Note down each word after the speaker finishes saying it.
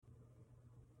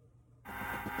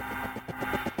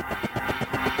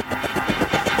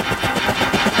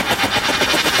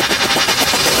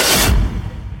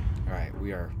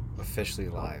officially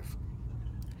live.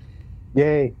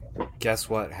 Yay. Guess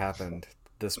what happened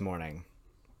this morning?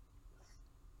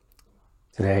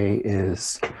 Today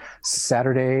is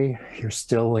Saturday. You're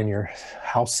still in your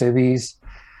house cities.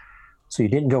 So you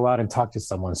didn't go out and talk to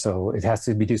someone. So it has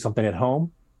to be do something at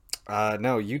home.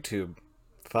 No, YouTube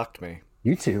fucked me.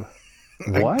 You too.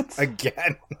 What?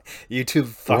 Again. YouTube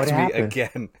What fucked me happened?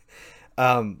 again.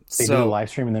 They did a So live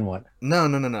stream and then what?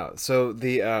 no. So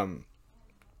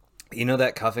you know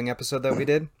that cuffing episode that we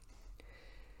did?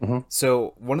 Hmm.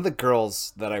 So one of the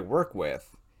girls that I work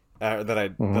with, Hmm. that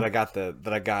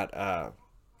I got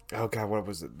oh god, what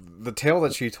was it? The tale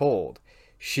that she told.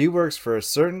 She works for a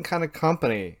certain kind of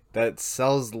company that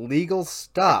sells legal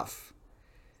stuff,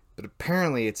 but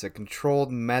apparently it's a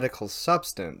controlled medical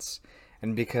substance.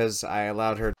 And because I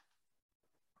allowed her,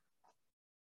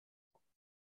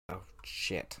 oh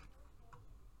shit,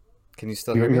 can you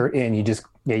still hear You're me? in. You just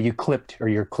yeah. You clipped or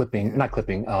you're clipping, Yeah. not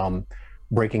clipping.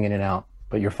 Breaking in and out.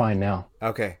 But you're fine now.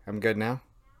 Okay, I'm good now.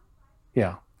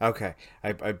 Yeah. Okay,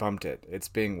 I bumped it. It's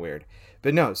being weird.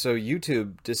 But no, so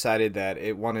YouTube decided that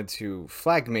it wanted to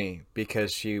flag me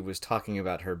because she was talking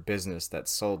about her business that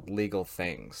sold legal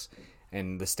things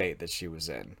in the state that she was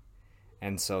in.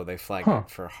 And so they flagged Huh. it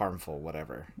for harmful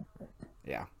whatever.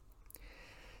 Yeah.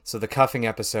 So the cuffing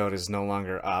episode is no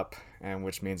longer up, and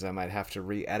which means I might have to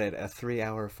re-edit a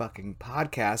 3-hour fucking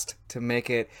podcast to make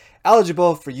it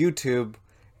eligible for YouTube,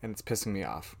 and it's pissing me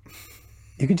off.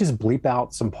 You could just bleep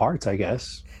out some parts, I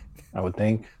guess. I would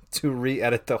think. To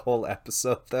re-edit the whole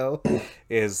episode though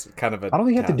is kind of a I don't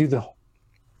think you have to task. do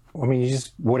the I mean, you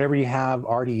just whatever you have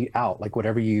already out, like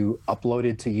whatever you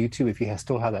uploaded to YouTube, if you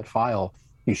still have that file,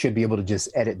 you should be able to just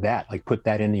edit that, like put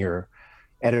that in your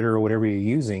editor or whatever you're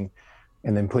using,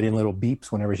 and then put in little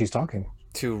beeps whenever she's talking.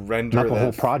 To Not render the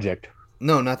whole that. project.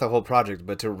 No, not the whole project,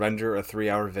 but to render a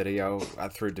 3-hour video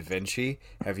through DaVinci.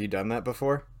 Have you done that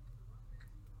before?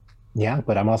 Yeah,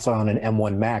 but I'm also on an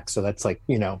M1 Max, so that's like,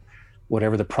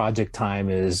 whatever the project time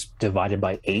is divided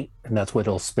by 8, and that's what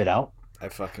it'll spit out. I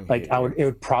fucking Like hate you. it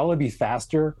would probably be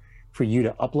faster for you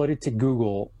to upload it to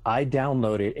Google, I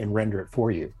download it and render it for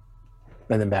you,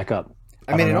 and then back up.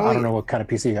 I mean, I don't know what kind of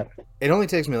PC you got. it only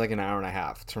takes me like an hour and a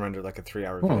half to render like a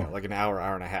 3-hour Hmm. video, like an hour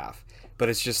and a half. But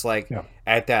it's just like Yeah.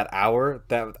 at that hour,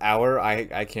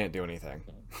 I can't do anything.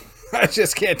 I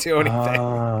just can't do anything.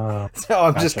 So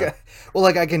I'm just Gotcha. gonna, well,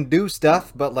 like I can do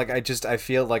stuff, but like I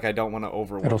feel like I don't want to It'll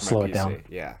overwork my slow it down. PC.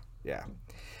 Yeah, yeah,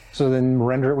 So then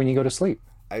render it when you go to sleep.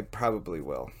 I probably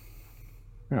will.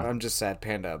 Yeah. I'm just sad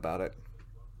panda about it.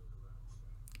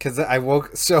 Cause I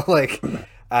woke so like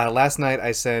last night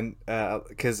I sent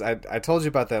because I told you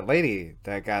about that lady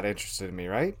that got interested in me,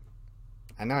 right?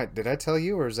 I know. Did I tell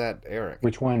you or is that Eric?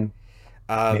 Which one?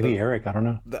 Uh, Maybe the Eric. I don't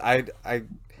know. the I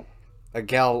a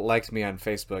gal liked me on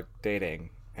Facebook dating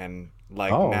and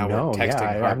like Oh now we're no, yeah,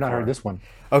 texting I've not heard hardcore. this one.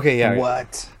 Okay, yeah,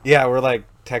 What? yeah, we're like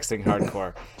texting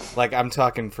hardcore. Like I'm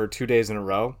talking for 2 days in a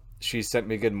row. She sent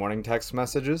me good morning text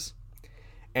messages.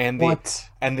 And the What?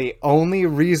 and the only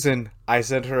reason I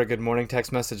sent her a good morning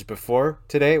text message before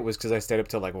today was because I stayed up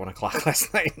till like 1 o'clock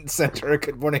last night and sent her a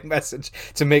good morning message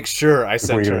to make sure I Before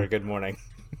sent her a you're good morning.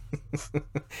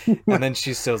 And then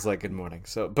she still's like good morning.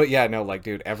 So, but yeah, no, like,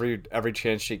 dude, every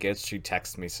chance she gets, she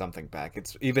texts me something back.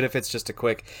 It's even if it's just a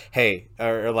quick hey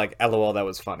or like LOL that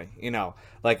was funny,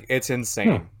 like it's hmm,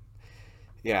 insane.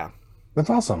 Yeah, that's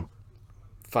awesome.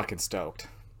 fucking stoked.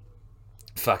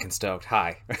 Fucking stoked.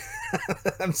 Hi.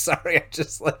 I'm sorry.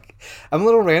 I'm a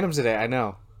little random today. I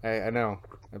know. I know.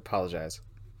 I apologize.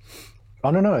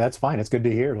 Oh no, that's fine. It's good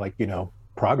to hear, like,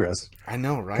 progress. I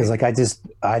know, Because right? like I just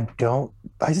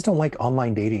don't like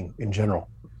online dating in general.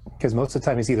 Because most of the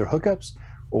time it's either hookups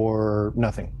or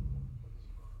nothing.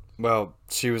 Well,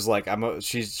 she was like,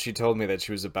 she told me that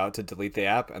she was about to delete the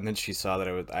app, and then she saw that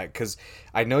it was, because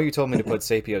I know you told me to put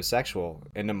sapiosexual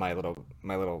into my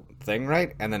little thing,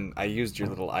 right? And then I used your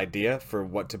little idea for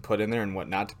what to put in there and what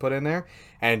not to put in there,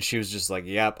 and she was just like,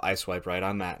 "Yep, I swipe right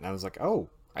on that," and I was like, "Oh,"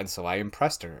 and so I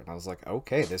impressed her, and I was like,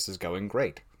 "Okay, this is going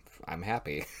great. I'm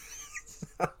happy."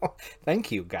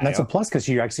 Thank you, And that's a Gaio. plus because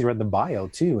you actually read the bio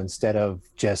too, instead of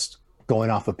just going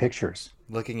off of pictures.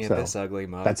 Looking at So this ugly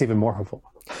mug. that's even more helpful.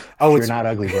 Oh, You're it's not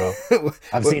ugly, bro.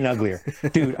 I've seen uglier.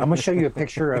 Dude, I'm gonna show you a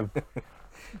picture of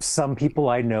some people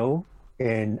I know,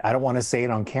 and I don't want to say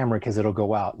it on camera because it'll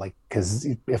go out. Like, because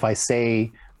if I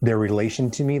say their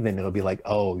relation to me, then it'll be like,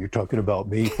 oh, you're talking about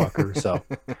me, fucker. So,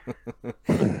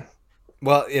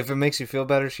 Well, if it makes you feel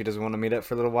better, she doesn't want to meet up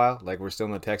for a little while. Like we're still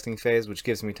in the texting phase, which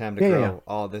gives me time to yeah. grow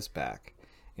all this back.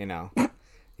 You know,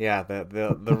 yeah,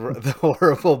 the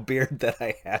horrible beard that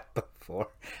I had before.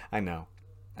 I know,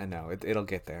 I know. It'll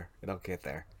get there. It'll get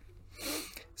there.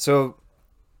 So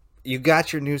you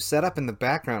got your new setup in the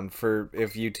background for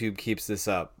if YouTube keeps this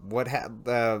up.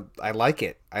 I like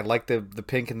it. I like the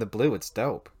pink and the blue. It's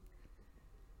dope.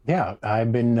 Yeah,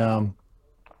 I've been.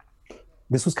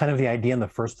 This was kind of the idea in the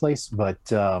first place, but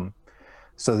so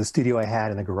the studio I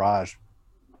had in the garage,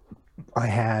 I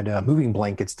had moving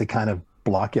blankets to kind of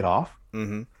block it off.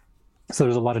 Mm-hmm. So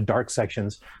there's a lot of dark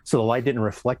sections, so the light didn't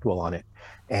reflect well on it,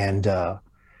 and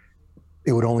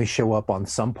it would only show up on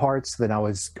some parts. Then I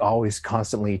was always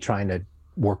constantly trying to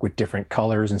work with different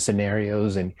colors and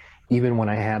scenarios, and even when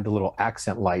I had the little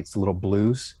accent lights, the little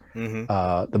blues,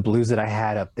 Mm-hmm. the blues that I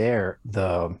had up there,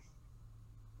 the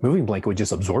moving blanket would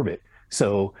just absorb it.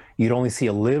 So you'd only see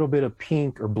a little bit of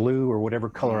pink or blue or whatever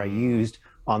color I used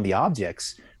on the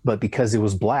objects, but because it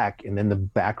was black and then the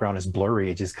background is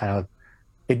blurry, it just kind of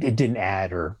it didn't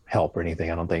add or help or anything.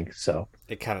 I don't think so.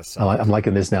 It kind of I'm sucked.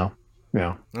 liking this now.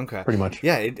 Yeah, Okay. pretty much.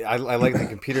 Yeah, I like the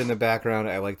computer in the background.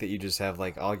 I like that you just have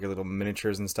like all your little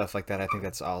miniatures and stuff like that. I think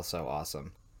that's also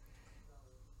awesome.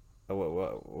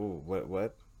 Oh,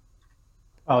 what?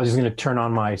 I was just going to turn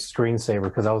on my screensaver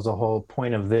because that was the whole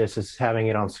point of this is having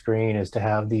it on screen is to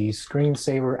have the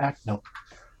screensaver act. No,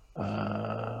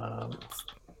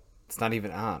 It's not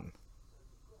even on.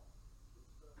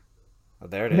 Oh,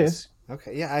 there it it is. is.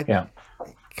 Okay, yeah, I Yeah.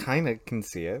 kind of can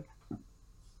see it.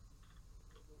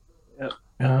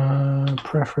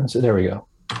 Preferences. There we go.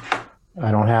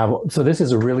 I don't have. So this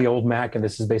is a really old Mac, and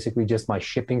this is basically just my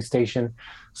shipping station.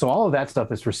 So all of that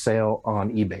stuff is for sale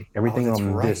on eBay. Everything Oh, that's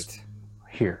on right. this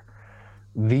here.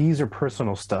 These are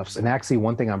personal stuffs. And actually,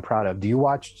 one thing I'm proud of. Do you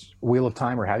watch Wheel of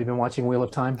Time, or have you been watching Wheel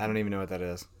of Time? I don't even know what that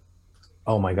is.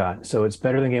 Oh my God! So it's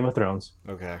better than Game of Thrones,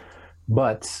 Okay.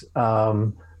 but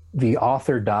the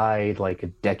author died like a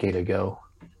decade ago,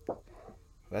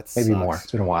 That maybe sucks. more.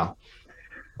 It's been a while,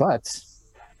 but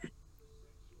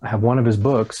I have one of his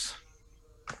books.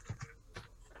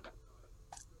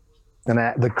 And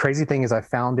the crazy thing is, I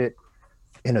found it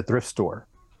in a thrift store,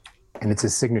 and it's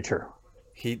his signature.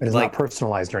 He It is like not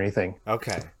personalized or anything.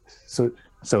 okay. So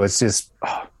it's just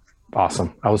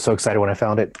awesome. I was so excited when I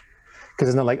found it because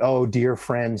it's not like, oh, dear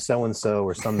friend so and so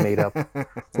or some made up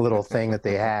little thing that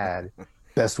they had.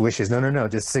 Best wishes. No,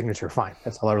 just signature. Fine.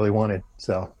 That's all I really wanted.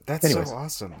 So, That's anyways, so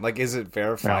awesome. Like, is it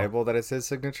verifiable that it's his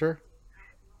signature?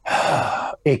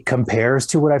 it compares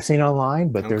to what I've seen online,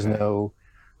 but there's Okay. no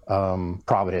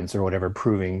providence or whatever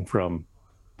proving from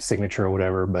signature or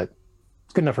whatever. But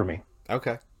it's good enough for me.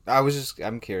 Okay.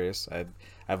 I'm curious.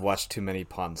 I've watched too many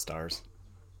Pawn Stars.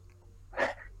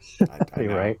 I You're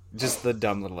know. right. Just the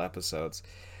dumb little episodes.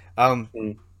 Um,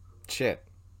 Mm. shit.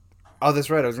 Oh, that's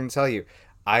right. I was going to tell you.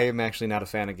 I am actually not a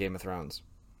fan of Game of Thrones.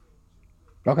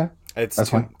 Okay. It's That's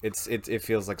too. fine. It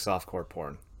feels like softcore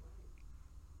porn.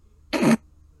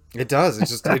 It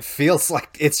does. It feels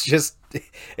like it's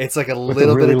like a With a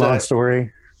little really bit of long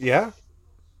story. yeah.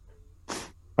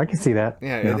 I can see that.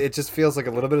 Yeah, Yeah. it just feels like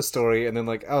a little bit of story, and then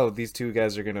like, oh, these two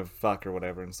guys are gonna fuck or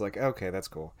whatever, and it's like, okay, that's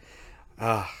cool.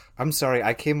 I'm sorry,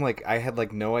 I had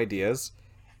like no ideas.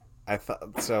 I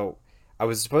thought so. I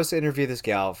was supposed to interview this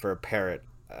gal for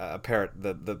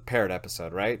the parrot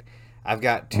episode, right? I've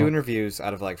got two Mhm. interviews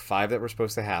out of like five that were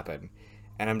supposed to happen,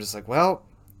 and I'm just like, well,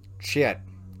 shit.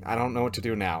 I don't know what to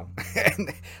do now.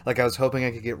 And, like I was hoping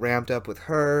I could get ramped up with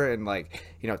her and like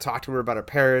talk to her about her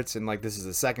parrots and like this is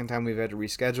the second time we've had to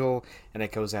reschedule and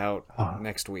it goes out Oh,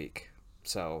 next week.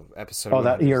 So episode oh,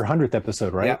 that 100 your is 100th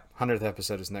episode, right? yeah 100th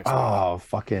episode is next week. Oh,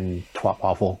 fucking twat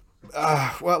awful.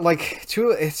 Well, like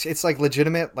it's like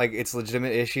legitimate, like it's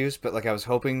legitimate issues, but like I was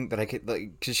hoping that I could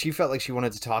like because she felt like she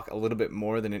wanted to talk a little bit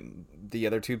more than the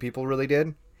other two people really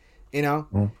did, you know.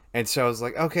 Mm. And so I was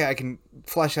like, okay, I can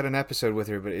flesh out an episode with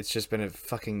her, but it's just been a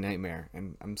fucking nightmare,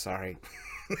 and I'm sorry.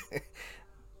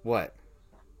 What?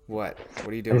 What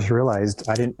are you I doing? just realized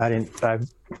the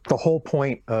whole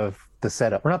point of the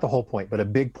setup, or not the whole point, but a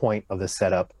big point of the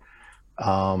setup,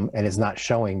 and it's not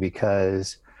showing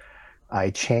because I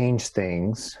changed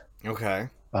things. Okay.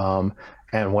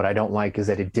 And what I don't like is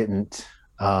that it didn't,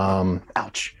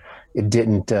 it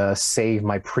didn't save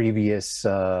my previous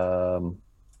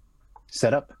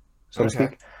setup, so to Okay.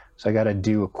 speak. So I got to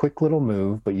do a quick little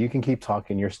move, but you can keep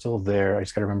talking. You're still there. I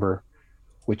just got to remember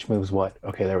which move's what.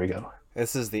 Okay, there we go.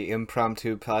 This is the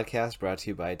Impromptu Podcast brought to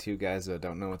you by two guys that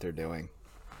don't know what they're doing.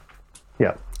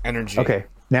 Yeah. Energy. Okay.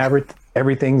 Now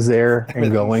everything's there and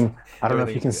Everything's- going. I don't know if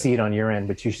you can everything's see it on your end,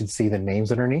 but you should see the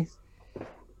names underneath. Do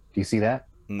you see that?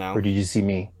 No, Or did you see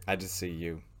me? I just see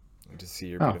you. I just see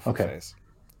your Oh, beautiful okay. face.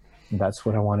 That's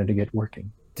what I wanted to get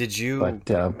working. Did you? But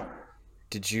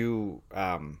Did you?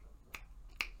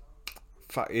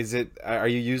 Is it? Are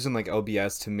you using like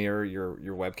OBS to mirror your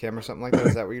webcam or something like that?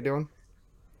 Is that what you're doing?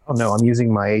 Oh no, I'm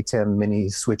using my ATEM Mini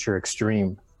Switcher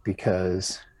Extreme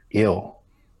because ill.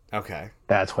 Okay.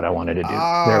 That's what I wanted to do.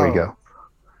 There we Oh, go.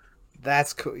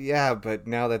 that's cool. Yeah, but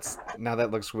now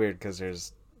that looks weird because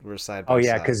we're side Oh by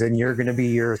yeah, side. because then you're gonna be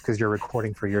yours because you're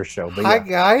recording for your show. But Hi yeah,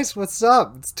 guys, what's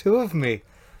up? It's two of me.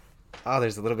 Oh,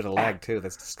 there's a little bit of lag too.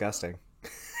 That's disgusting.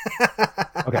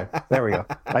 okay, there we go.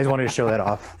 I just wanted to show that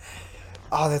off.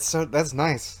 Oh, that's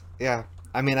nice. Yeah.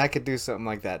 I mean, I could do something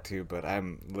like that too, but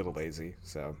I'm a little lazy,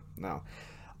 so no.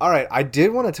 All right, I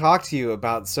did want to talk to you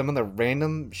about some of the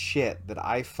random shit that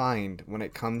I find when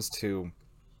it comes on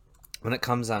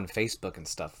Facebook and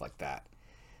stuff like that.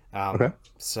 Okay.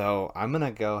 So I'm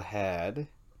gonna go ahead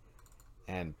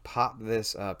and pop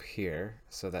this up here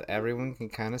so that everyone can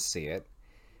kind of see it.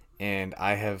 And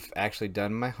I have actually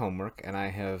done my homework, and I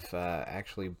have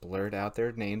actually blurred out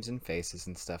their names and faces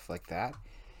and stuff like that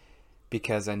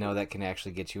because I know that can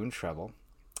actually get you in trouble.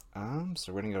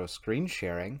 So we're gonna go screen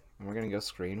sharing, and we're gonna go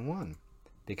screen one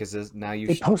because now you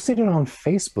They should. posted it on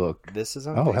Facebook. This is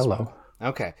on Oh, Facebook. hello.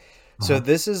 Okay, so Uh-huh.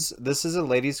 this is a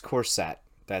ladies' corset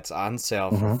that's on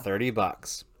sale for Hmm.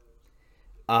 $30.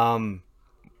 Um,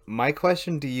 my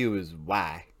question to you is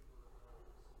why?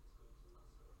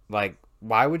 Like,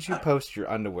 why would you post your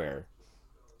underwear?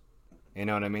 You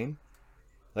know what I mean?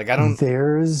 Like, I don't.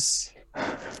 There's,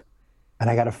 and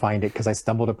I got to find it because I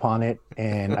stumbled upon it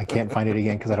and I can't find it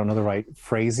again because I don't know the right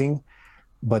phrasing.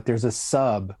 But there's a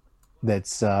sub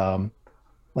that's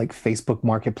like Facebook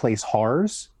Marketplace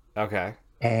horrors, Okay.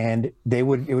 and it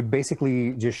would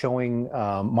basically just showing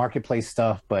marketplace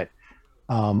stuff, but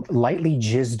lightly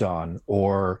jizzed on,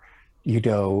 or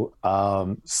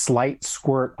slight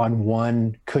squirt on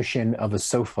one cushion of a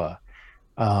sofa,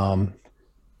 um,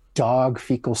 dog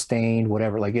fecal stain,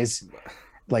 whatever. Like it's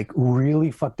like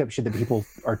really fucked up shit that people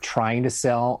are trying to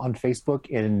sell on Facebook,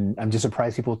 and I'm just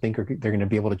surprised people think they're going to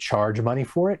be able to charge money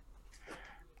for it.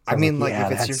 I So I was like, mean, like, yeah,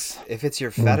 that's if it's your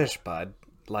mm, fetish, bud,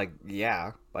 like,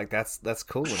 yeah, like that's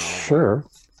cool and all, but sure.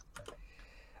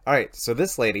 all right. So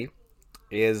this lady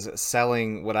is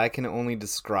selling what I can only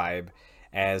describe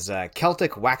as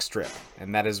Celtic wax strip,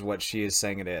 and that is what she is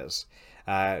saying it is.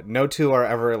 No two are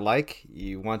ever alike.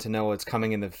 You want to know what's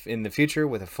coming in the future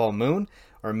with a full moon,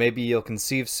 or maybe you'll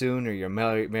conceive soon, or you'll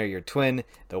marry your twin.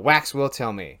 The wax will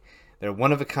tell me. They're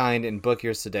one of a kind, and book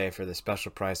yours today for the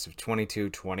special price of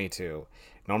 $22.22.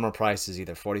 Normal price is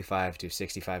either $45 to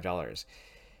 $65.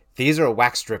 These are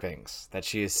wax strippings that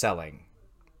she is selling,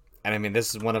 and I mean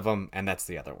this is one of them, and that's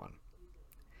the other one.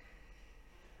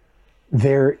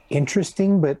 They're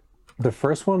interesting, but the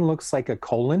first one looks like a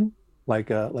colon, like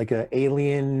a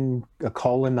alien, a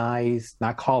colonized,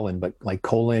 not colon, but like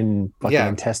colon, fucking Yeah,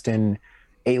 intestine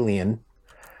alien.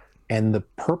 And the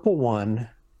purple one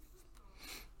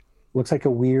looks like a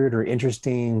weird or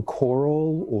interesting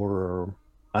coral or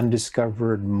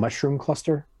undiscovered mushroom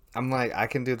cluster. I'm like, I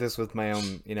can do this with my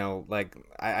own, like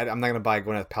I'm not gonna buy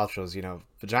Gwyneth Paltrow's,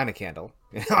 vagina candle.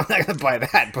 I'm not gonna buy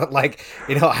that, but like,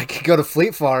 I could go to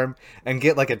Fleet Farm and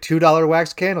get like a $2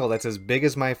 wax candle that's as big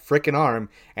as my freaking arm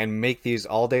and make these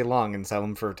all day long and sell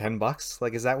them for $10.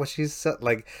 Like, is that what she's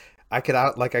like? I could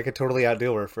totally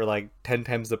outdo her for like 10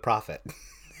 times the profit.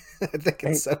 I think it's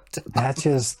Right? so That's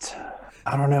dumb. just,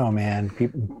 I don't know, man.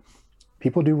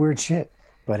 People do weird shit,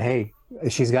 but hey,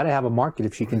 she's got to have a market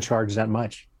if she can charge that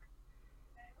much.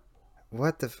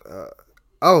 What the?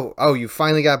 Oh, you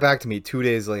finally got back to me 2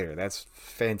 days later. That's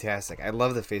fantastic. I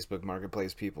love the Facebook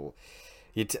Marketplace people.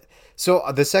 You t- so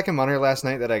the second monitor last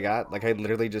night that I got, like I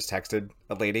literally just texted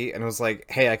a lady and was like,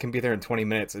 "Hey, I can be there in 20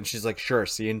 minutes," and she's like, "Sure,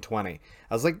 see you in 20."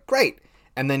 I was like, "Great."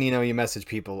 And then you message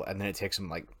people, and then it takes them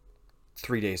like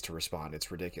 3 days to respond. It's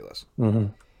ridiculous. Hmm.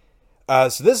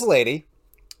 So this lady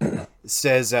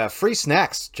says, "Free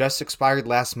snacks just expired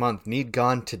last month. Need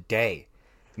gone today.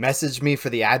 Message me for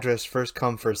the address. First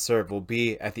come, first serve. Will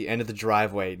be at the end of the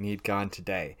driveway. Need gone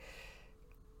today."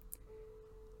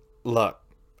 Look,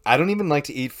 I don't even like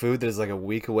to eat food that is like a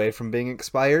week away from being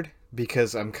expired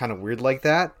because I'm kind of weird like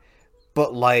that.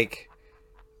 But like,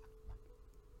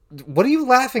 what are you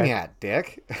laughing Okay, at,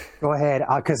 Dick? go ahead,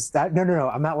 because that no, no, no,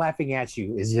 I'm not laughing at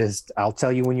you. It's just I'll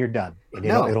tell you when you're done, and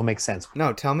No, it'll make sense.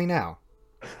 no, tell me now.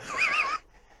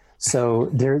 So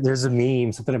there's a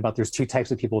meme, something about there's two types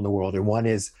of people in the world, and one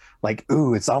is like,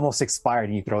 ooh, it's almost expired,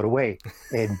 and you throw it away.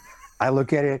 And I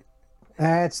look at it,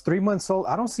 it's 3 months old.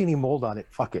 I don't see any mold on it.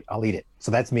 Fuck it, I'll eat it.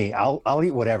 So that's me. I'll eat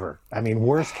whatever. I mean,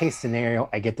 worst case scenario,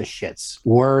 I get the shits.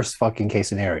 Worst fucking case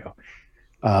scenario.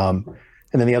 Um,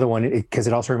 and then the other one, because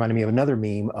it also reminded me of another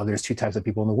meme of there's two types of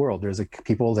people in the world. There's like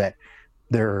people that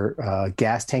their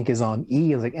gas tank is on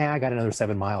E. I was like, I got another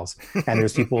 7 miles. And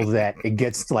there's people that it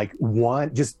gets to like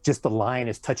one, just the line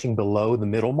is touching below the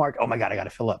middle mark. Oh my God, I got to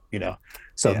fill up, you know?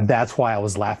 So Yeah. that's why I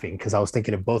was laughing, because I was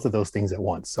thinking of both of those things at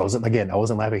once. So I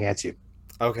wasn't laughing at you.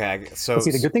 Okay. But So,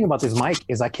 see, the good thing about this mic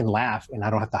is I can laugh and I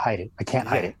don't have to hide it. I can't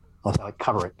hide yeah. it. I'll like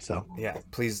cover it. So Yeah.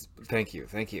 Please. Thank you.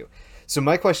 Thank you. So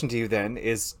my question to you then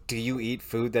is: do you eat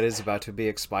food that is about to be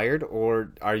expired,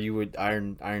 or are you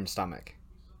an iron stomach?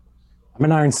 I'm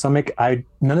an iron stomach. I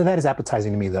none of that is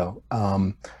appetizing to me though.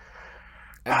 And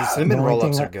the The cinnamon only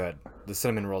roll-ups thing are that good. The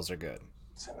cinnamon rolls are good.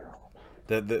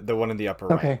 The one in the upper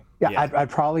right. okay, yeah, Yeah. I'd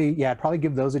probably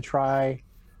give those a try.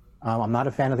 I'm not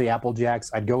a fan of the Apple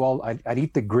Jacks. I'd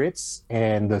eat the grits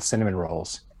and the cinnamon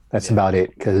rolls. That's Yeah. about it.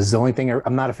 Because the only thing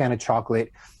I'm not a fan of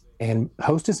chocolate, and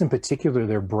Hostess in particular,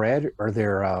 their bread or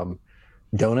their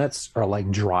donuts are like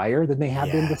drier than they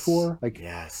have been Yes. before. Like,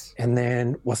 Yes. and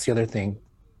then what's the other thing?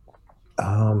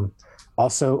 Um,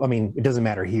 Also, I mean, it doesn't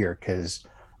matter here because,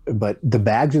 but the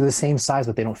bags are the same size,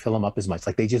 but they don't fill them up as much.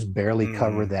 Like they just barely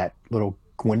cover Mm, that little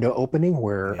window opening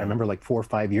where I yeah. remember like 4 or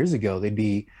 5 years ago, they'd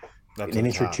be Up to an the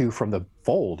inch or top. two from the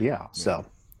fold. Yeah. Yeah. So,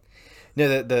 No,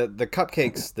 the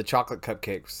cupcakes, the chocolate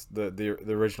cupcakes, the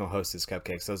original Hostess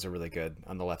cupcakes, those are really good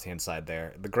on the left hand side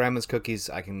there. The grandma's cookies,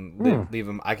 I can hmm. leave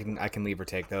them. I can leave or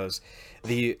take those.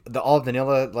 The all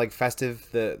vanilla like festive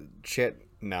the shit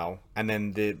no, and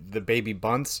then the baby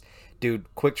bunts, dude.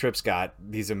 Quick Trip's got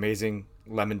these amazing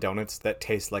lemon donuts that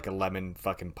taste like a lemon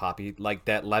fucking poppy, like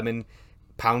that lemon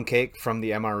pound cake from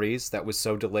the MREs that was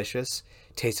so delicious.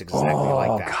 Tastes exactly like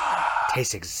Oh, that. God.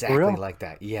 Tastes For exactly real? like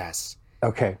that. Yes.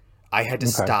 Okay. I had to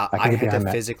Okay. stop. I I can get had to behind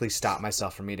that. physically stop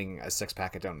myself from eating a 6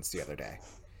 pack of donuts the other day.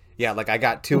 Yeah, like I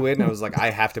got two in, and I was like, I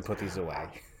have to put these away.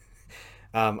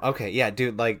 Okay, yeah,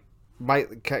 dude. Like, my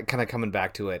kind of coming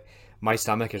back to it, my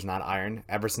stomach is not iron.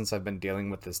 Ever since I've been dealing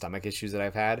with the stomach issues that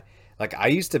I've had, like I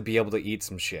used to be able to eat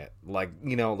some shit, like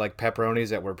like pepperonis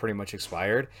that were pretty much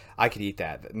expired. I could eat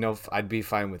that. No, I'd be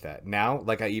fine with that. Now,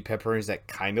 like I eat pepperonis that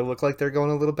kind of look like they're going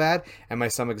a little bad, and my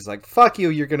stomach is like, "Fuck you!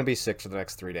 You're gonna be sick for the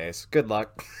next 3 days. Good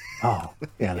luck." Oh,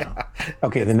 yeah, no. Yeah.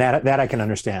 Okay, then that I can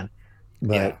understand.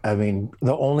 Yeah. But I mean,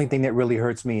 the only thing that really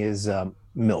hurts me is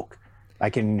milk. I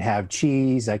can have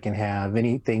cheese, I can have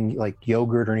anything like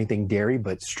yogurt or anything dairy,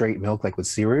 but straight milk, like with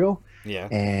cereal. Yeah.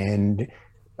 And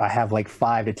I have like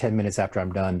 5 to 10 minutes after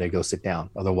I'm done to go sit down.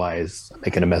 Otherwise, I'm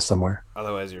making a mess somewhere.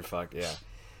 Otherwise, you're fucked. Yeah.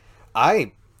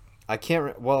 I I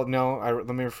can't. Well, no. Let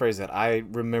me rephrase that. I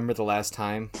remember the last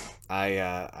time I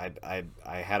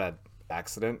had an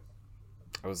accident.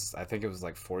 I think it was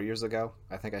like 4 years ago.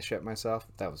 I think I shit myself.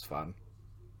 That was fun.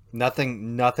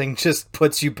 Nothing just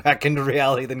puts you back into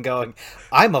reality than going,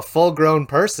 I'm a full grown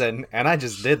person and I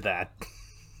just did that.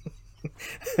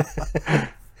 uh,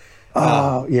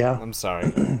 Oh, yeah. I'm sorry.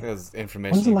 It was When's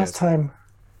information the you last guys. time?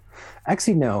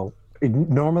 Actually, no.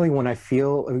 Normally, when I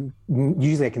feel,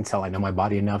 usually I can tell I know my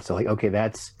body enough to like, okay,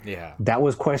 Yeah. that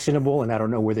was questionable, and I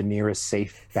don't know where the nearest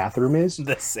safe bathroom is.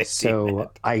 The safety So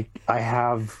net. I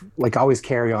have like I always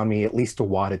carry on me at least a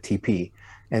wad of TP,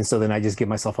 and so then I just give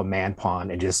myself a man pawn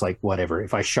and just like whatever.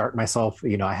 If I shart myself,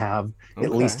 I have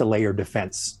at least Okay. a layer of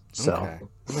defense. So Okay.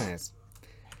 Nice.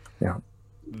 yeah.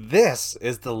 This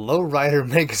is the Lowrider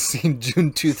Magazine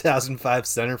June 2005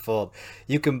 centerfold.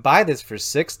 You can buy this for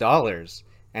 $6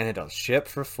 and it'll ship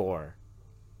for 4.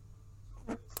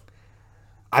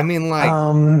 I mean, like,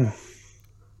 Um.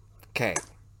 okay.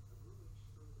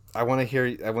 I want to hear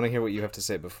what you have to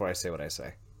say before I say what I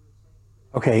say.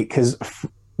 Okay, because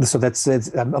so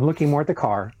I'm looking more at the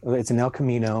car. It's an El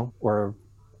Camino, or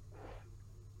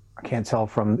I can't tell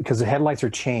from because the headlights are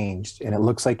changed, and it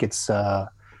looks like it's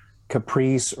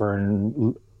Caprice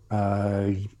or uh,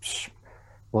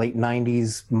 late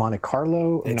 '90s Monte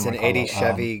Carlo. No, It's an Monte 80 Carlo.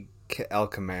 Chevy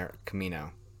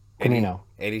Camino. 80, Camino.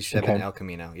 87 Okay, El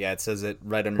Camino. Yeah, it says it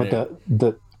right but underneath.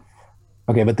 the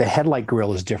okay, but the headlight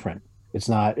grill is different. It's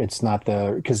not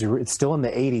the because it's still in the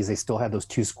 '80s. They still had those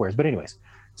two squares. But anyways,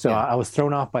 so Yeah. I was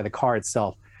thrown off by the car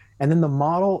itself, and then the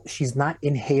model. She's not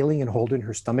inhaling and holding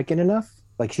her stomach in enough.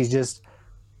 Like she's just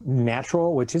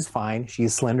natural, which is fine.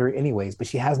 She's slender anyways, but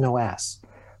she has no ass,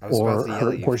 I was about or to yell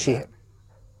her at you or for she that.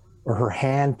 or her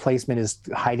hand placement is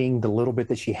hiding the little bit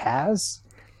that she has,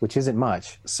 which isn't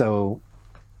much. So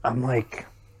I'm like,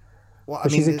 Well, I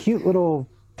but she's mean, a cute little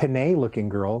Panay looking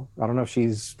girl. I don't know if she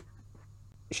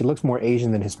looks more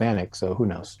Asian than Hispanic, so who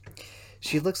knows?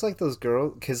 she looks like those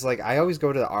girls because, like, I always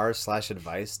go to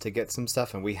r/advice to get some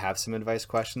stuff, and we have some advice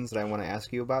questions that I want to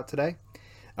ask you about today.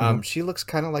 Mhm. She looks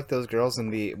kind of like those girls in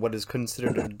the what is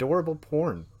considered adorable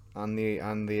porn on the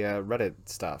Reddit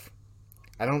stuff.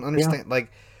 I don't Yeah. understand.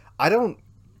 Like, I don't.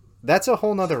 that's a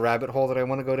whole nother rabbit hole that I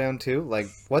want to go down too. Like,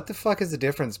 what the fuck is the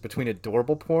difference between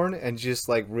adorable porn and just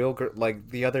like real, like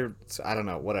the other? I don't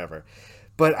know, whatever.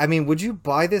 But I mean, would you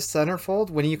buy this centerfold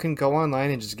when you can go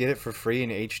online and just get it for free in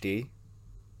HD?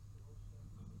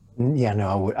 Yeah,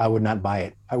 no, I would not buy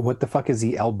it. What the fuck is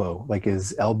the elbow? Like,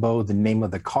 is elbow the name of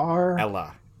the car?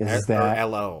 Ella, Is or that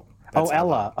LO. Oh, That's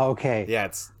Ella? Okay. Yeah,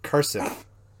 it's cursive.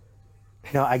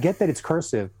 No, I get that it's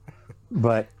cursive,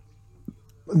 but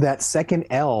that second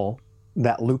L,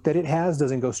 that loop that it has,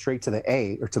 doesn't go straight to the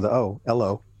A or to the O,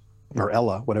 Lo, or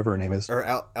Ella, whatever her name is.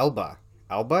 Or Elba.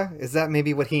 Elba? Is that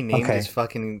maybe what he named Okay. his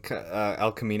fucking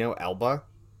El Camino? Elba?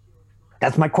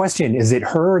 That's my question. Is it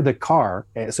her or the car?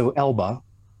 So Elba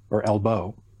or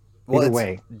Elbow. Well, Either it's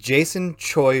way. Jason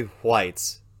Choi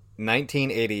White's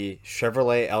 1980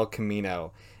 Chevrolet El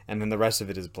Camino, and then the rest of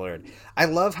it is blurred. I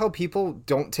love how people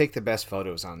don't take the best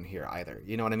photos on here either.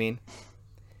 You know what I mean?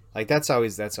 Like that's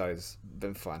always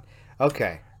been fun.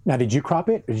 Okay. Now, did you crop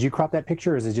it? Did you crop that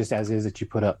picture, or is it just as is that you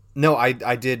put up? No, I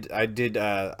did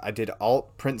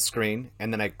alt print screen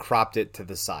and then I cropped it to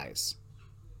the size.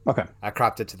 Okay. I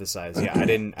cropped it to the size. Yeah, I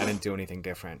didn't do anything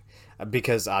different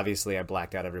because obviously I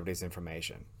blacked out everybody's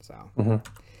information. So,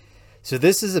 So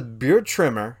this is a beard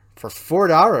trimmer for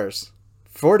 $4.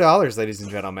 $4, ladies and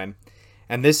gentlemen,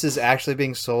 and this is actually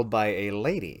being sold by a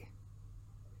lady.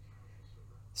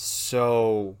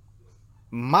 So,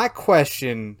 my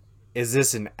question is: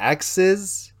 this an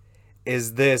X's?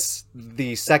 Is this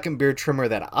the second beard trimmer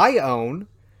that I own,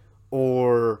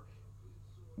 or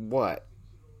what?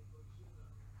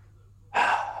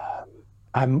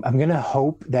 I'm gonna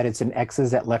hope that it's an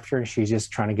X's that left her and she's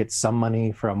just trying to get some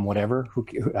money from whatever.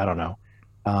 I don't know.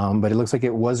 But it looks like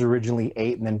it was originally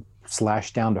 $8 and then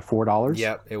slashed down to $4.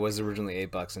 Yep, it was originally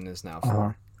 $8 and is now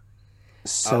 4.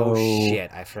 So Oh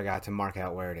shit! I forgot to mark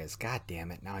out where it is. God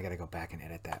damn it! Now I gotta go back and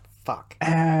edit that. Fuck.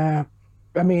 I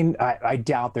mean, I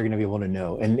doubt they're gonna be able to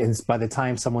know. And by the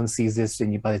time someone sees this,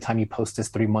 and by the time you post this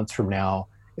 3 months from now,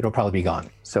 it'll probably be gone.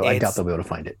 So I doubt they'll be able to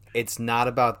find it. It's not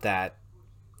about that.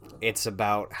 It's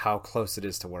about how close it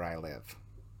is to where I live.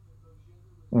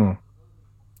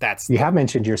 You have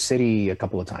mentioned your city a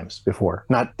couple of times before,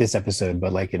 not this episode,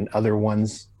 but like in other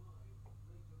ones,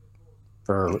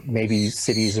 for maybe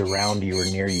cities around you or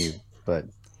near you. But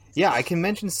yeah, I can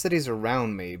mention cities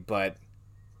around me, but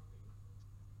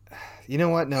you know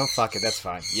what? No, fuck it. That's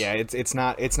fine. Yeah, it's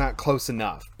not close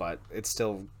enough, but it's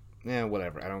still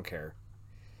whatever. I don't care.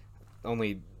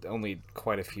 Only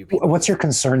quite a few people. What's your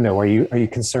concern though? Are you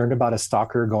concerned about a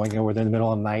stalker going over there in the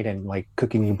middle of the night and like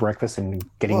cooking you breakfast and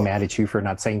getting mad at you for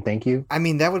not saying thank you? I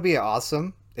mean, that would be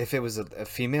awesome if it was a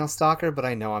female stalker, but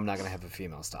I know I'm not gonna have a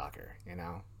female stalker. You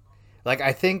know, like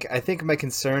I think my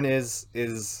concern is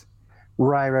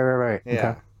Right. yeah,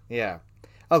 Okay. yeah.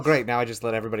 Oh great! Now I just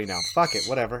let everybody know. Fuck it,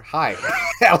 whatever. Hi,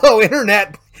 hello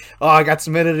internet. Oh, I got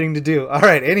some editing to do. All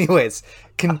right. Anyways,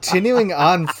 continuing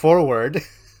on forward.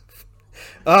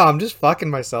 Oh, I'm just fucking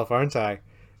myself, aren't I?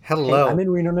 Hello. Hey, I'm in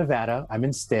Reno, Nevada. I'm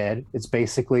in Stead. It's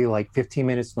basically like 15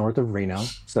 minutes north of Reno.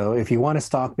 So if you want to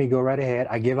stalk me, go right ahead.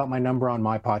 I give out my number on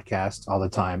my podcast all the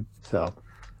time. So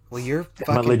Well, you're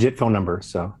my fucking legit phone number.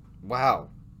 So wow.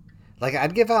 Like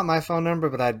I'd give out my phone number,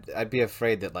 but I'd be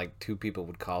afraid that like 2 people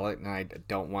would call it, and I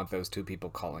don't want those 2 people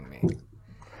calling me.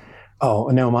 oh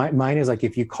no, mine is like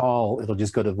if you call, it'll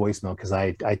just go to voicemail because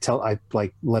I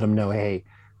like let them know, hey,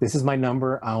 this is my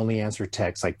number. I only answer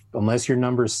text. Like unless your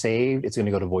number's saved, it's going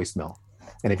to go to voicemail.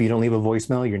 And if you don't leave a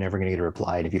voicemail, you're never going to get a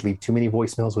reply. And if you leave too many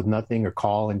voicemails with nothing or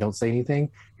call and don't say anything,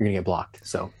 you're going to get blocked.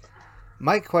 So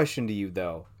My question to you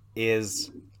though is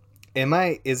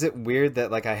is it weird that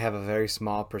like I have a very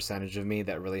small percentage of me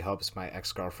that really hopes my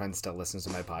ex-girlfriend still listens to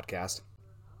my podcast?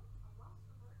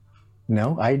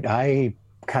 no, I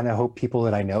kind of hope people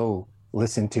that I know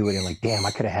listen to it and like, damn,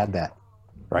 I could have had that,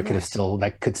 or I could have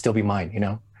that could still be mine, you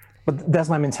know. But that's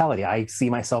my mentality. I see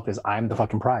myself as I'm the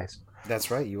fucking prize.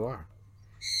 That's right, you are.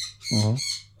 And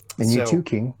you too,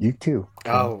 King. You too.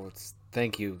 Oh,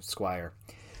 thank you, Squire.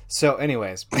 So,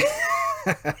 anyways,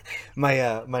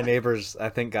 my neighbors I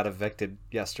think got evicted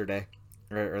yesterday,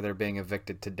 or they're being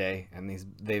evicted today, and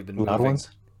they've been Loud moving. ones?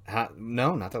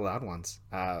 No, not the loud ones.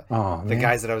 Oh, the man.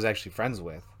 guys that I was actually friends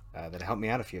with that helped me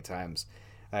out a few times.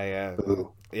 I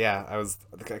was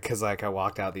because like I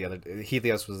walked out the other.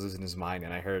 Helios was losing his mind,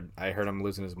 and I heard him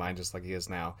losing his mind just like he is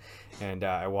now. And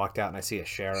I walked out and I see a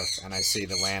sheriff, and I see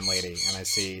the landlady, and I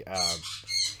see.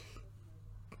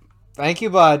 Thank you,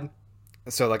 bud.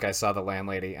 So like I saw the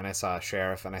landlady, and I saw a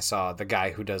sheriff, and I saw the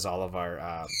guy who does all of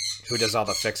our who does all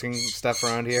the fixing stuff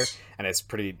around here, and it's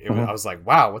pretty. I was like,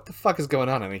 wow, what the fuck is going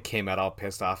on? And he came out all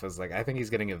pissed off. I was like, I think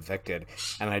he's getting evicted,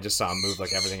 and I just saw him move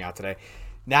like everything out today.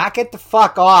 Knock it the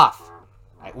fuck off.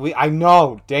 I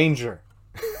know danger.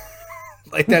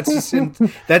 Like that's just him.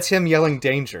 That's him yelling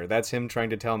danger. That's him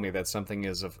trying to tell me that something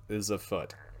is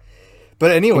afoot.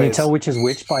 But anyways, can you tell which is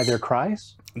which by their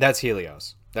cries? That's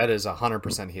Helios. That is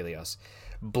 100% Helios.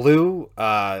 Blue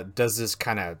does this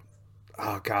kind of.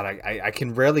 Oh god, I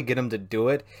can rarely get him to do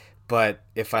it. But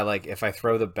if I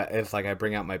throw the if I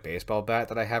bring out my baseball bat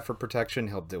that I have for protection,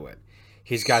 he'll do it.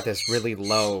 He's got this really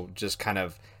low, just kind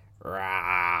of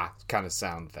rah kind of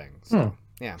sound thing. So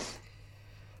yeah,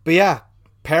 but yeah,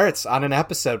 parrots on an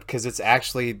episode because it's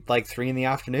actually like 3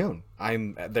 p.m.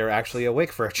 They're actually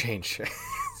awake for a change.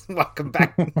 Welcome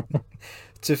back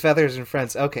to Feathers and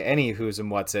Friends. Okay, any who's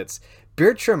and what's it's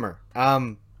beard trimmer.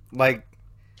 Like.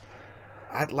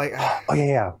 I'd like. Oh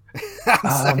yeah.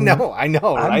 I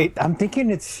know, right? I'm thinking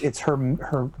it's her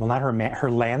well, not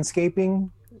her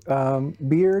landscaping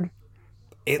beard.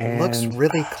 It looks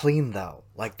really clean though.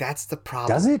 Like that's the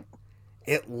problem. Does it?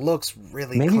 It looks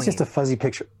really Maybe clean. It's just a fuzzy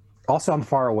picture. Also, I'm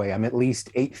far away. I'm at least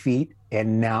 8 feet,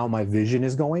 and now my vision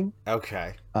is going.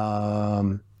 Okay.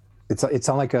 It's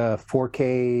on like a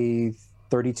 4K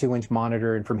 32-inch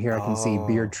monitor, and from here I can see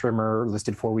beard trimmer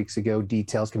listed 4 weeks ago,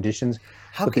 details, conditions.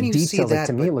 How but can the you details, see that? Like,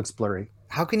 to me, it looks blurry.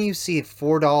 How can you see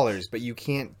 $4, but you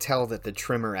can't tell that the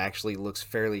trimmer actually looks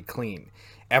fairly clean?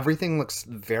 Everything looks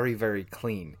very, very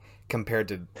clean compared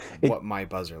to what my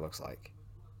buzzer looks like.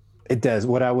 It does.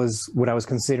 What I was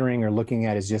considering or looking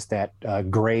at is just that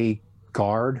gray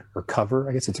guard or cover.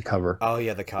 I guess it's a cover. Oh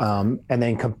yeah, the cover. And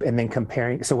then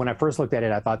comparing. So when I first looked at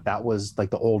it, I thought that was like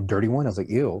the old dirty one. I was like,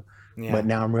 ew. Yeah. But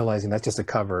now I'm realizing that's just a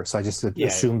cover. So I just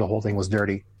assumed the whole thing was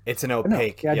dirty. It's an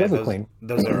opaque. No, it does look clean.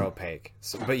 Those are opaque.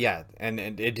 So, but yeah, and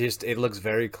it looks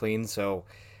very clean. So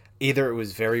either it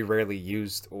was very rarely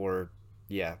used or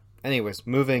yeah. Anyways,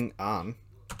 moving on.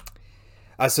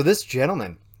 So this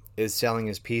gentleman is selling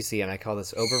his PC, and I call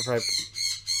this overpriced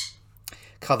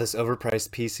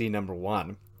PC number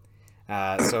 1.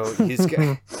 So he's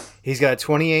got a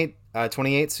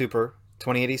 2080 Super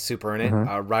in it,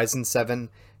 Ryzen 7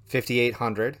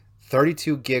 5800,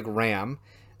 32 gig RAM,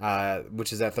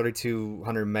 which is at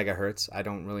 3200 megahertz. I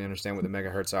don't really understand what the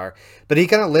megahertz are, but he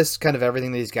kind of lists kind of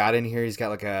everything that he's got in here. He's got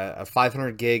like a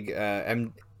 500 gig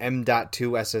M.2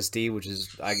 SSD, which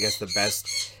is I guess the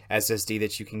best SSD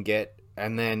that you can get.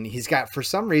 And then he's got, for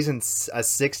some reason, a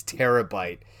 6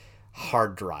 terabyte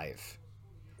hard drive.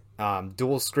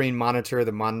 Dual screen monitor.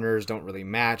 The monitors don't really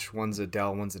match. One's a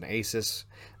Dell, one's an Asus.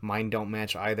 Mine don't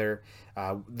match either.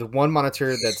 The one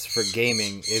monitor that's for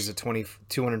gaming is a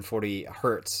 240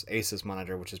 hertz Asus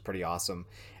monitor, which is pretty awesome.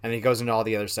 And he goes into all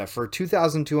the other stuff for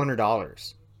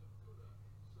 $2,200.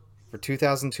 For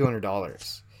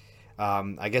 $2,200.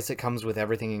 I guess it comes with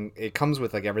everything. It comes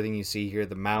with like everything you see here: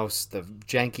 the mouse, the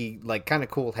janky, like kind of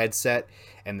cool headset,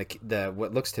 and the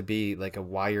what looks to be like a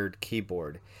wired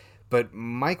keyboard. But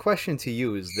my question to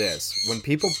you is this: when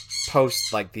people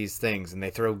post like these things and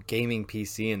they throw gaming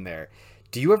PC in there,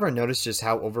 do you ever notice just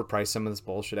how overpriced some of this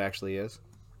bullshit actually is?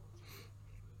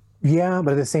 Yeah,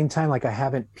 but at the same time, like I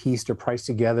haven't pieced or priced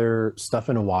together stuff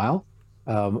in a while.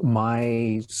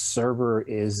 My server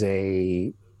is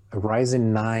a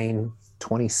Ryzen 9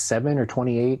 27 or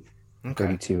 28,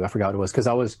 32. I forgot what it was because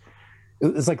it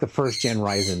was like the first gen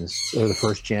Ryzens or the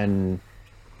first gen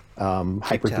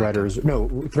Hyper Threaders. No,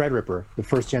 Threadripper, the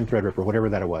first gen Threadripper, whatever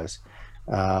that it was.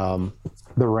 The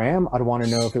RAM, I'd want to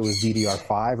know if it was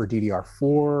DDR5 or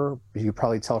DDR4. You could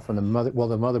probably tell from the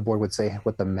motherboard would say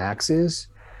what the max is.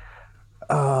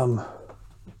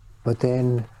 But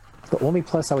then the only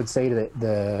plus I would say to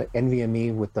the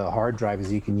NVMe with the hard drive is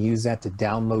you can use that to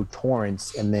download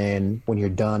torrents, and then when you're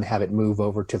done, have it move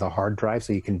over to the hard drive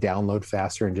so you can download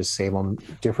faster and just save them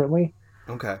differently.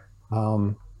 Okay.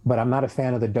 But I'm not a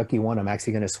fan of the Ducky one. I'm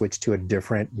actually going to switch to a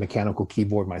different mechanical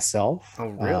keyboard myself. Oh,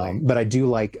 really? But I do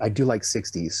like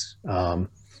 60s.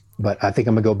 But I think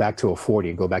I'm gonna go back to a 40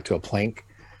 and go back to a Plank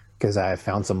because I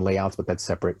found some layouts, but that's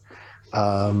separate.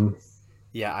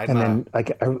 Yeah,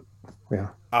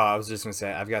 I was just gonna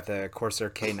say I've got the Corsair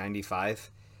K95,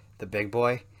 the big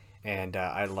boy, and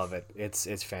I love it.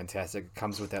 It's fantastic. It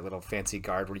comes with that little fancy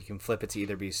guard where you can flip it to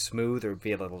either be smooth or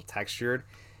be a little textured,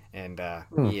 and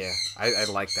yeah, I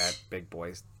like that big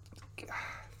boy.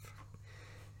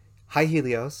 Hi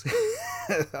Helios.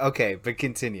 Okay, but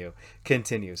continue,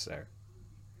 sir.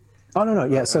 Oh no,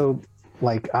 yeah. So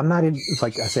like I'm not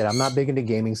like I said, I'm not big into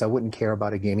gaming, so I wouldn't care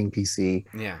about a gaming PC.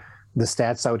 Yeah. The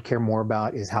stats I would care more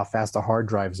about is how fast the hard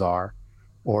drives are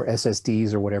or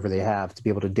SSDs or whatever they have to be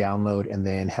able to download, and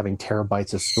then having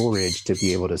terabytes of storage to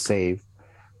be able to save.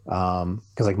 Because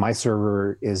like my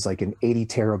server is like an 80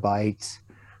 terabyte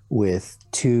with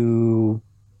two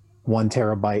 1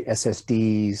 terabyte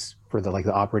SSDs for the like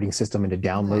the operating system and to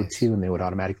download Nice. to, and they would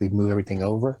automatically move everything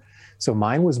over. So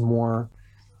mine was more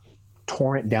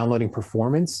torrent downloading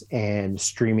performance and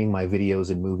streaming my videos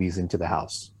and movies into the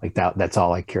house. Like that's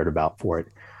all I cared about for it.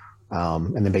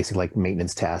 And then basically like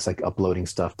maintenance tasks, like uploading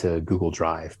stuff to Google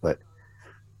Drive. But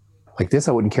like this,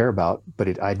 I wouldn't care about.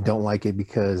 But I don't like it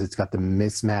because it's got the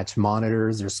mismatched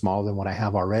monitors. They're smaller than what I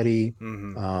have already.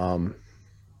 Mm-hmm. Um,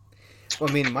 Well,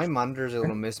 I mean, my monitors are a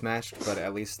little mismatched, but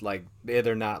at least like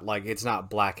they're not like it's not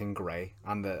black and gray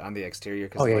on the exterior oh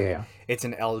because yeah, like yeah, it's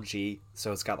an LG,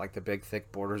 so it's got like the big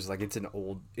thick borders. Like it's an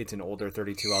older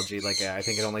 32 LG. Like I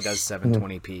think it only does yeah.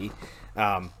 720p.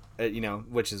 You know,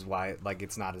 which is why like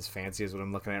it's not as fancy as what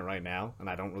I'm looking at right now, and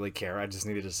I don't really care. I just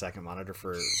needed a second monitor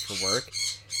for work.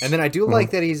 And then I do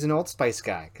like that he's an Old Spice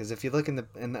guy because if you look on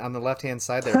the left hand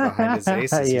side there behind his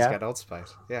Asus, he's Yeah. got Old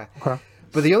Spice. Yeah. Okay.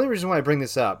 But the only reason why I bring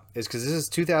this up is because this is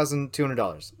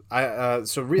 $2,200.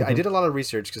 I did a lot of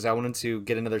research because I wanted to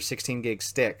get another 16 gig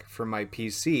stick for my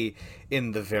PC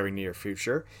in the very near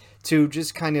future to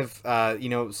just kind of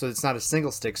so it's not a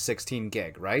single stick 16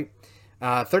 gig, right?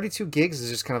 32 gigs is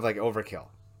just kind of like overkill,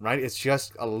 right? It's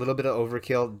just a little bit of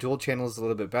overkill. Dual channel is a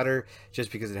little bit better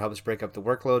just because it helps break up the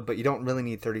workload, but you don't really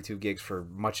need 32 gigs for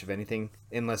much of anything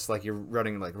unless like you're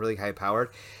running like really high powered.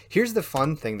 Here's the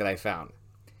fun thing that I found.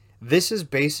 This is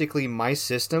basically my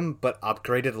system, but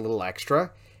upgraded a little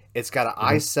extra. It's got an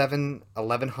i7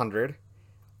 1100,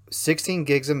 16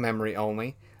 gigs of memory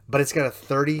only, but it's got a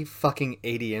 30 fucking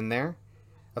 80 in there,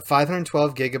 a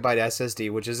 512 gigabyte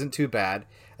SSD, which isn't too bad,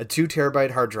 a 2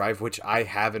 terabyte hard drive, which I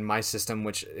have in my system,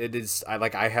 which it is I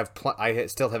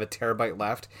still have a terabyte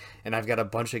left, and I've got a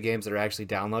bunch of games that are actually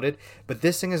downloaded. But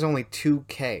this thing is only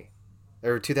 2K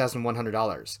or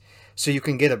 $2,100. So you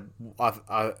can get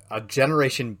a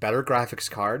generation better graphics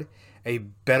card, a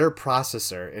better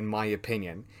processor, in my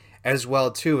opinion, as well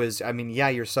too as I mean, yeah,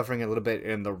 you're suffering a little bit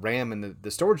in the RAM and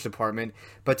the storage department,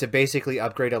 but to basically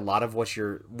upgrade a lot of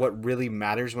what really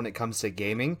matters when it comes to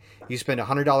gaming, you spend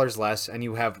 $100 less and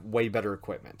you have way better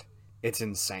equipment. It's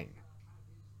insane.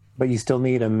 But you still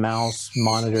need a mouse,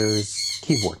 monitors,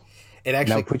 keyboard. It And that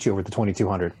actually would put you over the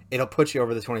 2200. it'll put you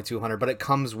over the 2200, but it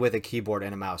comes with a keyboard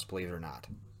and a mouse, believe it or not.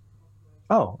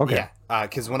 Oh, okay. Yeah,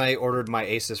 because when I ordered my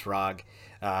Asus ROG,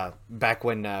 back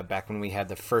when we had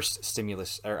the first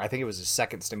stimulus, or I think it was the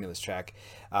second stimulus check,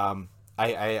 I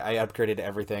upgraded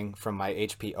everything from my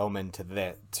HP Omen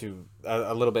to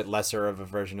a little bit lesser of a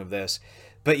version of this.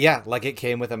 But yeah, like it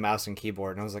came with a mouse and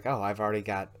keyboard, and I was like, oh, I've already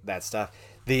got that stuff.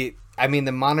 The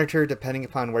monitor, depending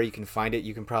upon where you can find it,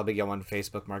 you can probably go on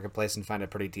Facebook Marketplace and find a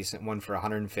pretty decent one for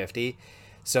 150.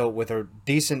 So with a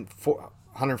decent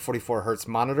 144 hertz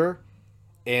monitor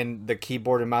and the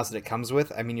keyboard and mouse that it comes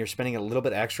with, I mean, you're spending a little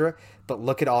bit extra, but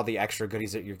look at all the extra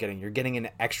goodies that you're getting. You're getting an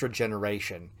extra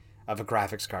generation of a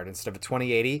graphics card instead of a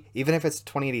 2080. Even if it's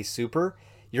 2080 Super,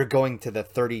 you're going to the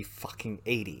 30 fucking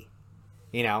 80.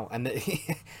 You know, and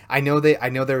I know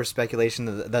there was speculation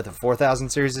that the 4000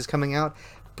 series is coming out,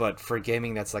 but for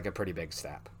gaming, that's like a pretty big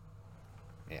step.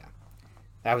 Yeah,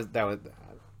 that was.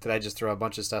 Did I just throw a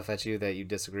bunch of stuff at you that you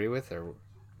disagree with, or?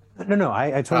 No, no,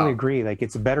 I totally Oh, agree. Like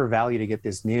it's a better value to get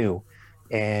this new.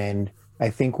 And I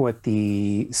think what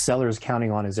the seller is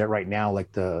counting on is that right now,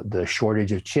 like the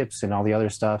shortage of chips and all the other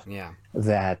stuff, yeah,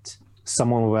 that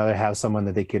someone would rather have someone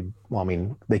that they could, well, I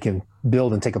mean, they can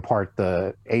build and take apart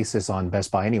the Asus on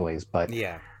Best Buy anyways, but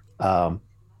yeah, um,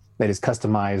 that is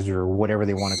customized or whatever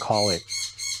they want to call it.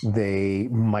 They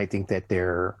might think that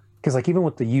they're, because like even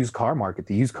with the used car market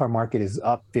is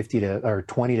up 50 to or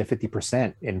 20 to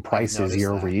 50% in I've prices noticed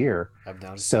year over that. year. I've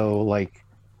noticed that. So like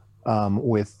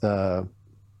with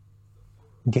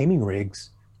gaming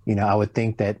rigs, I would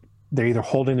think that they're either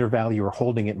holding their value or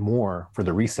holding it more for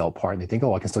the resale part. And they think,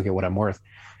 oh, I can still get what I'm worth.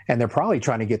 And they're probably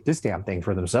trying to get this damn thing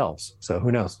for themselves. So who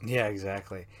knows? Yeah,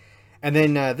 exactly. And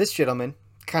then this gentleman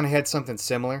kind of had something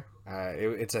similar.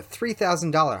 It's a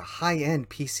 $3,000 high end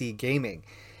PC gaming.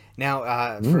 Now,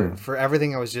 Mm. for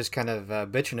everything I was just kind of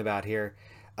bitching about here,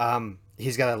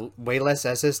 he's got a way less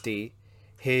SSD.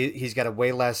 He's got a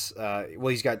way less.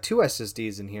 He's got two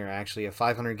SSDs in here actually, a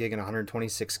 500 gig and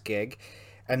 126 gig,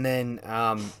 and then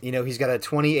he's got a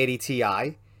 2080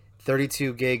 Ti,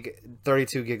 32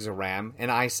 gigs of RAM, and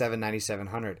i7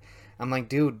 9700. I'm like,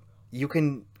 dude, you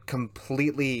can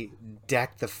completely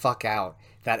deck the fuck out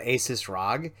that Asus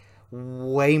ROG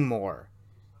way more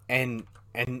and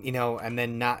and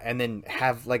then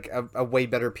have like a way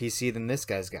better PC than this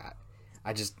guy's got.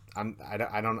 I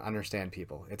don't understand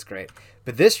people. It's great.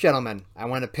 But this gentleman, I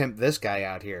want to pimp this guy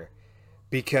out here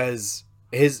because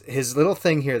his little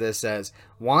thing here that says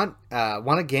want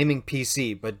a gaming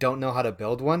PC but don't know how to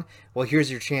build one. Well,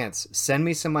 here's your chance. Send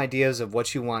me some ideas of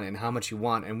what you want and how much you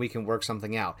want, and we can work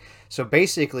something out. So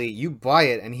basically, you buy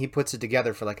it and he puts it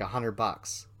together for like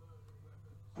 $100.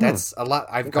 That's a lot.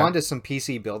 I've gone to some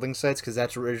PC building sites because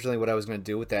that's originally what I was going to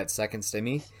do with that second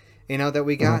stimmy, that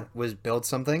we got was build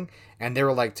something, and they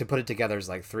were like to put it together is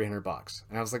like $300,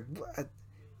 and I was like, what?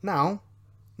 No,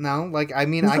 like I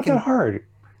mean, It's I not can that hard.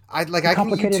 I can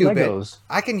Complicated YouTube Legos. it.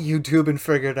 I can YouTube and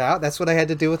figure it out. That's what I had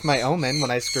to do with my Omen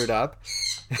when I screwed up.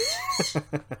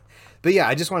 But yeah,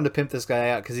 I just wanted to pimp this guy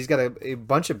out because he's got a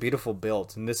bunch of beautiful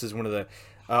builds, and this is one of the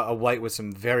a white with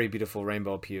some very beautiful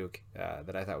rainbow puke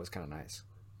that I thought was kind of nice.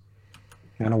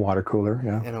 And a water cooler,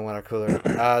 yeah. And a water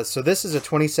cooler. So this is a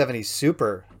 2070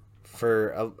 Super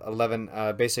for 11,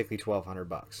 basically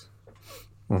 $1,200.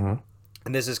 Mm-hmm.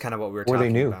 And this is kind of what we were Were they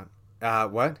talking new?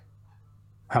 about. What?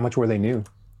 How much were they new?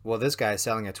 Well, this guy is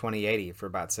selling a 2080 for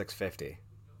about $650.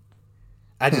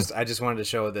 I just wanted to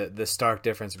show the stark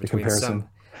difference between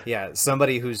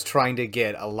somebody who's trying to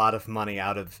get a lot of money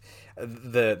out of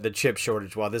the chip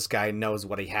shortage while this guy knows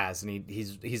what he has, and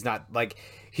he's not like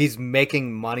he's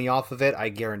making money off of it, I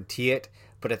guarantee it,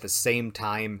 but at the same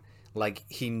time, like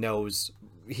he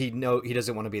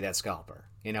doesn't want to be that scalper.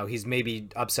 He's maybe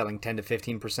upselling 10 to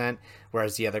 15%,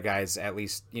 whereas the other guy's at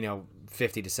least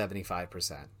 50 to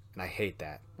 75%, and I hate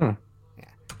that. Yeah.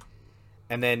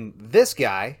 And then this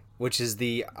guy, which is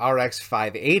the RX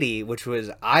 580,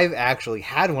 I've actually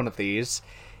had one of these.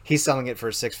 He's selling it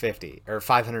for $650 or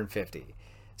 $550.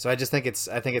 So I think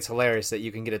it's hilarious that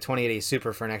you can get a 2080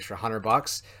 Super for an extra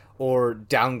 $100, or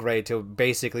downgrade to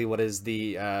basically what is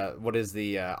the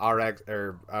RX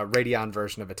or Radeon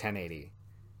version of a 1080.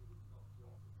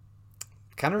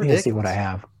 Kind of ridiculous. Let me see what I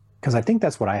have, because I think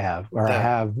that's what I have, or I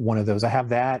have one of those. I have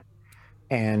that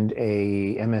and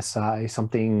a MSI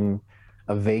something,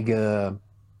 a Vega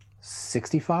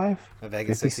 65, a Vega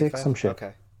 56, 65? some shit.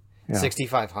 Okay, yeah.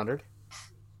 6500.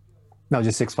 No,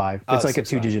 just 65. It's like 6'5". A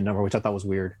 2-digit number, which I thought was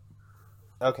weird.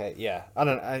 Okay, yeah, I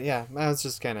don't. Yeah, I was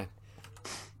just kind of.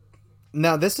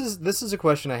 Now this is a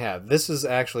question I have. This is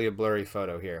actually a blurry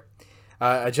photo here.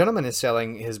 A gentleman is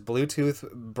selling his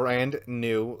Bluetooth brand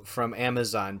new from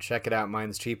Amazon. Check it out,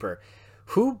 mine's cheaper.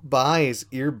 Who buys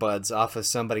earbuds off of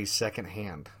somebody's second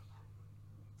hand?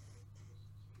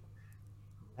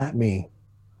 Not me.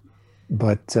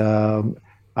 But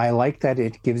I like that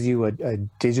it gives you a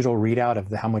digital readout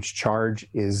of how much charge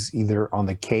is either on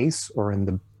the case or in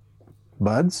the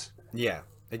buds. Yeah,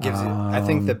 it gives you. I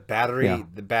think the battery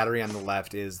on the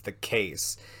left is the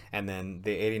case, and then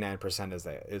the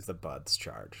 89% is the buds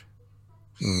charge.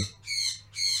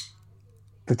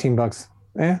 $15.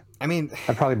 Eh. I mean,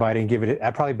 I'd probably buy it and give it.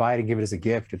 I'd probably buy it and give it as a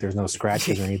gift if there's no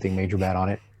scratches or anything major bad on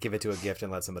it. Give it to a gift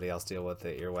and let somebody else deal with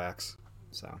the earwax.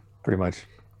 So pretty much.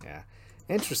 Yeah,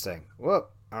 interesting. Well,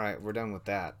 all right, we're done with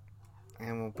that,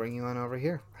 and we'll bring you on over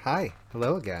here. Hi,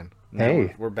 hello again.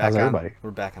 Hey, we're back. How's everybody?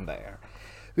 We're back on the air.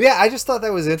 Yeah, I just thought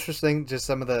that was interesting. Just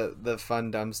some of the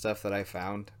fun, dumb stuff that I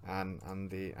found on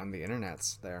the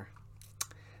internets there.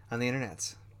 On the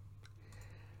internets.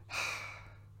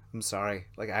 I'm sorry.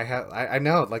 Like I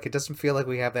know. Like it doesn't feel like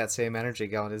we have that same energy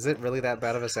going. Is it really that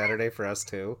bad of a Saturday for us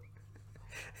too?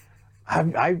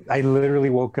 I literally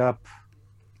woke up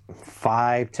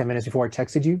 5-10 minutes before I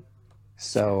texted you,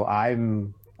 so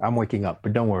I'm waking up.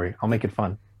 But don't worry, I'll make it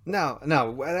fun. No,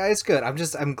 it's good.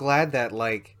 I'm glad that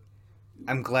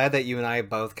you and I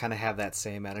both kind of have that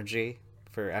same energy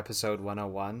for episode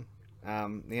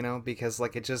 101. Because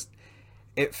like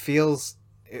it feels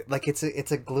like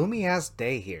it's a gloomy ass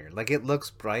day here. Like it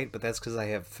looks bright, but that's because I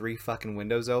have 3 fucking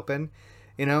windows open,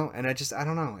 and I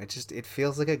don't know. It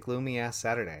feels like a gloomy ass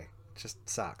Saturday. It just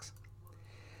sucks.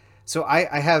 So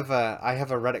I have a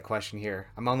Reddit question here.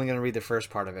 I'm only going to read the first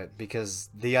part of it because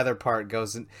the other part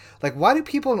goes in, like, why do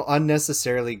people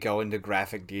unnecessarily go into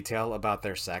graphic detail about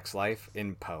their sex life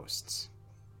in posts?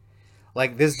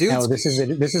 Like this dude. No, this is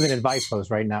an advice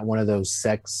post, right? Not one of those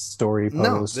sex story posts.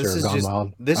 No, this is just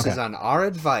wild. This is on our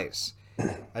advice.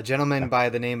 A gentleman by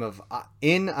the name of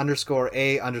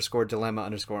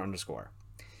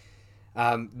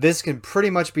in_a_dilemma__. This can pretty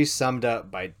much be summed up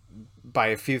by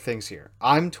a few things here.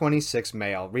 I'm 26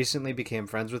 male, recently became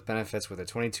friends with benefits with a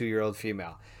 22-year-old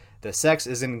female. The sex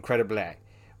is incredible.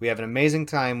 We have an amazing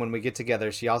time when we get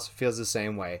together. She also feels the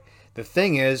same way. The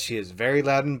thing is, she is very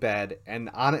loud in bed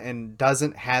and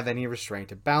doesn't have any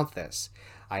restraint about this.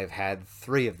 I have had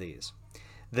 3 of these.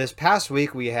 This past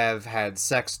week, we have had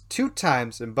sex 2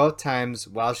 times, and both times,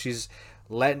 while she's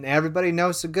letting everybody know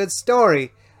it's a good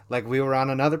story, like we were on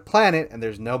another planet and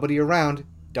there's nobody around,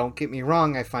 Don't get me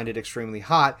wrong, I find it extremely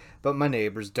hot, but my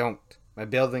neighbors don't. My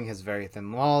building has very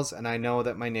thin walls, and I know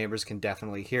that my neighbors can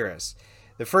definitely hear us.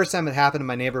 The first time it happened,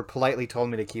 my neighbor politely told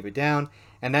me to keep it down,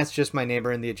 and that's just my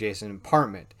neighbor in the adjacent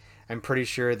apartment. I'm pretty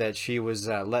sure that she was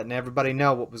letting everybody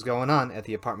know what was going on at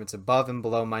the apartments above and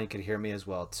below mine could hear me as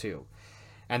well, too.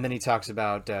 And then he talks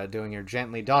about doing her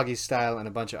gently doggy style and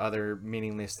a bunch of other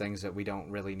meaningless things that we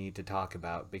don't really need to talk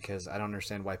about because I don't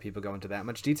understand why people go into that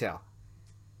much detail.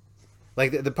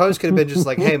 Like the post could have been just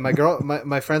like, "Hey,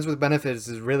 my friends with benefits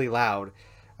is really loud,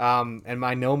 and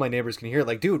I know my neighbors can hear it."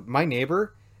 Like, dude, my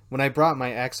neighbor, when I brought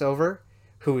my ex over,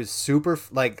 who is super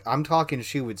like, I'm talking,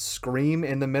 she would scream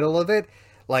in the middle of it.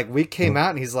 Like, we came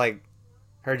out and he's like,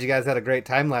 "Heard you guys had a great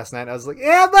time last night." I was like,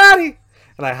 "Yeah, buddy,"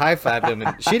 and I high fived him,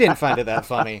 and she didn't find it that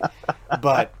funny,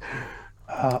 but.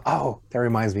 Oh, that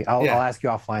reminds me. I'll ask you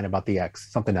offline about the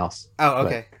X. Something else. Oh,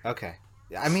 okay, okay.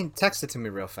 I mean, text it to me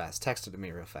real fast.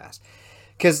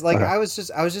 Because like okay. I was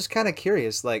just kind of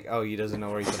curious. Like, oh, he doesn't know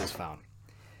where he put his phone.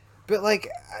 But like,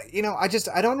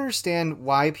 I don't understand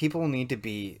why people need to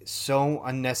be so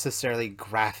unnecessarily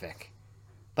graphic.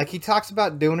 Like he talks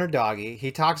about doing her doggy.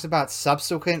 He talks about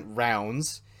subsequent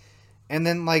rounds, and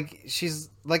then like she's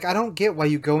like, I don't get why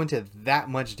you go into that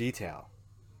much detail.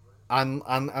 On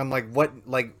like what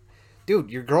like.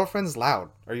 Dude, your girlfriend's loud,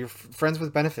 or your friends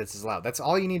with benefits is loud. That's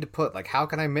all you need to put. Like, how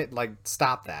can I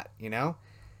stop that? You know,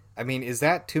 I mean, is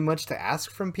that too much to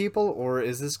ask from people, or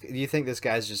is this? Do you think this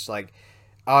guy's just like,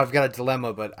 oh, I've got a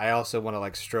dilemma, but I also want to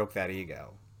like stroke that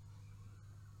ego?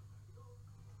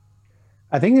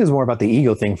 I think it was more about the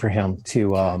ego thing for him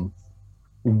to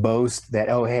boast that,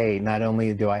 oh, hey, not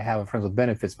only do I have a friends with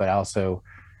benefits, but also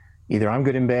either I'm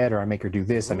good in bed, or I make her do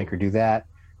this, I make her do that.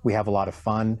 We have a lot of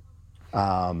fun.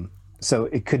 So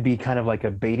it could be kind of like a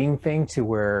baiting thing to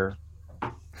where,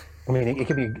 I mean, it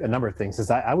could be a number of things.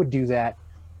 I would do that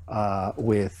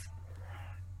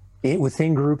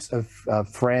within groups of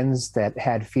friends that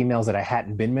had females that I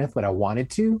hadn't been with, but I wanted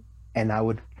to. And I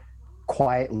would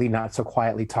quietly, not so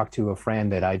quietly, talk to a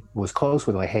friend that I was close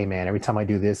with, like, hey, man, every time I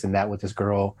do this and that with this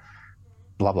girl,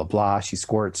 blah, blah, blah, she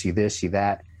squirts, she this, she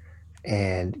that.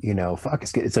 And, fuck,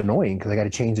 it's annoying because I got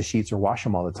to change the sheets or wash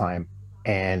them all the time.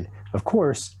 And, of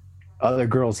course, other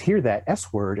girls hear that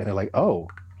S word and they're like, oh,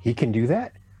 he can do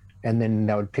that? And then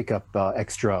that would pick up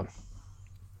extra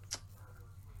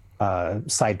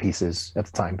side pieces at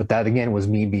the time. But that, again, was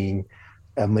me being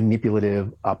a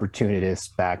manipulative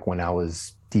opportunist back when I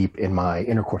was deep in my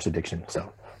intercourse addiction.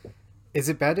 So, is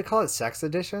it bad to call it sex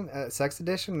addiction,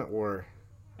 or?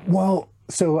 Well,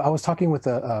 so I was talking with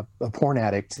a porn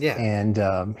addict, yeah.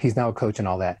 And he's now a coach and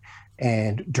all that.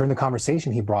 And during the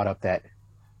conversation, he brought up that,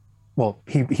 well,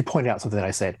 he pointed out something that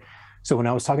I said. So when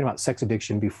I was talking about sex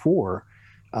addiction before,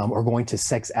 or going to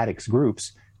sex addicts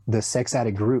groups, the sex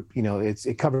addict group,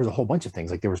 it covers a whole bunch of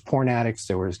things. Like there was porn addicts,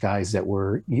 there was guys that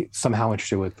were somehow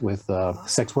interested with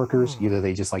sex workers. Either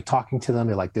they just like talking to them,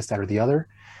 they like this, that, or the other.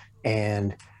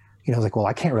 And, I was like, well,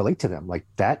 I can't relate to them. Like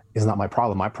that is not my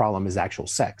problem. My problem is actual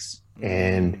sex.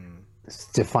 And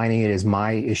defining it as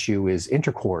my issue is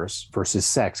intercourse versus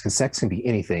sex, because sex can be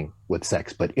anything with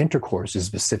sex, but intercourse is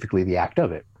specifically the act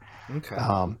of it. Okay.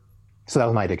 So that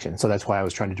was my addiction. So that's why I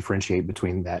was trying to differentiate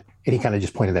between that. And he kind of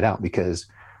just pointed that out because,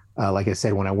 like I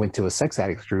said, when I went to a sex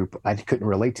addicts group, I couldn't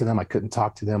relate to them. I couldn't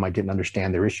talk to them. I didn't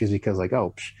understand their issues because like,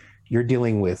 oh, you're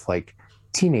dealing with like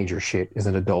teenager shit as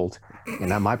an adult. And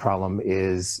now my problem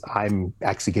is I'm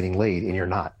actually getting laid and you're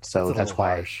not. So that's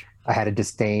why harsh. I had a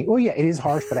disdain. Well, yeah, it is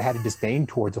harsh, but I had a disdain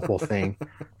towards the whole thing.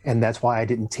 And that's why I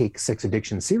didn't take sex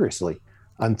addiction seriously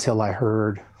until I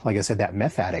heard, like I said, that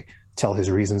meth addict tell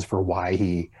his reasons for why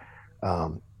he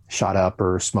shot up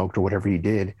or smoked or whatever he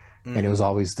did. And it was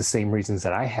always the same reasons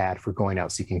that I had for going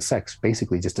out seeking sex,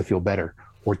 basically just to feel better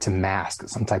or to mask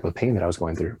some type of pain that I was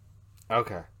going through.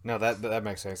 Okay. No, that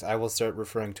makes sense. I will start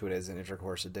referring to it as an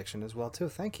intercourse addiction as well, too.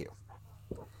 Thank you.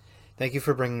 Thank you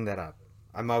for bringing that up.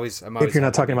 I'm always. If you're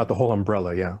not talking about the whole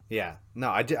umbrella, yeah. Yeah. No,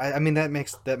 I mean that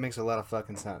makes a lot of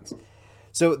fucking sense.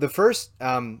 So the first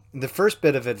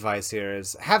bit of advice here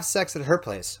is have sex at her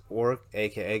place, or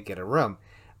AKA get a room.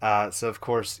 So of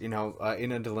course, in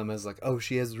a dilemma is like, oh,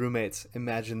 she has roommates.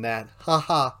 Imagine that,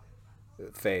 haha,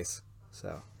 face.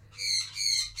 So,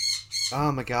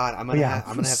 oh my god, I'm gonna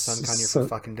have Sun Kanye for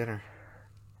fucking dinner.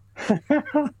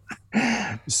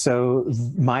 So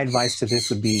my advice to this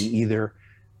would be either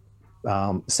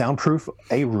soundproof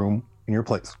a room in your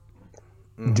place.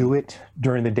 Mm-hmm. Do it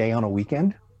during the day on a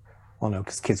weekend. Well, no,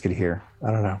 because kids could hear. I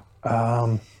don't know.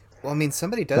 Well, I mean,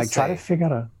 somebody does try to figure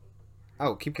out a.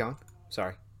 Oh, keep going.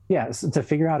 Sorry. Yeah, so to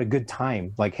figure out a good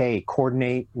time, like, hey,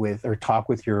 coordinate with or talk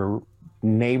with your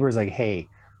neighbors. Like, hey,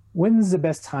 when's the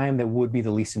best time that would be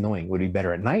the least annoying? Would it be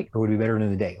better at night or would it be better in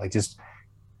the day? Like just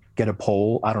get a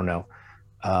poll. I don't know.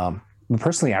 Um,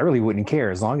 Personally, I really wouldn't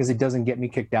care as long as it doesn't get me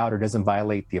kicked out or doesn't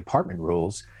violate the apartment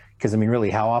rules. Because I mean, really,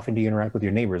 how often do you interact with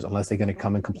your neighbors unless they're going to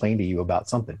come and complain to you about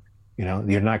something? You know,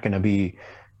 you're not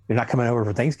coming over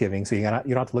for Thanksgiving, so you don't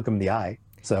have to look them in the eye.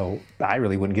 So I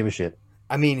really wouldn't give a shit.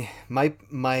 I mean,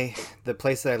 the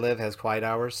place that I live has quiet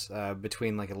hours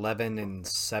between like 11 and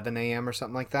 7 a.m. or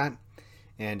something like that,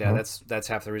 and Mhm. that's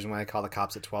half the reason why I call the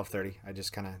cops at 12:30. I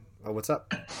just kind of, oh, what's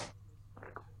up?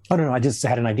 Oh no, no, I just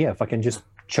had an idea. Fucking just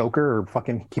choke her or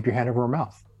fucking keep your hand over her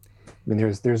mouth. I mean,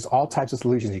 there's all types of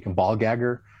solutions. You can ball gag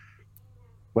her,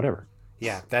 whatever.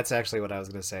 Yeah, that's actually what I was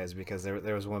gonna say. Is because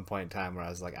there was one point in time where I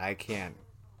was like, I can't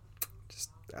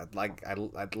just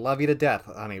I'd love you to death,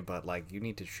 honey, but like you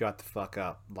need to shut the fuck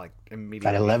up like At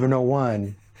immediately.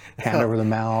 11:01, hand over the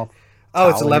mouth, Oh,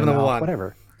 it's towel in your 11 to mouth, 1.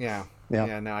 whatever. Yeah. Yeah.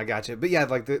 Yeah, no, I got you. But yeah,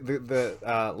 like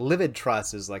the livid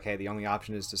trust is like, hey, the only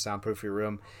option is to soundproof your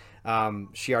room.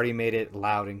 She already made it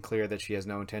loud and clear that she has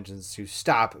no intentions to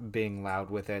stop being loud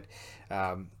with it.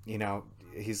 You know,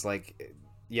 he's like,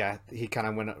 yeah, he kind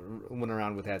of went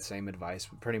around with that same advice,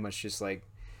 pretty much just like,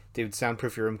 dude,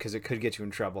 soundproof your room because it could get you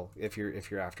in trouble if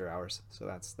you're after hours. So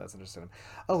that's understandable.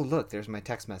 Oh, look, there's my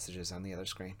text messages on the other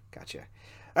screen. Gotcha.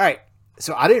 All right,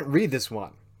 so I didn't read this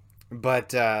one.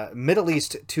 But Middle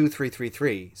East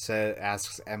 2333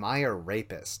 asks, "Am I a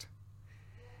rapist?"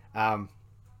 Um,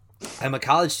 I'm a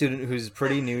college student who's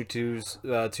pretty new to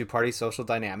party social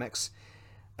dynamics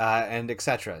and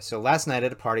etc. So last night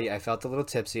at a party, I felt a little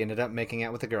tipsy. Ended up making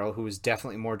out with a girl who was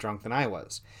definitely more drunk than I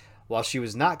was. While she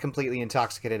was not completely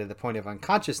intoxicated at the point of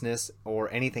unconsciousness or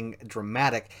anything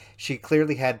dramatic, she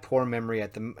clearly had poor memory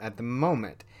at the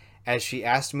moment. As she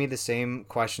asked me the same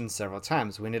question several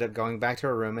times, we ended up going back to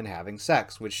her room and having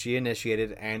sex, which she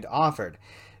initiated and offered.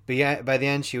 But yeah, by the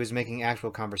end, she was making actual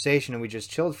conversation, and we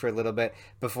just chilled for a little bit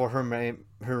before her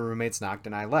roommates knocked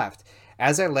and I left.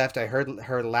 As I left, I heard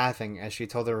her laughing as she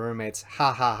told her roommates,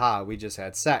 "Ha ha ha, we just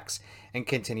had sex," and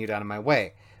continued on my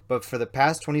way. But for the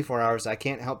past 24 hours, I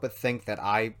can't help but think that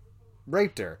I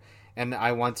raped her, and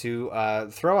I want to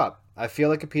throw up. I feel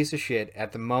like a piece of shit.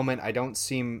 At the moment, it didn't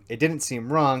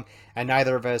seem wrong, and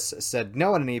neither of us said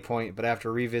no at any point, but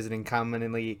after revisiting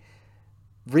commonly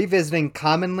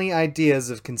ideas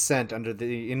of consent under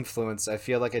the influence, I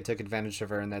feel like I took advantage of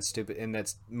her in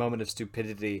that moment of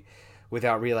stupidity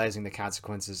without realizing the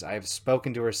consequences. I have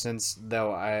spoken to her since,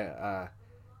 though I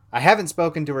haven't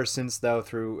spoken to her since though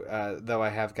I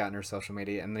have gotten her social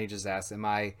media, and then he just asked, "Am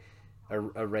I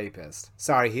a rapist?"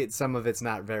 Sorry, some of it's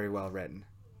not very well written.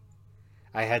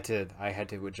 I had to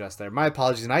adjust there. My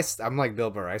apologies. And I'm like Bill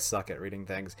Burr. I suck at reading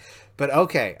things, but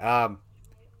okay.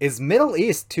 Is Middle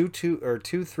East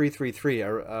 2333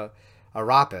 a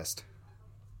rapist?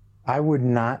 I would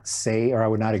not say, or I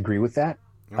would not agree with that.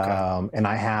 Okay. And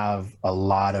I have a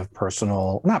lot of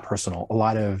not personal, a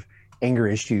lot of anger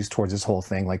issues towards this whole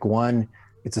thing. Like, one,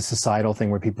 it's a societal thing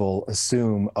where people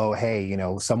assume, oh, hey,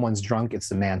 someone's drunk, it's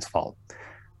the man's fault.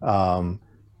 Um,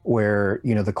 where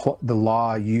the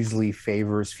law usually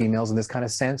favors females in this kind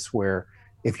of sense, where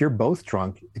if you're both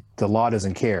drunk, the law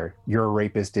doesn't care. You're a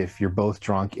rapist if you're both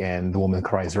drunk and the woman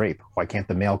cries rape. Why can't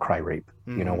the male cry rape?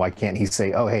 Mm-hmm. Why can't he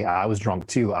say, oh, hey, I was drunk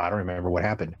too. I don't remember what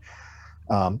happened.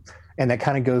 Um, and that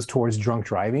kind of goes towards drunk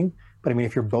driving. But I mean,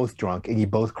 if you're both drunk and you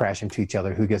both crash into each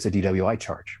other, who gets a DWI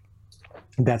charge?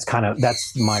 That's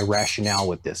my rationale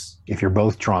with this. If you're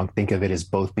both drunk, think of it as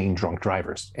both being drunk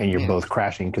drivers, and you're Yeah. both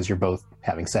crashing because you're both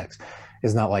having sex.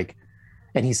 It's not like,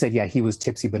 and he said, yeah, he was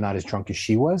tipsy, but not as drunk as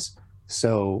she was.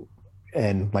 So,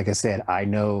 and like I said, I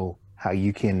know how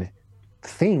you can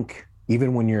think,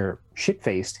 even when you're shit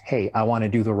faced, hey, I want to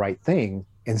do the right thing,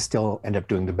 and still end up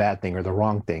doing the bad thing or the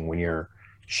wrong thing when you're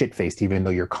shit faced, even though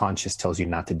your conscience tells you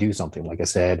not to do something. Like I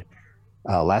said,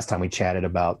 last time we chatted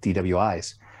about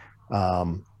DWIs,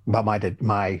 about my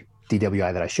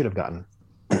DWI that I should have gotten.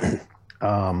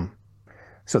 um,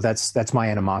 so that's my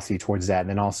animosity towards that. And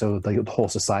then also the whole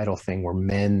societal thing where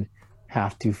men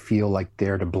have to feel like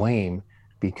they're to blame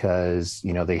because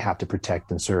they have to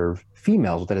protect and serve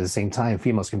females, but at the same time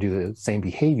females can do the same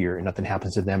behavior and nothing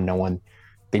happens to them.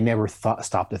 They never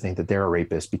stop to think that they're a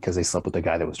rapist because they slept with a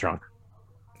guy that was drunk.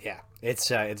 Yeah.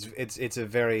 It's a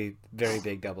very very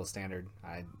big double standard.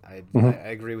 I Mm-hmm.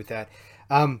 agree with that.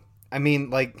 I mean,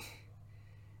 like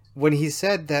when he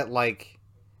said that, like,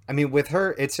 I mean, with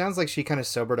her, it sounds like she kind of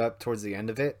sobered up towards the end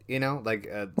of it. Like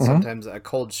Mm-hmm. sometimes a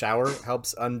cold shower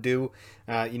helps undo,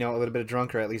 a little bit of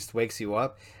drunk, or at least wakes you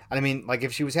up. And I mean, like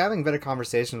if she was having better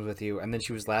conversations with you, and then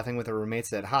she was laughing with her roommates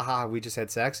that, "Ha ha, we just had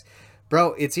sex,"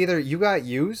 bro. It's either you got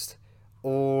used,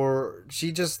 or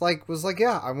she just like was like,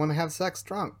 yeah, I want to have sex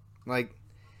drunk. Like,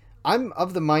 I'm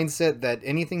of the mindset that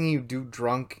anything you do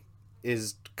drunk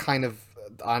is kind of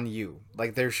on you.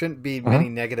 Like, there shouldn't be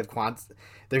Mhm.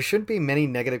 there shouldn't be many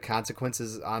negative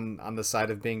consequences on the side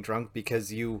of being drunk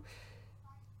because you,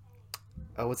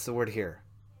 oh, what's the word here?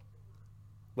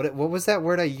 What was that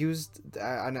word I used?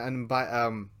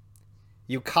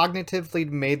 You cognitively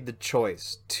made the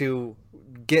choice to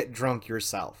get drunk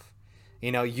yourself.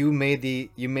 You know, you made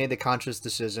the conscious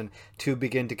decision to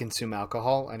begin to consume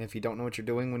alcohol, and if you don't know what you're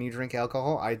doing when you drink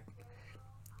alcohol,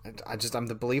 I'm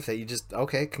the belief that you just,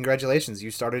 okay, congratulations,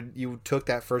 you took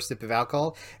that first sip of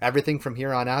alcohol. Everything from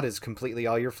here on out is completely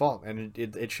all your fault, and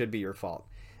it should be your fault.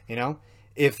 You know,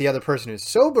 if the other person is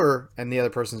sober and the other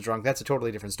person's drunk, that's a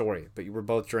totally different story. But you were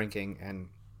both drinking, and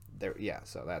there, yeah.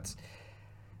 So that's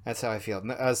how I feel.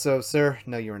 So, sir,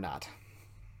 no, you're not.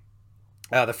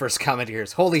 The first comment here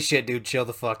is, "Holy shit, dude, chill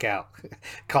the fuck out.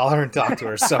 Call her and talk to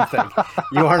her or something.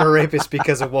 You aren't a rapist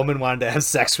because a woman wanted to have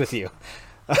sex with you."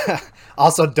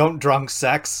 Also, don't drunk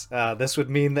sex. This would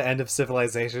mean the end of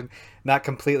civilization. Not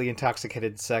completely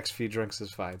intoxicated sex, few drinks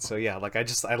is fine. So yeah, like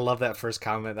I love that first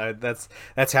comment.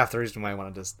 That's half the reason why I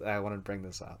wanted to bring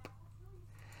this up.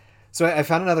 So I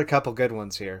found another couple good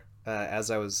ones here.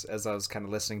 As I was kind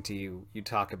of listening to you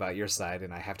talk about your side,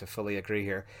 and I have to fully agree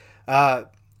here. Uh,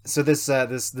 so this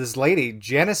lady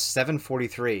Janice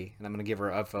 743, and I'm gonna give her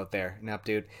an upvote there. An up,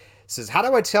 dude, says, "How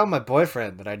do I tell my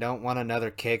boyfriend that I don't want another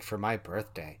cake for my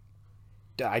birthday?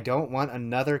 I don't want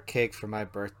another cake for my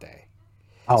birthday."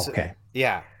 Oh, So okay.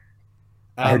 yeah,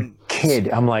 I heard um, kid.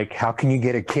 I'm like, how can you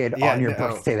get a kid yeah, on your no.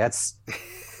 birthday? That's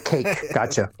cake.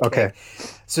 Gotcha. Okay. Cake.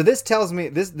 So this tells me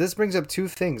this brings up two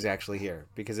things actually here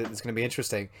because it's going to be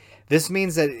interesting. This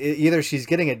means that either she's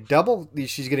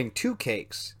getting two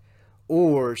cakes,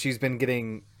 or she's been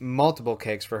getting multiple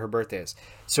cakes for her birthdays.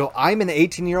 So I'm an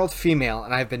 18-year-old female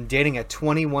and I've been dating a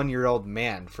 21-year-old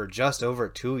man for just over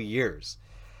 2 years.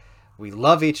 We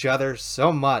love each other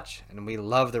so much and we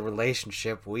love the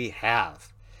relationship we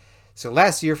have. So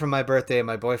last year for my birthday,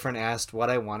 my boyfriend asked what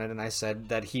I wanted, and I said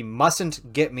that he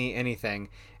mustn't get me anything,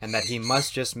 and that he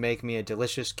must just make me a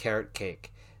delicious carrot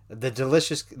cake. That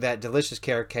delicious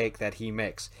carrot cake that he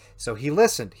makes. So he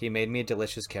listened. He made me a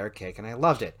delicious carrot cake, and I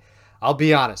loved it. I'll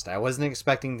be honest, I wasn't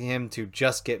expecting him to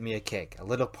just get me a cake. A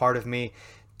little part of me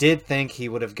did think he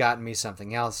would have gotten me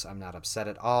something else. I'm not upset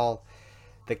at all.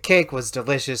 The cake was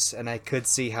delicious, and I could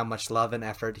see how much love and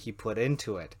effort he put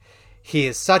into it. He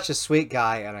is such a sweet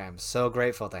guy, and I am so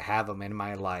grateful to have him in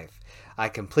my life. I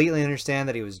completely understand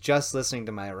that he was just listening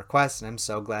to my request, and I'm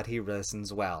so glad he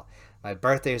listens well. My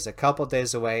birthday is a couple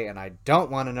days away, and I don't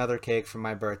want another cake for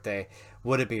my birthday.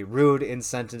 Would it be rude,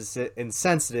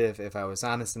 insensitive if I was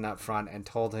honest and upfront and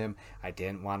told him I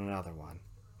didn't want another one?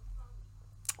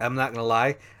 I'm not going to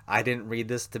lie, I didn't read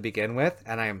this to begin with,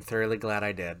 and I am thoroughly glad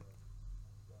I did.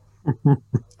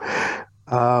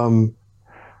 Um,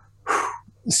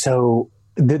 so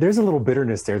there's a little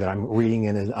bitterness there that I'm reading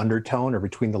in an undertone or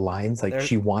between the lines. Like There,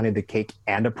 she wanted the cake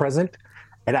and a present,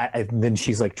 and then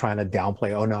she's like trying to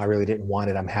downplay. Oh no, I really didn't want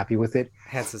it. I'm happy with it.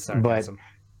 hence the But sarcasm.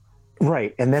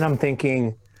 right, and then I'm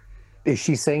thinking, is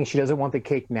she saying she doesn't want the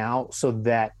cake now so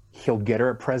that he'll get her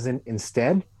a present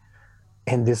instead?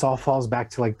 And this all falls back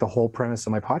to like the whole premise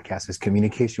of my podcast is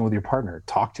communication with your partner.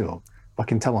 Talk to him.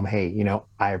 Fucking tell him, hey,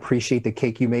 I appreciate the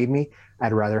cake you made me.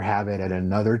 I'd rather have it at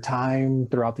another time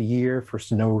throughout the year for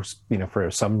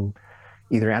for some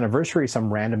either anniversary,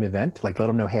 some random event. Like let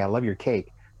them know, hey, I love your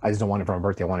cake. I just don't want it for my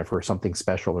birthday. I want it for something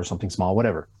special or something small,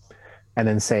 whatever. And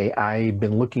then say, I've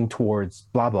been looking towards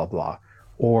blah, blah, blah.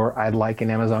 Or I'd like an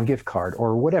Amazon gift card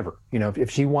or whatever. If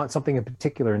she wants something in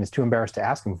particular and is too embarrassed to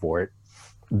ask him for it,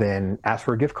 then ask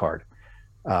for a gift card.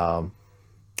 Um,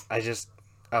 I just.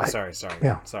 Oh, I, sorry.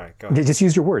 yeah, Sorry. Go ahead. just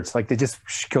use your words. Like it just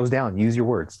goes down. Use your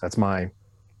words. That's my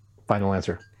final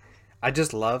answer. I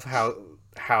just love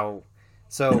how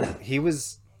so he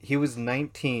was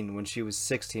 19 when she was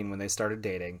 16 when they started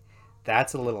dating.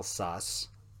 That's a little sus.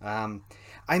 Um,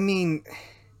 I mean,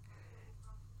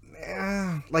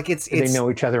 like Did they it's know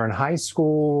each other in high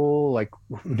school? Like,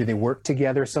 do they work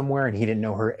together somewhere and he didn't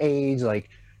know her age? Like,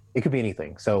 it could be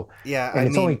anything. So, yeah. and I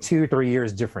it's only mean, 2 3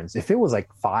 years difference. If it was like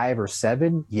 5 or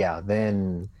 7, yeah,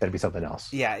 then that'd be something else.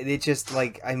 yeah. It just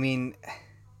like I mean,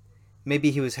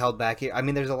 maybe he was held back here. I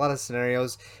mean, there's a lot of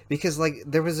scenarios because like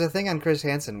there was a thing on Chris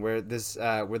Hansen where this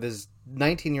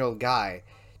 19-year-old guy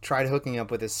tried hooking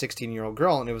up with this 16-year-old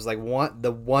girl, and it was like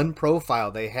the one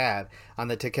profile they had on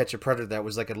the To Catch a Predator that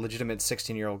was like a legitimate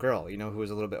 16-year-old girl, who was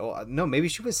a little bit. Oh, no, maybe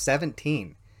she was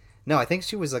 17. No, I think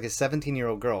she was like a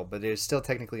 17-year-old girl, but it was still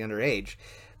technically underage.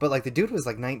 But like the dude was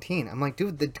like 19. I'm like,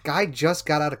 dude, the guy just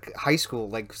got out of high school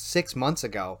like 6 months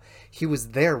ago. He was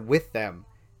there with them.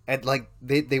 And like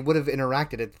they would have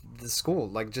interacted at the school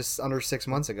like just under 6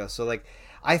 months ago. So like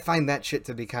I find that shit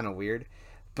to be kind of weird.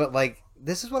 But like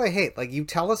this is what I hate. Like you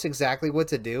tell us exactly what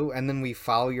to do and then we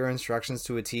follow your instructions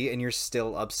to a T and you're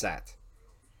still upset.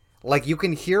 Like you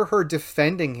can hear her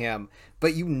defending him,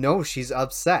 but you know she's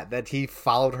upset that he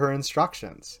followed her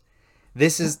instructions.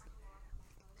 This is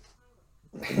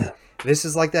this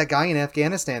is like that guy in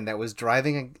Afghanistan that was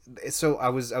driving. So I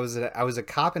was a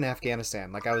cop in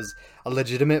Afghanistan. Like I was a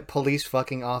legitimate police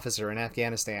fucking officer in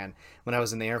Afghanistan when I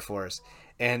was in the Air Force.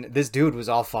 And this dude was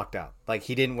all fucked up. Like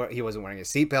he wasn't wearing a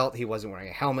seatbelt. He wasn't wearing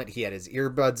a helmet. He had his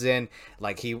earbuds in.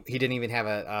 Like he didn't even have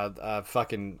a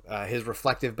fucking his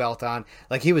reflective belt on.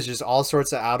 Like he was just all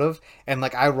sorts of out of. And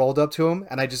like I rolled up to him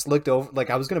and I just looked over. Like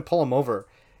I was gonna pull him over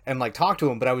and like talk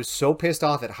to him, but I was so pissed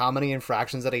off at how many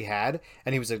infractions that he had,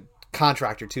 and he was a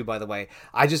contractor too, by the way.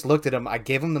 I just looked at him, I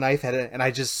gave him the knife head, and I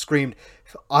just screamed,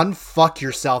 "Unfuck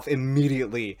yourself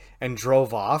immediately," and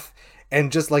drove off.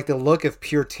 And just like the look of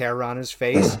pure terror on his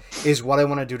face is what I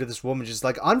want to do to this woman. Just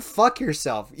like, unfuck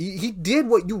yourself. He did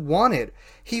what you wanted.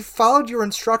 He followed your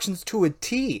instructions to a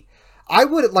T. I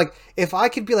would like if I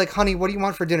could be like, honey, what do you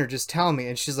want for dinner? Just tell me.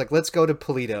 And she's like, let's go to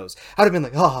Polito's. I'd have been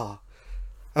like, oh.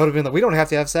 I would have been like, we don't have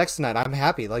to have sex tonight. I'm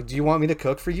happy. Like, do you want me to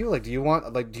cook for you? Like, do you want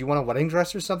a wedding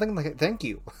dress or something? Like, thank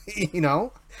you. You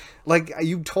know, like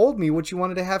you told me what you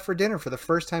wanted to have for dinner for the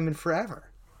first time in forever.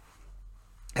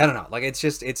 I don't know. Like, it's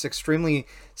extremely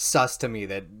sus to me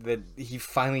that he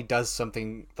finally does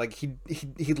something. Like he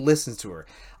listens to her.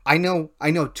 I know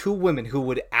two women who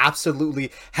would absolutely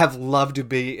have loved to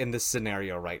be in this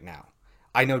scenario right now.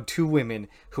 I know two women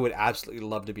who would absolutely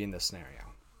love to be in this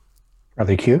scenario. Are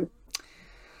they cute?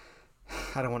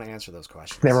 I don't want to answer those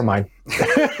questions. Never mind.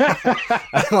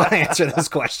 I don't want to answer those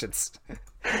questions.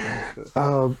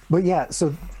 But yeah,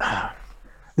 so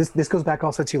this goes back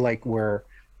also to like where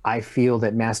I feel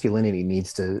that masculinity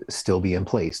needs to still be in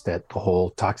place. That the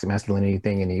whole toxic masculinity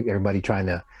thing and everybody trying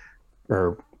to,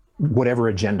 or whatever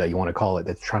agenda you want to call it,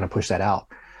 that's trying to push that out.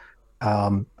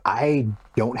 I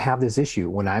don't have this issue.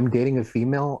 When I'm dating a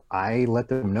female, I let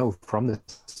them know from the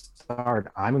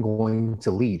start, I'm going to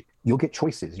lead. You'll get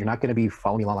choices. You're not going to be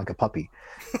following me along like a puppy.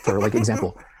 For like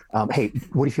example, hey,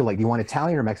 what do you feel like? Do you want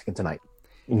Italian or Mexican tonight?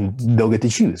 And they'll get to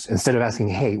choose instead of asking,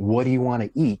 hey, what do you want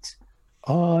to eat?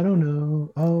 Oh, I don't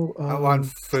know. I want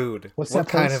food. What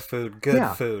kind of food? Good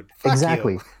food. Fuck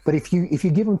exactly. You. But if you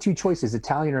give them two choices,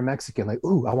 Italian or Mexican, like,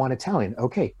 ooh, I want Italian.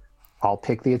 Okay, I'll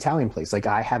pick the Italian place. Like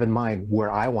I have in mind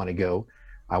where I want to go.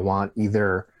 I want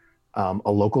either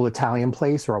a local Italian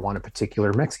place or I want a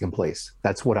particular Mexican place.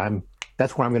 That's where I'm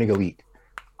going to go eat.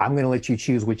 I'm going to let you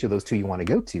choose which of those two you want to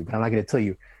go to, but I'm not going to tell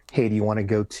you, hey, do you want to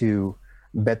go to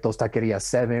Beto's Taqueria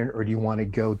 7 or do you want to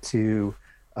go to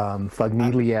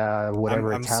Famiglia,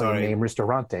 whatever I'm Italian sorry. name,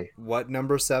 Ristorante? What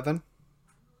number 7?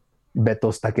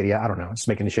 Beto's Taqueria. I don't know. Just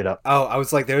making the shit up. Oh, I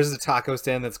was like, there's a taco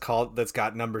stand that's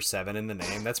got number 7 in the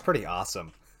name. That's pretty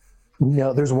awesome.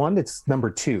 No, there's one that's number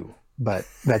 2, but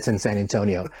that's in San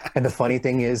Antonio. And the funny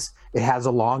thing is, it has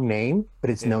a long name, but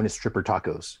it's known as Stripper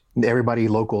Tacos. Everybody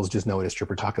locals just know it as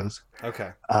Stripper Tacos.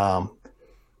 Okay.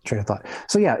 Train of thought.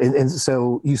 So yeah, and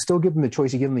so you still give them the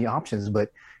choice, you give them the options,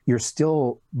 but you're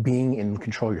still being in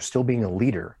control. You're still being a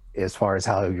leader as far as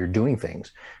how you're doing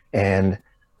things, and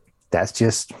that's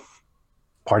just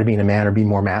part of being a man or being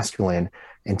more masculine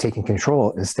and taking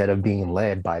control instead of being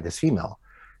led by this female.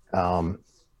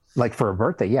 Like for a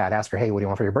birthday, yeah, I'd ask her, hey, what do you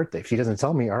want for your birthday? If she doesn't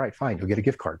tell me, all right, fine, you'll get a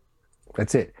gift card.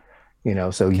 That's it. You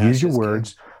know, so use your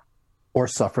words or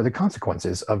suffer the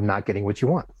consequences of not getting what you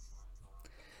want.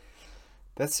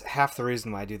 That's half the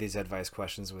reason why I do these advice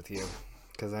questions with you,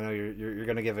 because I know you're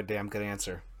going to give a damn good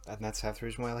answer, and that's half the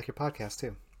reason why I like your podcast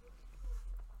too.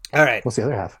 All right. What's the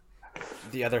other half?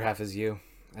 The other half is you.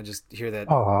 I just hear that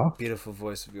beautiful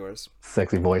voice of yours.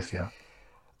 Sexy voice,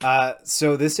 yeah.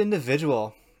 So this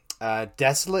individual,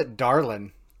 Desolate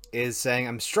Darlin, is saying,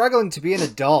 I'm struggling to be an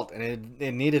adult and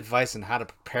need advice on how to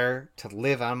prepare to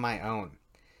live on my own.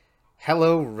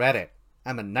 Hello, Reddit.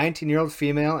 I'm a 19-year-old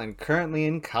female and currently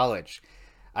in college.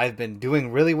 I've been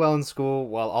doing really well in school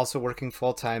while also working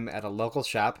full-time at a local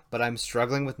shop, but I'm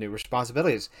struggling with new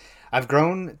responsibilities. I have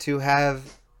grown to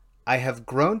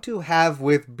have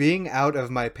with being out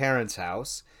of my parents'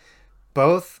 house.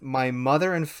 Both my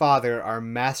mother and father are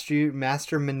master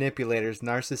manipulators,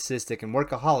 narcissistic, and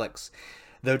workaholics.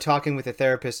 Though talking with a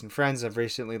therapist and friends, I've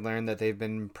recently learned that they've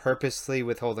been purposely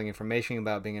withholding information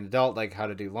about being an adult, like how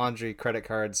to do laundry, credit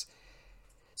cards.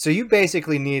 So you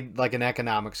basically need like an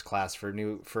economics class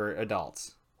for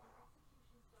adults.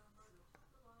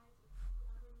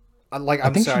 Like I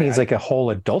I'm think she sorry, needs like a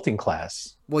whole adulting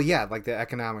class. well yeah, like the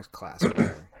economics class or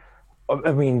whatever.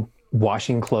 I mean,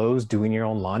 washing clothes, doing your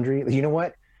own laundry. You know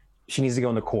what? She needs to go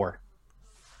in the core.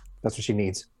 That's what she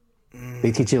needs.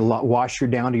 They teach you a lot. Wash her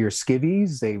down to your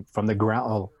skivvies. They from the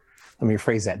ground. Oh, let me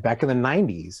rephrase that. Back in the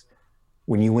 '90s,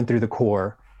 when you went through the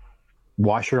core,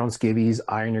 wash your own skivvies,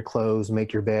 iron your clothes,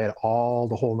 make your bed, all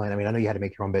the whole night. I mean, I know you had to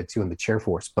make your own bed too in the chair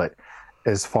force, but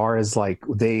as far as like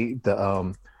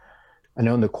I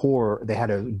know in the Corps they had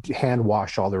to hand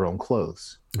wash all their own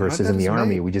clothes My versus bed in the is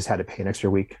Army made. we just had to pay an extra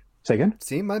week. Say again?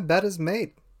 See, my bed is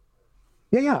made.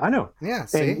 Yeah, I know. Yeah,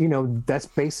 And see? that's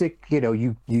basic.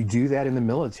 You do that in the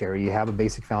military. You have a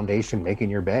basic foundation. Making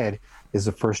your bed is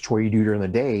the first chore you do during the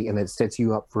day, and it sets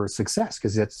you up for success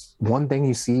because that's one thing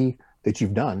you see that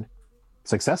you've done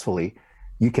successfully.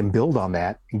 You can build on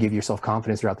that and give yourself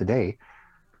confidence throughout the day.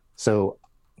 So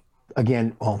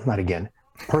again, well, not again.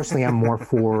 Personally, I'm more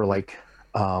for like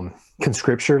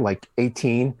conscripture, like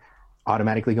 18,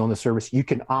 automatically go in the service. You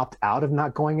can opt out of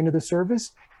not going into the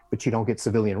service, but you don't get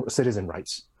citizen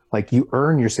rights. Like you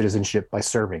earn your citizenship by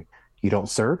serving. You don't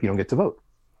serve, you don't get to vote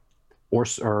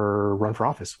or run for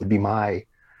office would be my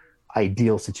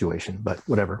ideal situation, but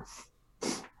whatever.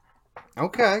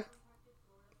 Okay.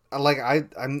 Like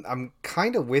I'm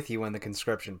kind of with you on the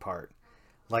conscription part.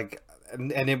 Like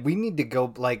we need to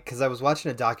go like cuz I was watching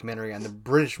a documentary on the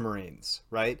British Marines,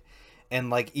 right? And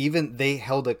like even they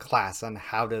held a class on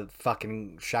how to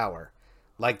fucking shower.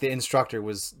 Like the instructor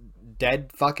was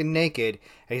dead fucking naked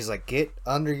and he's like get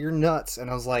under your nuts and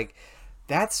I was like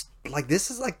that's like this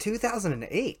is like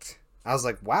 2008. I was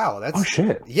like wow, Oh that's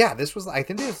shit. yeah, this was I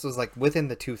think this was like within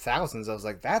the 2000s. I was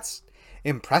like that's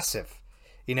impressive.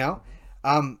 You know?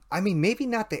 I mean, maybe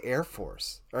not the Air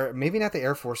Force, or maybe not the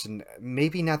Air Force, and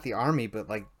maybe not the Army, but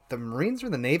like the Marines or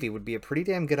the Navy would be a pretty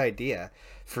damn good idea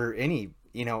for any,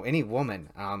 any woman.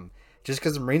 Just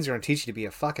because the Marines are going to teach you to be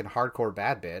a fucking hardcore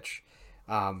bad bitch.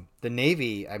 The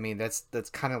Navy, I mean, that's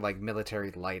kind of like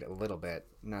military light a little bit.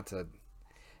 Not to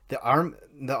the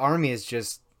Army is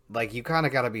just like you kind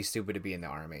of got to be stupid to be in the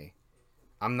Army.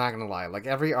 I'm not gonna lie. Like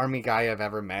every army guy I've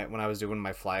ever met when I was doing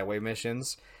my flyaway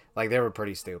missions, like they were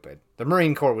pretty stupid. The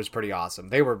Marine Corps was pretty awesome.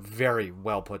 They were very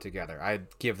well put together. I'd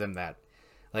give them that.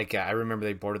 Like I remember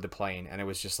they boarded the plane and it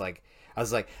was just like I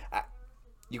was like,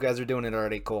 "You guys are doing it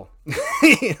already, cool."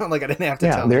 Like I didn't have to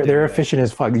Yeah, tell them to do they're anything. efficient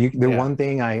as fuck. The Yeah, one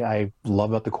thing I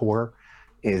love about the Corps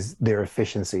is their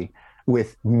efficiency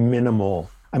with minimal.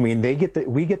 I mean,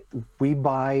 we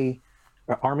buy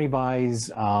Army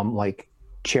buys like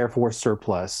chair force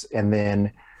surplus, and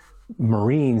then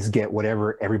Marines get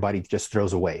whatever everybody just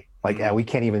throws away. Like, mm-hmm. we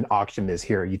can't even auction this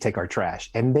here. You take our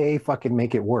trash, and they fucking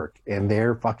make it work, and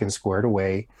they're fucking squared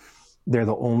away. They're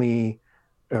the only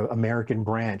American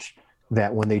branch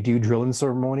that when they do drilling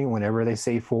ceremony, whenever they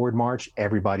say forward march,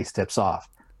 everybody steps off.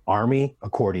 Army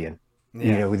accordion.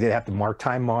 Yeah. They have to mark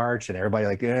time march, and everybody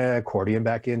like accordion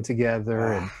back in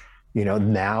together, and Ah,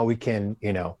 now we can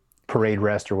parade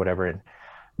rest or whatever. And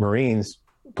Marines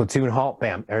platoon halt,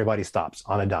 bam, everybody stops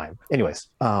on a dime. Anyways,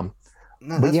 no,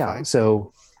 but that's yeah, fine.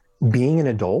 so being an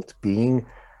adult, being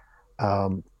a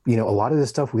lot of this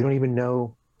stuff we don't even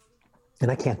know. And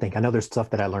I can't think. I know there's stuff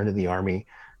that I learned in the Army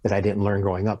that I didn't learn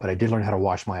growing up, but I did learn how to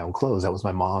wash my own clothes. That was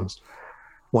my mom's.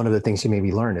 One of the things she made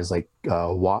me learn is like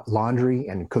laundry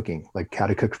and cooking, like how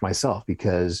to cook for myself,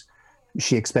 because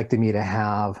she expected me to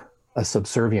have a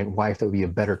subservient wife that would be a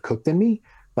better cook than me,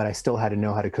 but I still had to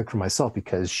know how to cook for myself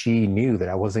because she knew that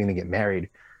I wasn't going to get married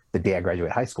the day I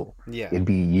graduate high school. Yeah. It'd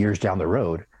be years down the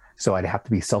road. So I'd have to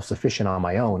be self-sufficient on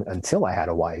my own until I had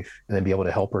a wife and then be able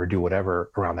to help her do whatever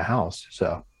around the house.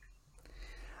 So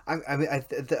I mean, I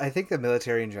think the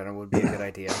military in general would be a good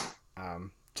idea.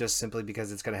 Just simply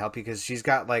because it's going to help you because she's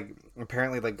got like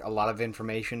apparently like a lot of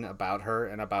information about her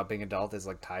and about being adult is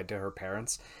like tied to her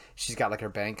parents. She's got like her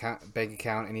bank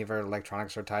account, any of her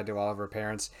electronics are tied to all of her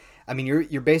parents. I mean,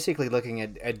 you're basically looking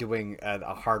at doing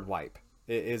a hard wipe.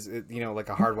 It is like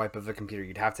a hard wipe of the computer.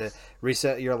 You'd have to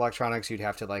reset your electronics. You'd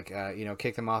have to like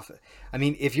kick them off. I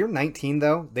mean, if you're 19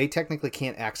 though, they technically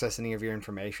can't access any of your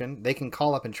information. They can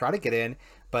call up and try to get in,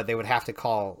 but they would have to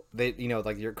call like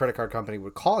your credit card company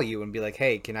would call you and be like,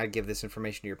 hey, can I give this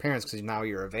information to your parents because now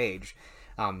you're of age.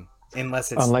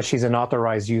 Unless it's unless she's an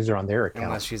authorized user on their account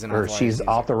unless she's an or authorized she's user.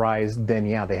 authorized, then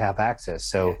yeah, they have access.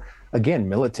 Yeah. So again,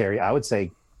 military, I would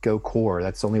say go core.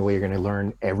 That's the only way you're going to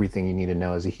learn everything you need to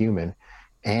know as a human.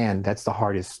 And that's the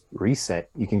hardest reset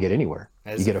you can get anywhere.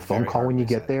 That You is a get a phone very call hard when you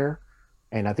get reset. there.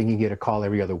 And I think you get a call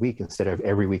every other week instead of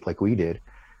every week like we did.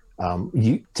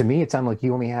 You to me, it sounded like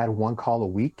you only had one call a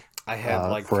week, I had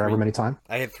like for ever three. many time.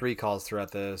 I had three calls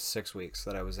throughout the 6 weeks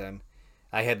that I was in.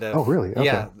 I had Oh, really? Okay.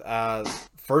 yeah,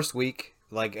 first week,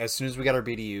 like as soon as we got our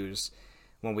BDUs,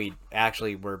 when we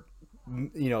actually were,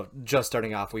 just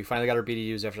starting off, we finally got our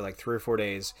BDUs after like 3 or 4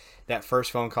 days. That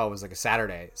first phone call was like a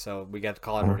Saturday, so we got the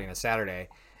call Mhm. everybody on a Saturday,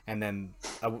 and then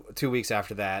 2 weeks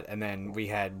after that, and then we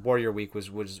had Warrior Week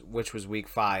which was week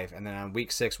 5, and then on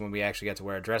week 6 when we actually got to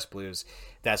wear our dress blues,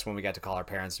 that's when we got to call our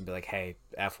parents and be like, hey,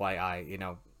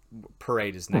 FYI,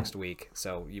 parade is next week,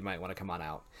 so you might want to come on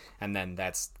out. And then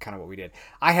that's kind of what we did.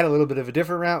 I had a little bit of a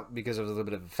different route because I was a little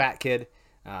bit of a fat kid,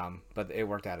 but it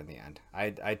worked out in the end.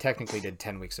 I technically did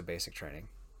 10 weeks of basic training.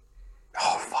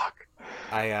 Oh, fuck.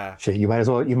 I Shit, you might as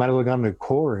well gone to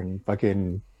core and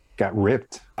fucking got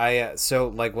ripped. so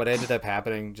like what ended up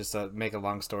happening, just to make a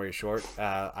long story short,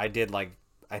 I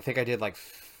think I did like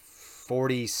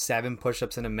 47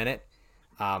 push-ups in a minute.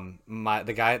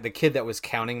 The kid that was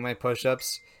counting my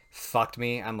push-ups fucked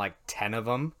me on like 10 of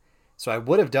them. So I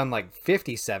would have done like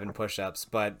 57 push-ups,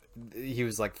 but he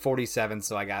was like 47,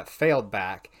 so I got failed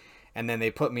back. And then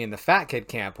they put me in the fat kid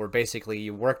camp where basically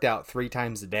you worked out 3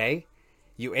 times a day.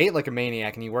 You ate like a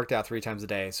maniac and you worked out 3 times a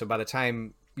day. So by the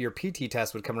time your PT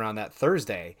test would come around that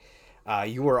Thursday,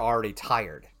 you were already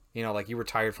tired. Like you were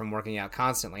tired from working out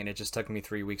constantly, and it just took me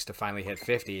 3 weeks to finally hit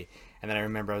 50. And then I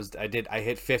remember I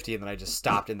hit 50, and then I just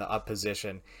stopped in the up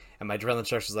position. And my drill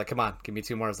instructor was like, "Come on, give me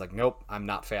 2 more." I was like, "Nope, I'm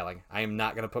not failing. I am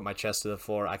not gonna put my chest to the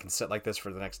floor. I can sit like this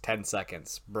for the next 10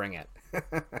 seconds. Bring it."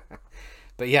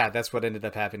 But yeah, that's what ended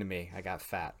up happening to me. I got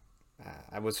fat.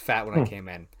 I was fat when I Hmm. came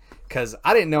in because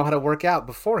I didn't know how to work out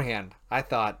beforehand. I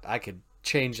thought I could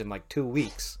change in like 2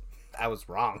 weeks. I was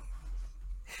wrong.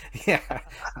 Yeah,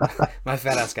 my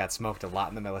fat ass got smoked a lot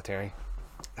in the military.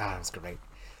 It was great.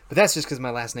 But that's just because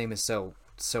my last name is so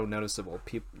noticeable.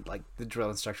 People like the drill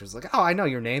instructors like, oh, I know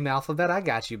your name, Alphabet. I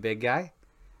got you, big guy.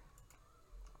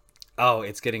 Oh,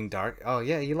 it's getting dark. Oh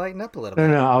yeah, you lighten up a little No,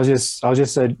 bit. no, I was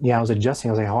adjusting.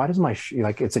 I was like, why does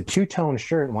like it's a two-tone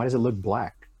shirt, and why does it look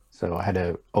black? So I had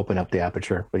to open up the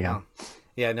aperture. But yeah. Oh,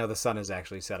 yeah. No, the sun is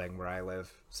actually setting where I live,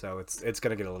 so it's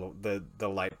gonna get a little the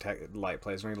light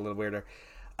plays gonna get a little weirder.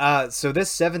 So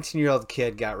this 17-year-old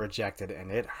kid got rejected,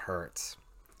 and it hurts.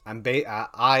 A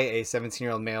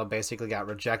 17-year-old male, basically got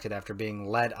rejected after being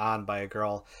led on by a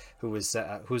girl who's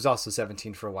also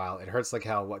 17 for a while. It hurts like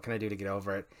hell. What can I do to get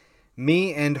over it?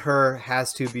 Me and her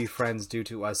has to be friends due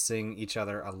to us seeing each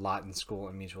other a lot in school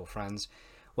and mutual friends.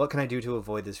 What can I do to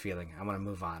avoid this feeling? I want to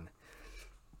move on.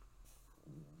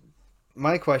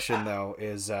 My question though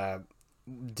is,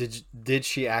 did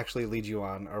she actually lead you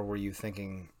on, or were you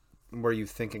thinking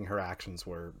her actions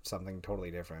were something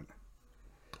totally different?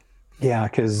 Yeah,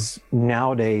 because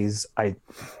nowadays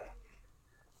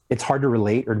it's hard to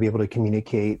relate or to be able to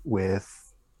communicate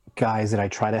with guys that I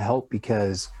try to help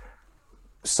because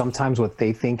sometimes what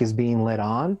they think is being led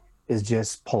on is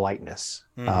just politeness.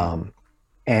 Mm-hmm.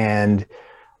 And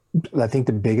I think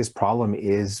the biggest problem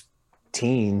is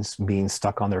teens being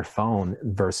stuck on their phone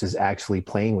versus actually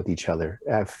playing with each other,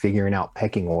 figuring out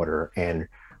pecking order and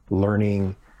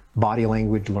learning body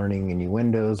language, learning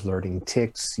innuendos, learning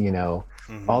ticks,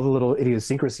 Mm-hmm. all the little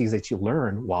idiosyncrasies that you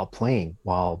learn while playing,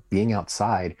 while being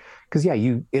outside. Because, yeah,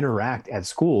 you interact at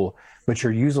school, but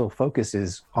your usual focus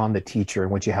is on the teacher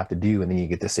and what you have to do. And then you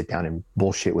get to sit down and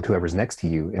bullshit with whoever's next to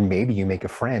you. And maybe you make a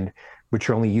friend, but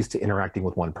you're only used to interacting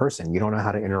with one person. You don't know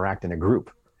how to interact in a group.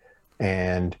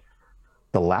 And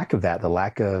the lack of that, the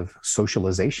lack of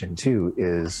socialization too,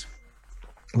 is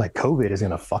like COVID is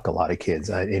going to fuck a lot of kids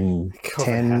in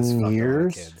COVID has 10 fucked a lot of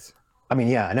years. kids. I mean,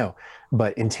 yeah, I know.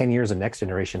 But in 10 years, the next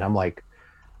generation, I'm like,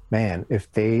 man,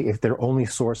 if their only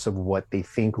source of what they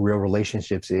think real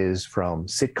relationships is from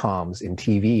sitcoms and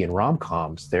TV and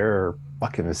rom-coms, they're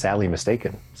fucking sadly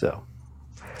mistaken. So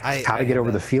I how I to get have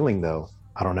over the that. feeling though,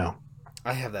 I don't know.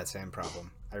 I have that same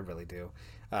problem. I really do.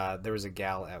 There was a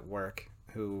gal at work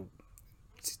who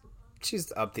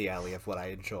she's up the alley of what I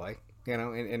enjoy, in a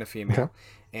Okay. female,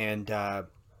 and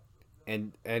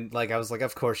and like I was like,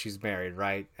 of course she's married,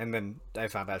 right? And then I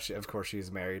found out of course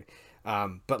she's married.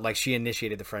 But like she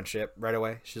initiated the friendship right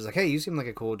away. She was like, "Hey, you seem like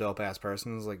a cool, dope ass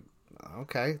person." I was like,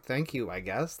 "Okay, thank you, I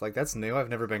guess." Like that's new. I've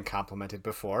never been complimented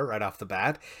before right off the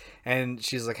bat. And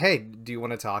she's like, "Hey, do you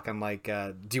want to talk?" I'm like,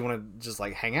 "Do you want to just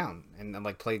like hang out and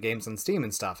like play games on Steam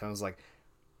and stuff?" And I was like,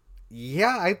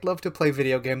 yeah, I'd love to play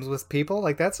video games with people.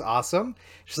 Like that's awesome.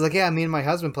 She's like, yeah, me and my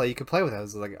husband play. You could play with us. I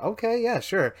was like, okay, yeah,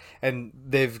 sure. And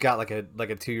they've got like a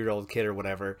 2-year old kid or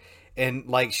whatever, and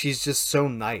like she's just so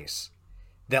nice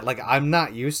that like I'm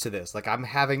not used to this. Like I'm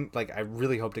having like I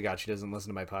really hope to God she doesn't listen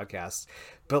to my podcast,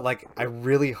 but like I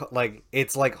really like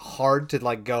it's like hard to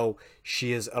like go.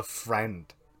 She is a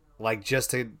friend, like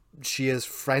just to she is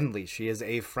friendly. She is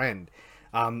a friend.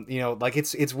 Like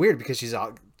it's weird because she's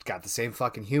all, got the same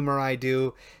fucking humor I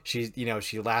do. She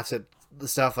she laughs at the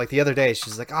stuff. Like the other day,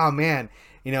 she's like, "Oh man,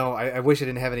 I wish I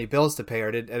didn't have any bills to pay or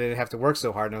I didn't have to work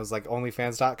so hard." And I was like,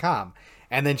 OnlyFans.com.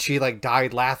 And then she like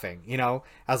died laughing. I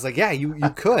was like, yeah, you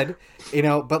could,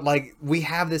 but like we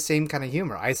have the same kind of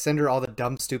humor. I send her all the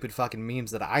dumb, stupid fucking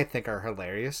memes that I think are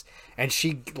hilarious, and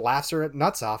she laughs her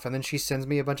nuts off. And then she sends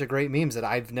me a bunch of great memes that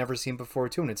I've never seen before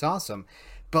too, and it's awesome.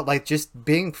 But like just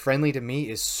being friendly to me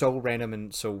is so random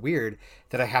and so weird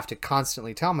that I have to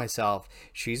constantly tell myself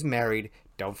she's married.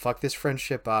 Don't fuck this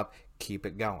friendship up. Keep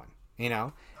it going.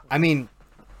 I mean,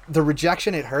 the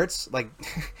rejection, it hurts. Like,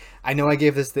 I know I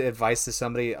gave this the advice to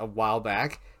somebody a while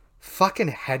back. Fucking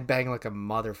headbang like a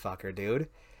motherfucker, dude.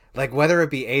 Like, whether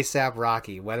it be A$AP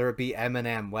Rocky, whether it be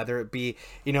Eminem, whether it be,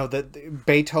 the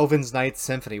Beethoven's Ninth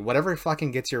Symphony, whatever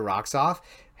fucking gets your rocks off,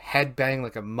 headbang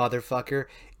like a motherfucker,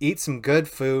 eat some good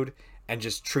food, and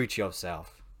just treat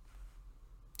yourself.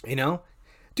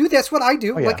 Dude, that's what I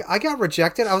do. Oh, yeah. Like, I got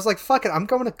rejected. I was like, fuck it, I'm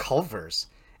going to Culver's.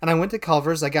 And I went to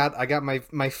Culver's. I got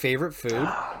my favorite food,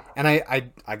 and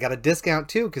I got a discount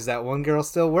too because that one girl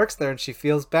still works there and she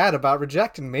feels bad about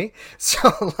rejecting me.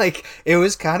 So like it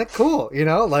was kind of cool,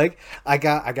 Like I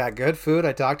got good food.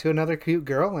 I talked to another cute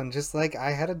girl and just like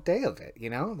I had a day of it,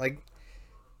 Like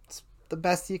it's the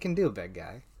best you can do, big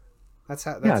guy. That's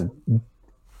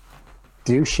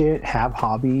do shit, have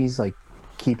hobbies, like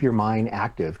keep your mind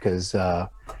active because.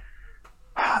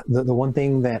 The one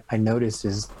thing that I noticed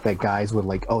is that guys would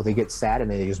like, they get sad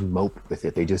and they just mope with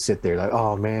it. They just sit there like,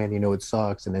 oh man, it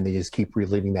sucks. And then they just keep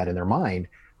reliving that in their mind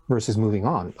versus moving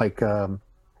on. Like, I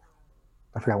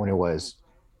forgot when it was.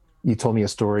 You told me a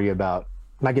story about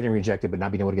not getting rejected, but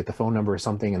not being able to get the phone number or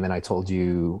something. And then I told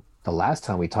you the last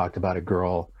time we talked about a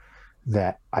girl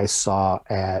that I saw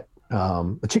at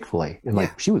a Chick-fil-A and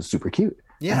like, she was super cute.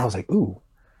 Yeah. And I was like, ooh.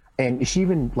 And she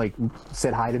even like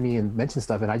said hi to me and mentioned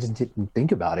stuff, and I just didn't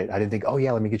think about it. I didn't think, oh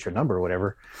yeah, let me get your number or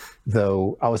whatever.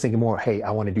 Though I was thinking more, hey,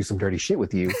 I want to do some dirty shit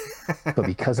with you. But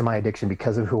because of my addiction,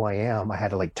 because of who I am, I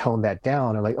had to like tone that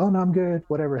down. I'm like, oh no, I'm good,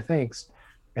 whatever, thanks.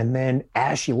 And then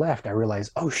as she left, I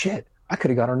realized, oh shit, I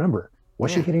could have got her number. Was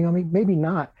she hitting on me? Maybe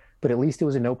not, but at least it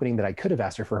was an opening that I could have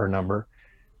asked her for her number.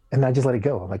 And I just let it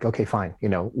go. I'm like, okay, fine,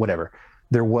 whatever.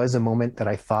 There was a moment that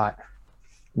I thought,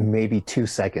 maybe 2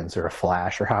 seconds or a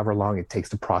flash or however long it takes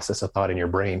to process a thought in your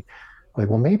brain. Like,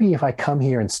 well, maybe if I come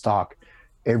here and stalk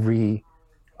every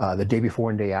the day before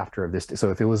and day after of this. So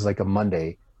if it was like a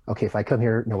Monday, okay, if I come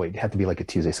here, no, wait, it had to be like a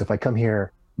Tuesday. So if I come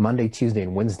here Monday, Tuesday,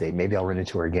 and Wednesday, maybe I'll run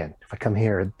into her again. If I come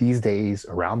here these days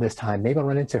around this time, maybe I'll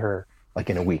run into her like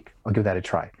in a week. I'll give that a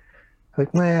try.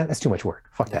 Like, man, that's too much work.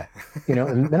 Fuck that.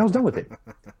 And then I was done with it.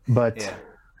 But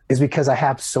it's because I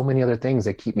have so many other things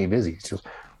that keep me busy. It's just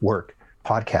work,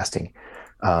 podcasting,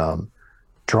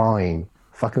 drawing,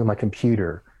 fucking with my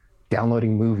computer,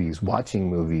 downloading movies, watching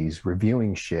movies,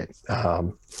 reviewing shit.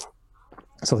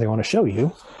 So they want to show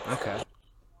you. Okay.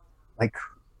 Like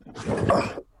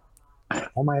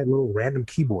all my little random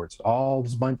keyboards, all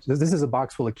this bunch. This is a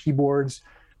box full of keyboards,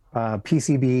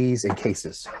 PCBs, and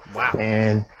cases. Wow.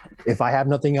 And if I have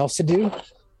nothing else to do,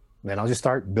 then I'll just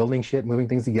start building shit, moving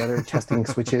things together, testing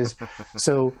switches.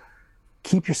 So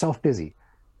keep yourself busy.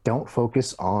 Don't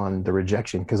focus on the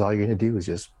rejection because all you're going to do is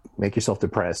just make yourself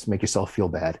depressed, make yourself feel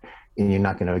bad, and you're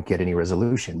not going to get any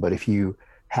resolution. But if you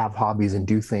have hobbies and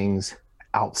do things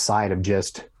outside of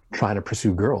just trying to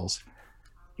pursue girls,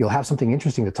 you'll have something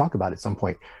interesting to talk about at some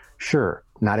point. Sure,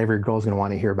 not every girl is going to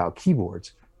want to hear about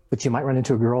keyboards, but you might run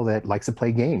into a girl that likes to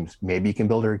play games. Maybe you can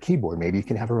build her a keyboard. Maybe you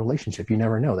can have a relationship. You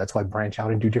never know. That's why branch out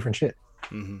and do different shit.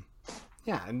 Mm-hmm.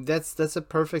 Yeah, and that's a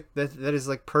perfect, that is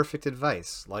like perfect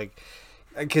advice. Like,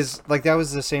 because like that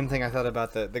was the same thing I thought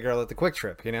about the girl at the Quick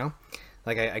Trip,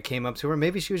 Like I came up to her,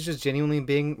 maybe she was just genuinely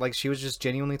being like, she was just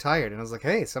genuinely tired, and I was like,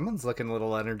 hey, someone's looking a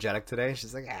little energetic today. And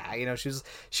she's like,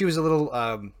 she was a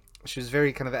little she was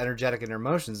very kind of energetic in her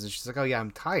emotions, and she's like, oh yeah,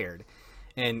 I'm tired.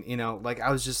 And like I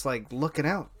was just like looking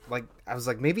out, like I was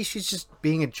like, maybe she's just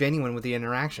being a genuine with the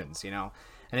interactions, And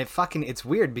it's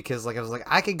weird because like I was like,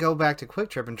 I could go back to Quick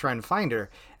Trip and try and find her,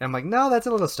 and I'm like, no, that's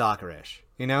a little stalkerish,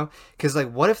 because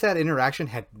like what if that interaction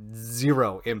had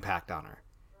zero impact on her?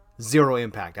 Zero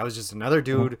impact. I was just another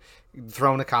dude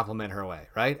throwing a compliment her way,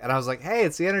 right? And I was like, hey,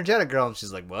 it's the energetic girl, and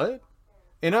she's like, what?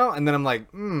 And then I'm like,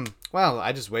 well,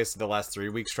 I just wasted the last 3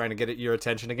 weeks trying to get your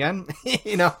attention again.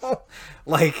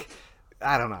 Like,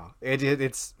 I don't know.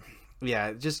 It's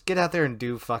just get out there and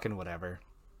do fucking whatever.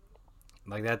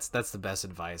 Like that's the best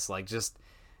advice. Like just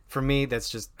for me, that's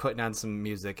just putting on some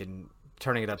music and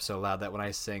turning it up so loud that when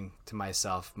I sing to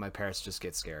myself, my parents just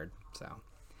get scared. So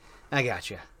I got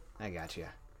you. I got you.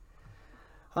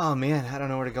 Oh man, I don't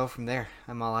know where to go from there.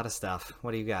 I'm all out of stuff.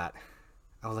 What do you got?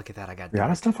 Oh, look at that. I got You're out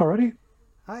of dirt. stuff already?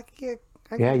 I get.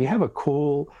 Yeah, you have a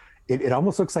cool. It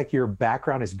almost looks like your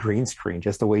background is green screen,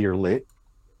 just the way you're lit.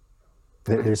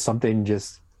 There's something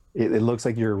just. It looks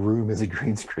like your room is a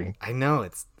green screen. I know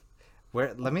it's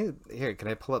where. Let me here. Can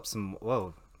I pull up some?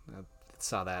 Whoa, I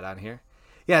saw that on here.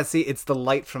 Yeah, see, it's the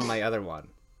light from my other one.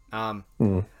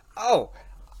 Mm. Oh,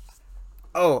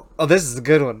 oh! This is a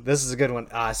good one. This is a good one.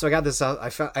 So I got this.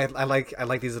 I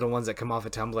like these little ones that come off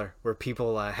of Tumblr where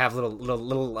people have little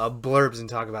blurbs and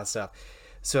talk about stuff.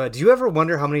 So do you ever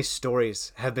wonder how many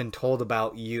stories have been told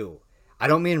about you? I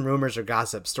don't mean rumors or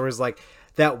gossip. Stories like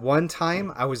that one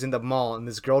time I was in the mall and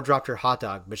this girl dropped her hot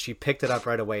dog, but she picked it up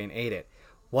right away and ate it.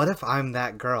 What if I'm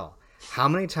that girl? How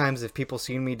many times have people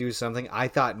seen me do something I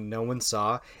thought no one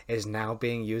saw is now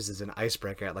being used as an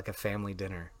icebreaker at like a family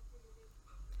dinner?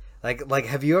 Like,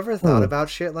 have you ever thought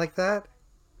about shit like that?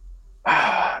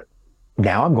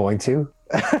 Now I'm going to.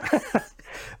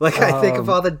 Like, I think of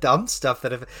all the dumb stuff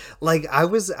that have, like, I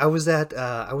was at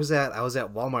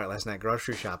Walmart last night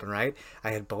grocery shopping, right?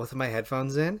 I had both of my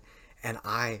headphones in, and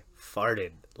I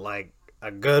farted like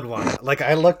a good one. Like,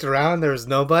 I looked around, there was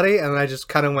nobody, and I just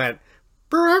kind of went,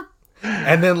 burp.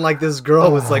 And then like this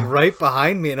girl was like right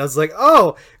behind me, and I was like,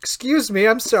 "Oh, excuse me,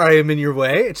 I'm sorry, I'm in your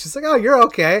way." And she's like, "Oh, you're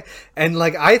okay." And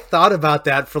like I thought about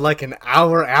that for like an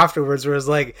hour afterwards, where it was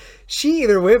like she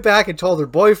either went back and told her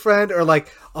boyfriend, or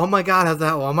like, "Oh my god, how's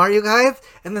that Walmart, you guys?"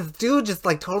 And the dude just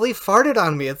like totally farted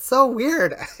on me. It's so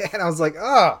weird. And I was like,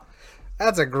 "Oh,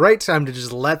 that's a great time to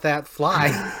just let that fly."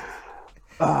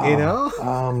 You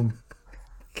know?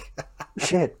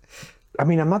 Shit. I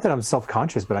mean, I'm not that I'm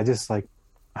self-conscious, but I just like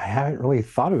I haven't really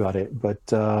thought about it. But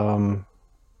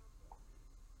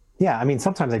yeah, I mean,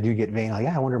 sometimes I do get vain. Like,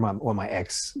 yeah, I wonder what my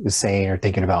ex is saying or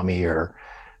thinking about me, or.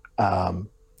 Oh,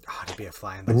 to be a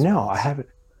fly in But those no, walls. I haven't.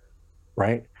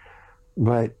 Right.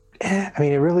 But I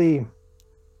mean, it really,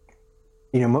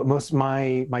 most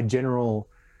my general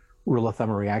rule of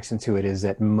thumb or reaction to it is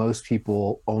that most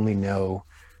people only know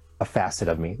a facet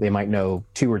of me. They might know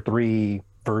 2 or 3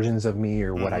 versions of me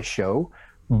or what I show,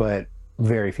 but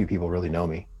very few people really know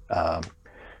me.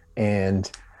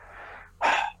 And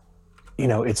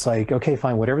it's like, okay,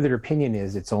 fine, whatever their opinion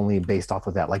is, it's only based off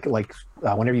of that. Like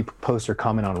whenever you post or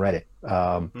comment on Reddit,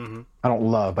 I don't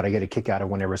love, but I get a kick out of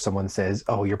whenever someone says,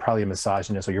 "Oh, you're probably a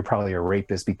misogynist or you're probably a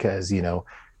rapist because you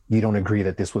don't agree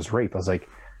that this was rape." I was like,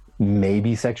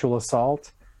 maybe sexual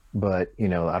assault, but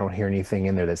I don't hear anything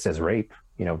in there that says rape.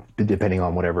 Depending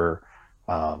on whatever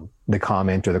the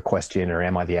comment or the question or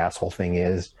am I the asshole thing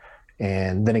is.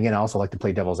 And then again, I also like to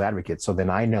play devil's advocate. So then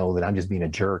I know that I'm just being a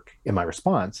jerk in my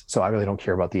response. So I really don't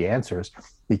care about the answers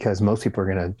because most people are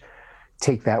going to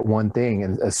take that one thing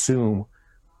and assume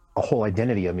a whole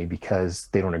identity of me because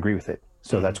they don't agree with it.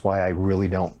 So that's why I really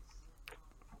don't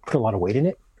put a lot of weight in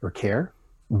it or care.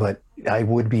 But I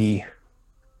would be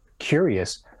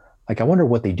curious. Like, I wonder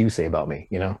what they do say about me,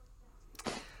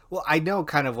 Well, I know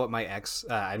kind of what my ex.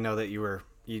 I know that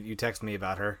you texted me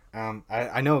about her.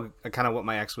 I know kind of what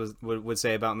my ex would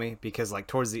say about me because like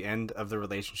towards the end of the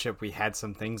relationship, we had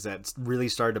some things that really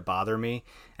started to bother me,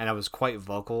 and I was quite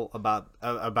vocal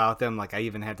about them. Like I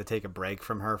even had to take a break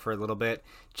from her for a little bit,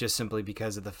 just simply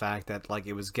because of the fact that like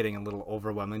it was getting a little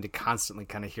overwhelming to constantly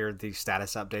kind of hear the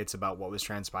status updates about what was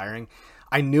transpiring.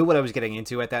 I knew what I was getting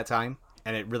into at that time,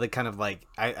 and it really kind of like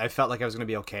I felt like I was going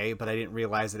to be okay, but I didn't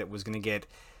realize that it was going to get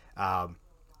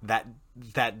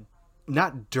that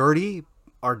not dirty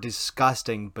or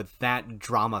disgusting, but that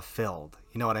drama filled.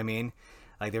 You know what I mean?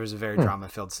 Like there was a very drama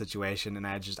filled situation, and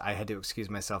I had to excuse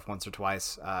myself once or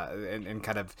twice, and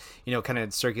kind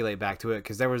of circulate back to it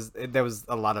because there was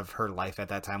a lot of her life at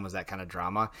that time was that kind of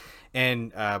drama,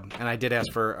 and I did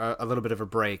ask for a little bit of a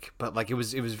break, but like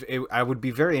I would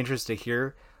be very interested to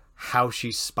hear how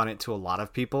she spun it to a lot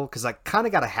of people because I kind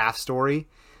of got a half story.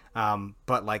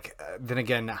 But like, then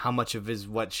again, how much of is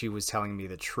what she was telling me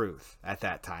the truth at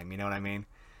that time? You know what I mean?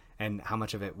 And how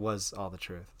much of it was all the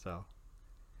truth? So,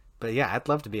 but yeah, I'd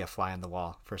love to be a fly on the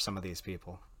wall for some of these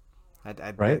people.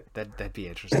 Right? That'd be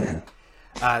interesting.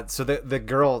 So the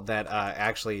girl that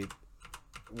actually,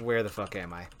 where the fuck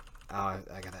am I? Oh,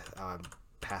 I gotta. I'm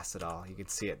past it all. You could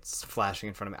see it flashing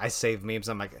in front of me. I save memes.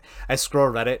 I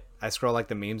scroll Reddit. I scroll like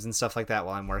the memes and stuff like that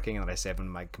while I'm working, and then I save them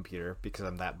on my computer because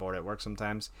I'm that bored at work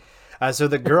sometimes. So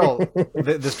the girl,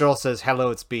 this girl says,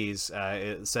 "Hello, it's bees."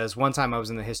 It says, "One time I was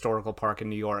in the historical park in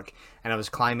New York, and I was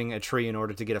climbing a tree in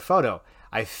order to get a photo.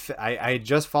 I had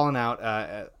just fallen out,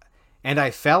 and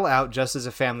I fell out just as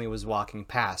a family was walking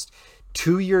past.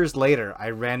 2 years later, I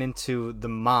ran into the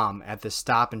mom at the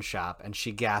Stop and Shop, and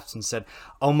she gasped and said,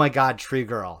 'Oh my God, tree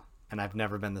girl!' And I've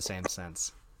never been the same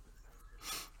since."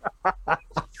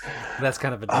 That's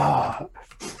kind of a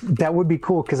that would be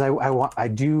cool because I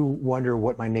do wonder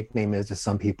what my nickname is to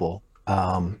some people.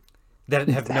 That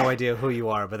have no idea who you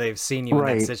are, but they've seen you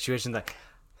in that situation, like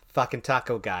fucking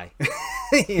taco guy,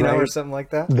 or something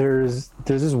like that. There's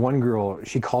this one girl.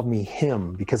 She called me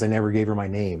him because I never gave her my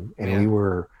name, and we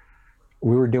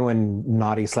were doing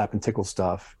naughty slap and tickle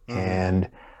stuff, and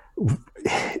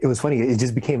it was funny. It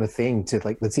just became a thing to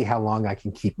like, let's see how long I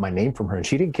can keep my name from her, and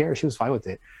she didn't care. She was fine with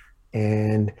it,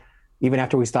 and even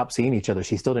after we stopped seeing each other,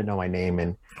 she still didn't know my name,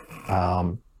 and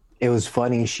it was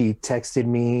funny. She texted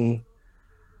me,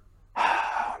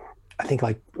 I think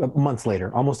like months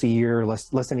later, almost a year,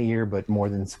 less than a year, but more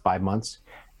than 5 months,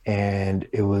 and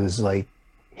it was like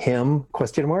him ?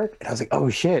 And I was like,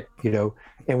 oh shit,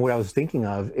 And what I was thinking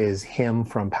of is him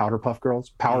from Powerpuff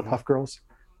Girls,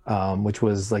 which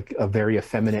was like a very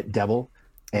effeminate devil.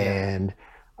 And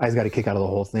I just got a kick out of the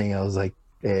whole thing. I was like,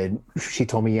 and she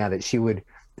told me, that she would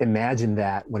imagine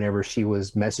that whenever she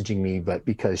was messaging me, but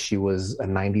because she was a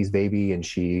 90s baby and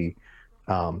she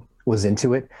was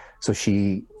into it. So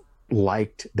she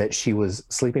liked that she was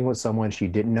sleeping with someone she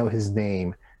didn't know his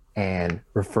name and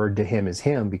referred to him as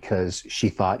him because she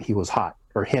thought he was hot,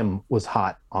 or him was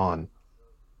hot on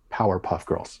Powerpuff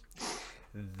Girls.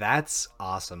 That's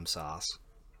awesome sauce.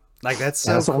 Like that's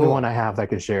that's cool. The only one I have that I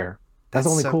could share. That's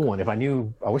the only cool one.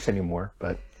 I wish I knew more,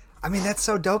 but I mean that's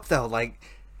so dope though. Like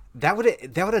that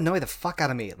would annoy the fuck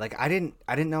out of me. Like I didn't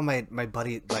know my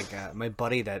buddy, like my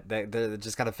buddy that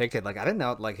just got evicted. Like I didn't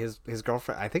know like his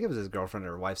girlfriend. I think it was his girlfriend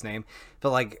or wife's name. But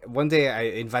like one day I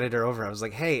invited her over. I was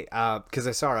like, hey, because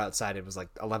I saw her outside. It was like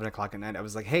 11 o'clock at night. I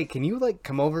was like, hey, can you like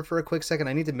come over for a quick second?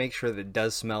 I need to make sure that it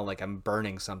does smell like I'm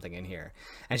burning something in here.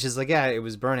 And she's like, yeah, it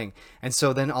was burning. And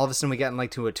so then all of a sudden we got in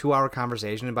like to a 2-hour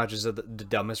conversation about just the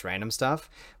dumbest random stuff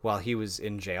while he was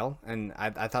in jail. And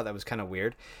I thought that was kind of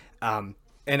weird.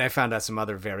 And I found out some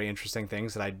other very interesting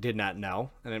things that I did not know,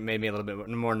 and it made me a little bit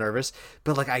more nervous.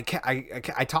 But like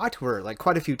I talked to her like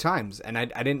quite a few times, and I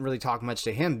didn't really talk much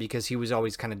to him because he was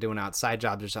always kind of doing outside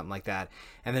jobs or something like that.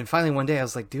 And then finally one day I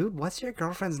was like, dude, what's your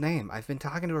girlfriend's name? I've been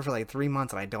talking to her for like 3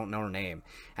 months and I don't know her name.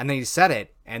 And then he said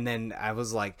it, and then I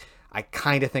was like, I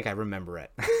kind of think I remember it.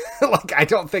 Like I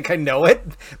don't think I know it,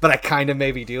 but I kind of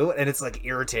maybe do, and it's like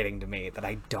irritating to me that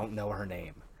I don't know her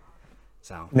name.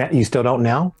 So you still don't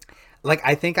now? Like,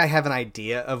 I think I have an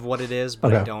idea of what it is,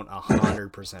 but I don't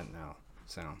 100% know.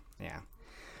 So, yeah.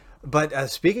 But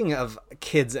speaking of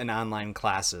kids and online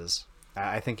classes,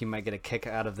 I think you might get a kick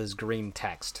out of this green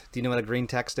text. Do you know what a green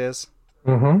text is?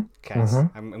 Mm-hmm. Okay,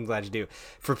 mm-hmm. I'm glad you do.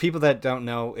 For people that don't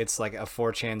know, it's like a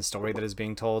 4chan story that is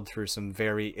being told through some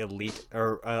very elite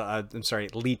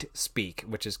speak,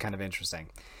 which is kind of interesting.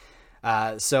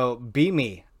 So, Be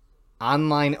Me.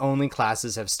 Online-only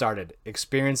classes have started.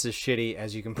 Experience is shitty,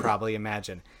 as you can probably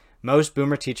imagine. Most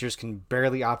boomer teachers can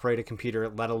barely operate a computer,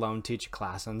 let alone teach a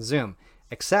class on Zoom.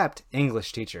 Except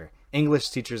English teacher. English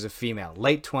teacher is a female.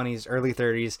 Late 20s, early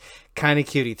 30s. Kinda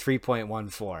cutie,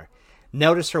 3.14.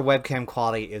 Notice her webcam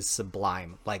quality is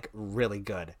sublime. Like, really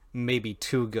good. Maybe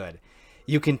too good.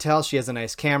 You can tell she has a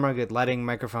nice camera, good lighting,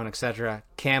 microphone, etc.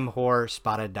 Cam whore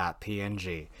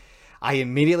spotted.png. I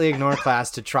immediately ignore class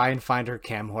to try and find her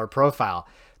cam whore profile.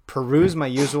 Peruse my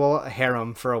usual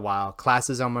harem for a while. Class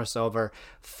is almost over.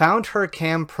 Found her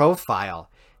cam profile.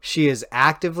 She is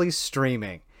actively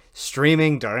streaming.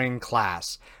 Streaming during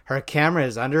class. Her camera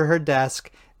is under her desk.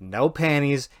 No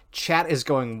panties. Chat is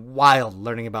going wild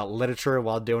learning about literature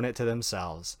while doing it to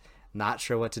themselves. Not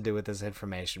sure what to do with this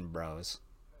information, bros.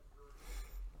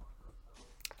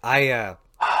 I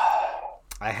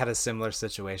had a similar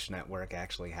situation at work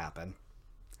actually happen.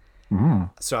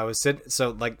 So I was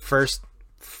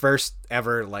first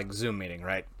ever like Zoom meeting,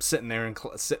 right? Sitting there in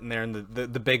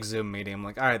the big Zoom meeting. I'm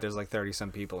like, all right, there's like 30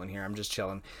 some people in here. I'm just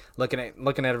chilling, looking at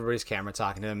everybody's camera,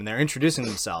 talking to them, and they're introducing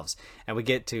themselves. And we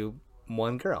get to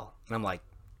one girl, and I'm like,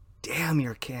 damn,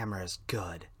 your camera is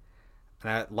good.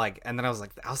 And then I was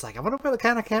like, I wonder what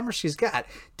kind of camera she's got.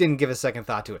 Didn't give a second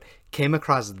thought to it. Came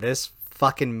across this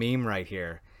fucking meme right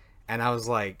here. And I was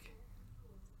like,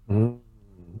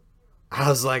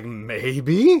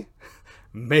 maybe.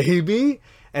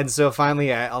 And so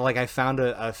finally, I found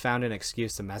an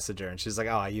excuse to message her, and she's like,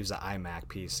 "Oh, I use an iMac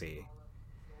PC,"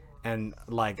 and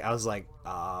like I was like,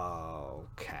 "Oh,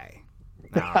 okay,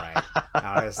 all right."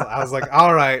 I was like,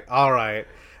 all right,"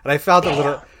 and I felt a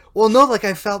little. Well, no, like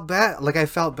I felt bad. Like I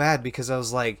felt bad because I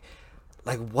was like,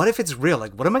 what if it's real?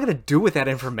 Like, what am I gonna do with that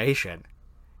information?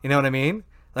 You know what I mean?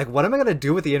 Like, what am I gonna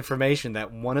do with the information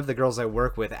that one of the girls I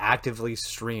work with actively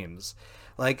streams?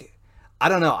 Like, I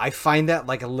don't know. I find that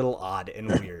like a little odd and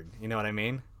weird. You know what I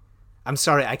mean? I'm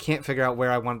sorry. I can't figure out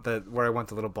where I want the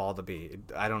little ball to be.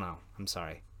 I don't know. I'm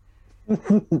sorry.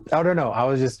 I don't know. I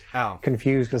was just Oh,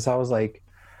 confused because I was like,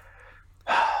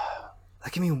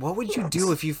 like I mean, what would you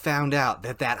do if you found out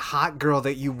that that hot girl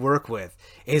that you work with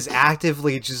is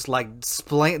actively just like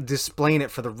displaying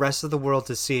it for the rest of the world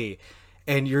to see,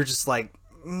 and you're just like,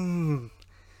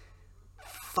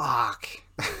 fuck.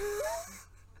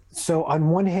 so on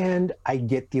one hand, I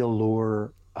get the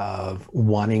allure of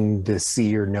wanting to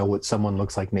see or know what someone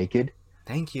looks like naked.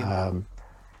 Thank you.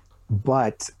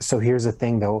 But so here's the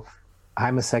thing though,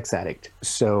 I'm a sex addict,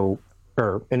 so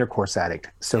or intercourse addict.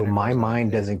 So my Intercourse mind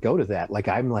addict, yeah. doesn't go to that. Like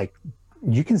I'm like,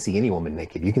 you can see any woman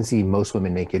naked. You can see most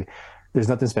women naked. There's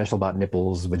nothing special about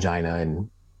nipples, vagina, and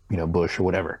bush or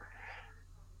whatever.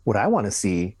 What I want to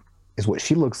see is what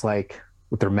she looks like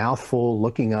with her mouth full,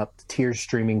 looking up, tears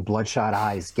streaming, bloodshot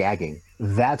eyes, gagging.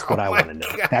 That's what Oh I my want to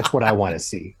know. god, That's what I want to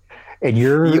see. And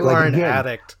you're you like, are an again,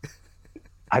 addict.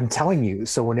 I'm telling you.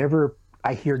 So whenever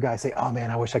I hear guys say, "Oh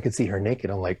man, I wish I could see her naked,"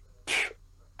 I'm like,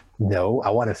 no, I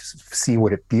want to see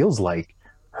what it feels like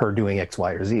her doing X,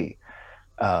 Y, or Z.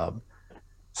 Um,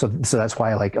 so that's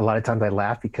why like a lot of times I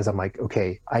laugh because I'm like,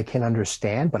 okay, I can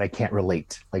understand, but I can't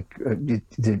relate. Like,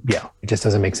 yeah, it just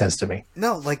doesn't make sense to me.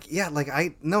 No, like yeah, like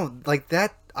I no, like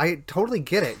that. I totally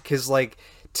get it because like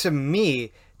to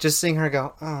me, just seeing her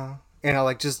go, oh,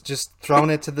 like just throwing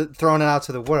it out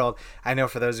to the world. I know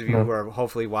for those of you who Mhm. are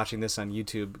hopefully watching this on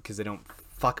YouTube because they don't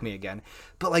fuck me again,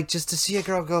 but like just to see a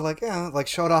girl go like like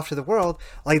show it off to the world,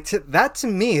 like that to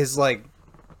me is like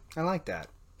I like that.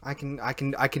 I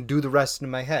can do the rest in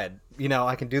my head.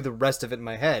 I can do the rest of it in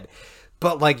my head.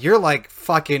 But like you're like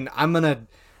fucking I'm gonna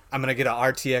get a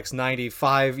RTX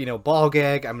 95, ball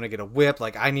gag. I'm gonna get a whip.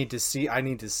 Like I need to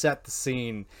set the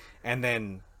scene, and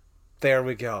then there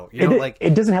we go. It Like,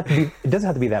 it doesn't have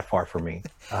to be that far for me.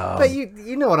 but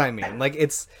you know what I mean. Like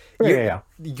it's Yeah, your yeah,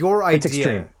 yeah. your It's idea.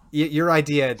 extreme. Your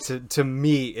idea to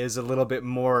me is a little bit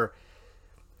more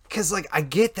because like I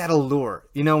get that allure,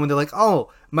 when they're like, "Oh,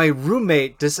 my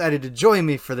roommate decided to join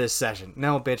me for this session."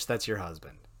 No, bitch, that's your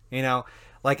husband.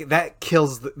 Like that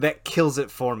kills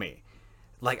it for me.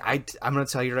 Like I'm gonna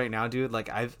tell you right now, dude. Like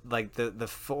I've like the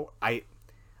full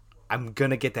I'm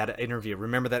gonna get that interview.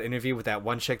 Remember that interview with that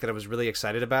one chick that I was really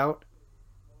excited about?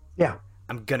 Yeah.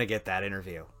 I'm gonna get that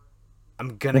interview.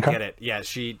 I'm gonna Okay. get it. Yeah,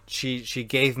 she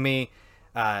gave me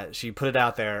she put it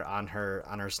out there on her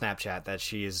Snapchat that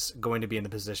she is going to be in the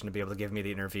position to be able to give me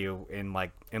the interview in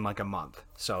like a month.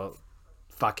 So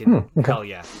fucking Okay. hell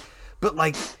yeah. But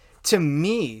like to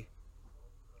me,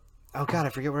 oh god, I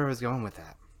forget where I was going with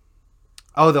that.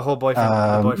 Oh, the The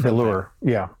boyfriend thing. lure.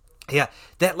 Yeah. Yeah,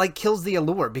 that like kills the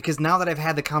allure because now that I've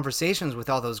had the conversations with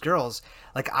all those girls,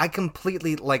 like I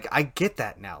completely like I get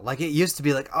that now. Like it used to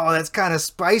be like, oh, that's kind of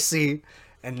spicy,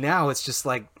 and now it's just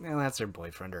like, that's her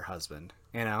boyfriend or husband.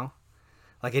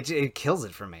 Like it kills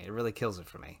it for me. It really kills it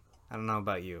for me. I don't know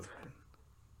about you.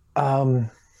 Um,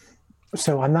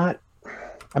 so I'm not.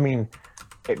 I mean,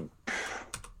 it,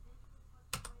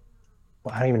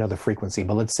 well, I don't even know the frequency,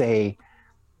 but let's say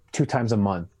 2 times a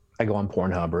month I go on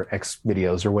Pornhub or X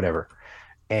videos or whatever,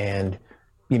 and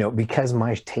because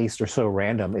my tastes are so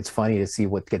random, it's funny to see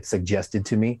what gets suggested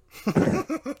to me.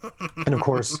 And of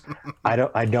course, I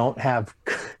don't have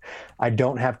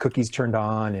cookies turned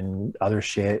on and other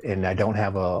shit, and I don't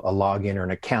have a login or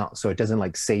an account, so it doesn't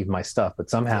like save my stuff. But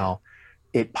Yeah. somehow,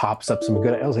 it pops up some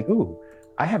good. I was like, ooh,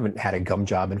 I haven't had a gum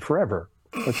job in forever.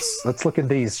 Let's look at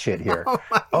these shit here. Oh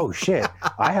my. Oh shit,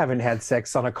 I haven't had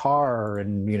sex on a car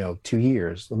in 2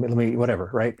 years. Let me whatever,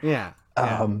 right? Yeah.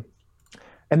 Yeah. Um,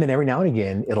 and then every now and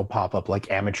again, it'll pop up like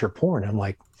amateur porn. I'm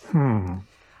like, hmm.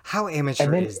 How And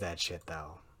amateur then is that shit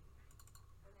though?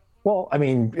 Well, I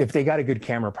mean, if they got a good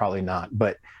camera, probably not.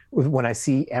 But when I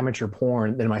see amateur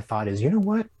porn, then my thought is, you know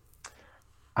what?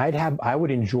 I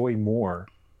would enjoy more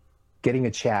getting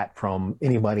a chat from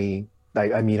anybody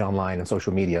I meet online and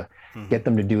social media, Hmm. get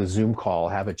them to do a Zoom call,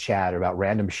 have a chat about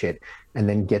random shit, and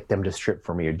then get them to strip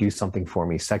for me or do something for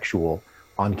me sexual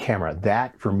on camera.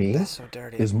 That for me That's so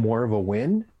dirty. is more of a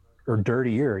win or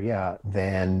dirtier, yeah,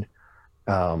 than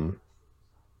um,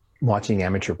 watching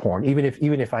amateur porn. Even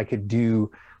if I could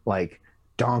do like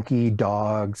donkey,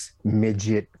 dogs,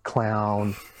 midget,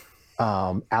 clown,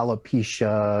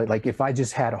 alopecia. Like if I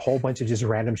just had a whole bunch of just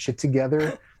random shit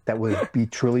together that would be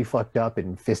truly fucked up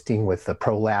and fisting with the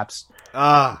prolapse.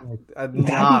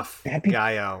 Enough, that'd be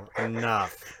Gaio,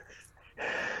 enough.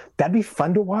 that'd be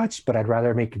fun to watch, but I'd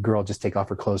rather make a girl just take off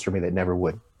her clothes for me that never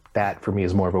would. That for me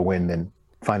is more of a win than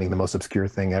finding the most obscure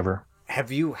thing ever.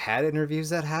 Have you had interviews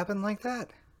that happen like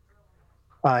that?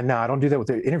 No, I don't do that with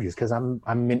the interviews because I'm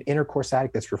an intercourse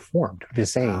addict that's reformed. I'm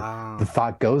just saying the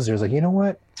thought goes there's like, you know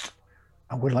what?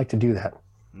 I would like to do that.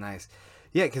 Nice.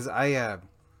 Yeah, because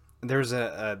there's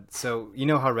so you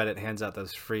know how Reddit hands out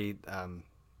those free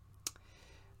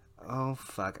oh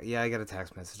fuck yeah, I got a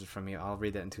text message from you. I'll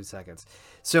read that in 2 seconds.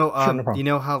 So Sure, no problem. you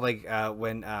know how like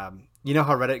when you know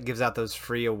how Reddit gives out those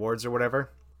free awards or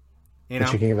whatever. You know,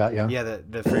 thinking about yeah,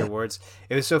 the free awards.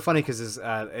 It was so funny because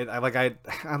I like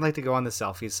to go on the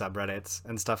selfie subreddits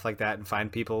and stuff like that and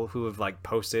find people who have like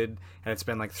posted and it's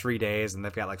been like 3 days and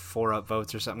they've got like 4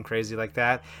 upvotes or something crazy like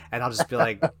that, and I'll just be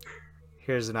like,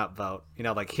 here's an upvote, you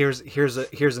know, like here's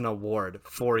an award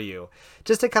for you,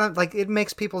 just to kind of like it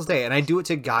makes people's day, and I do it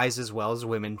to guys as well as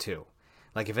women too.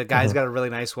 Like if a guy's got a really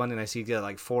nice one and I see he got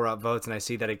like 4 upvotes and I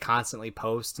see that he constantly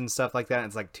posts and stuff like that, and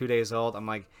it's like 2 days old, I'm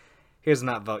like, here's an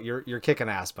upvote. You're kicking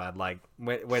ass, bud. Like,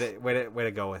 way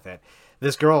to go with it.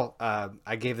 This girl,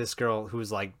 I gave this girl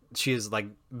who's like, she is like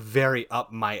very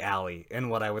up my alley in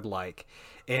what I would like,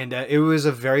 and it was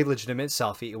a very legitimate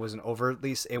selfie. It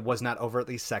was not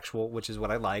overtly sexual, which is what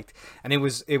I liked, and it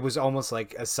was almost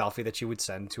like a selfie that you would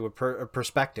send to a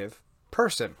prospective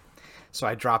person. So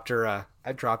I dropped her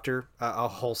a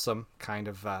wholesome kind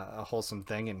of a wholesome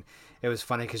thing, and it was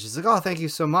funny because she's like, "Oh, thank you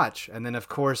so much," and then of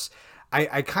course.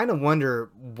 I kind of wonder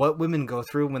what women go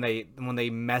through when they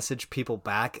message people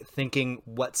back thinking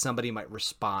what somebody might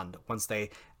respond once they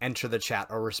enter the chat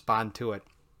or respond to it.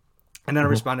 And then I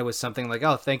responded with something like,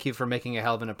 "Oh, thank you for making a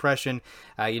hell of an impression.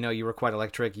 You know, you were quite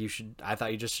electric. I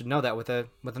thought you just should know that with an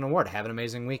award. Have an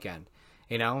amazing weekend."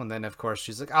 You know, and then of course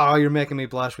she's like, "Oh, you're making me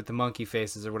blush with the monkey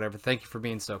faces or whatever. Thank you for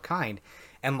being so kind."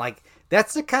 And like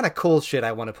that's the kind of cool shit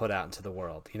I want to put out into the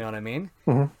world. You know what I mean?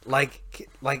 Like.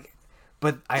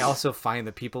 But I also find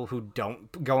the people who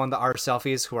don't go on the art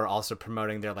selfies who are also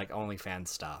promoting their like OnlyFans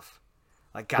stuff.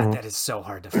 Like, God, that is so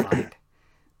hard to find.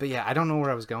 But yeah, I don't know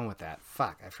where I was going with that.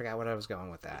 Fuck, I forgot what I was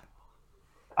going with that.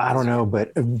 I don't know,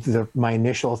 but my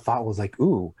initial thought was like,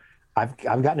 ooh, I've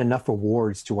gotten enough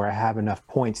awards to where I have enough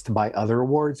points to buy other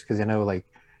awards, because I know like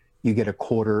you get a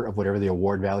quarter of whatever the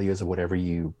award value is of whatever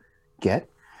you get.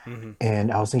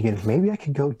 And I was thinking maybe I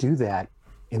could go do that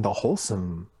in the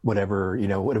wholesome whatever, you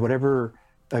know, whatever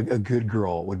a good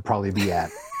girl would probably be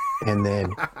at, and then,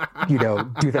 you know,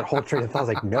 do that whole train of thought. I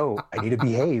was like, no, I need to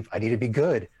behave, I need to be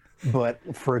good. But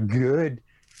for a good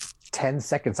 10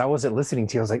 seconds I wasn't listening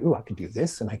to you. I was like, ooh, I can do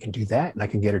this and I can do that and I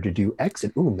can get her to do X,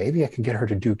 and ooh, maybe I can get her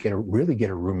to really get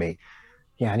a roommate.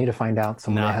 Yeah, I need to find out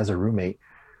someone that has a roommate.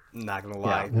 Not gonna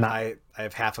lie, I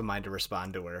have half a mind to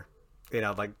respond to her, you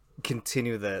know, like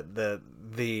continue the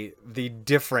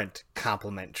different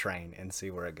compliment train and see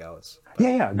where it goes.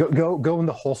 But Go in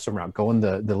the wholesome route, go in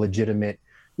the legitimate.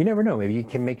 You never know, maybe you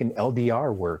can make an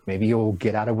LDR work. Maybe you'll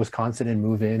get out of Wisconsin and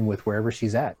move in with wherever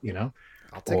she's at, you know.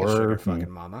 I'll take a sugar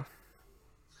fucking mama.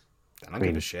 I don't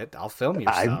give a shit. I'll film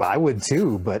your stuff. I would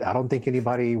too, but I don't think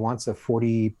anybody wants a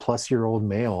 40-plus-year-old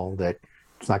male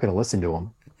that's not going to listen to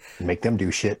them and make them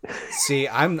do shit. See,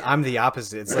 I'm the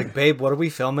opposite. It's like, babe, what are we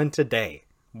filming today?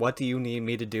 What do you need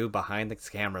me to do behind the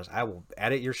cameras? I will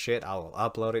edit your shit. I will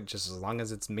upload it just as long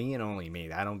as it's me and only me.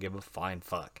 I don't give a flying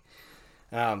fuck.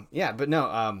 Yeah, but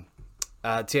no.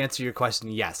 To answer your question,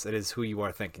 yes, it is who you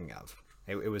are thinking of.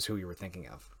 It was who you were thinking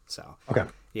of. So okay,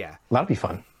 yeah, that'll be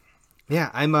fun. Yeah,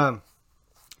 I'm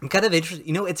kind of interested.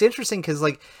 You know, it's interesting because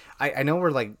like I know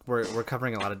we're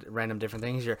covering a lot of random different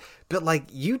things here, but like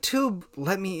YouTube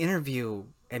let me interview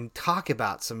and talk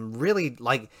about some really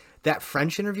like. That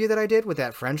French interview that I did with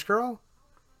that French girl,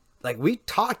 like we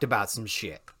talked about some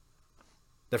shit.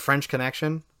 The French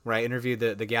Connection, where I interviewed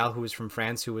the gal who was from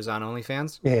France who was on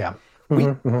OnlyFans. Yeah.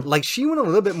 Like she went a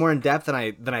little bit more in depth than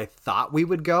I thought we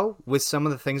would go with some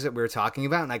of the things that we were talking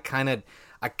about, and I kind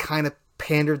of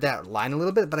pandered that line a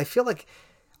little bit. But I feel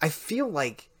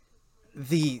like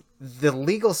the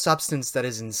legal substance that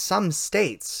is in some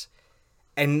states.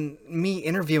 And me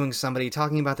interviewing somebody,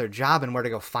 talking about their job and where to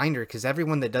go find her, because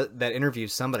everyone that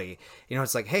interviews somebody, you know,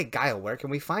 it's like, hey, Guile, where can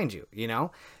we find you? You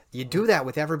know, you do that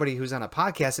with everybody who's on a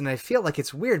podcast, and I feel like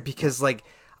it's weird because, like,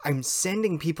 I'm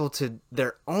sending people to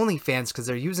their OnlyFans because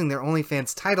they're using their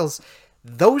OnlyFans titles.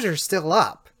 Those are still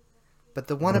up, but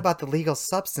the one about the legal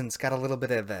substance got a little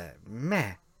bit of a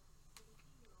meh.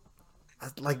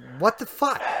 Like, what the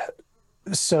fuck?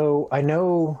 So I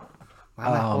know Why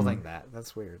am I holding um, that?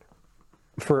 That's weird.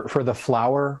 for the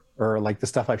flower or like the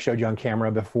stuff I've showed you on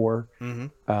camera before, Mm-hmm.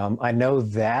 I know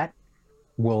that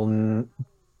will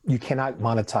you cannot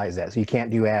monetize that. So you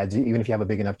can't do ads, even if you have a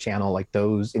big enough channel. Like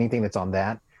those, anything that's on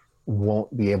that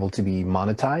won't be able to be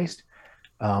monetized.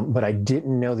 But I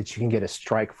didn't know that you can get a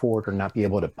strike for it or not be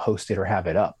able to post it or have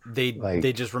it up. Like,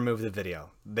 They just removed the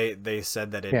video. They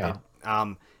said that yeah,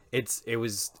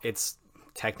 it's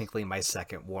technically my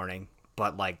second warning,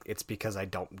 but like it's because I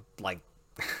don't like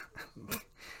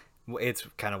it's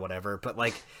kind of whatever, but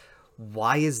like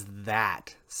why is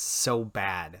that so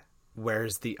bad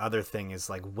whereas the other thing is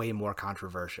like way more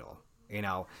controversial? You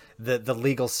know, the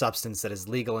legal substance that is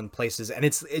legal in places,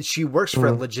 and she works for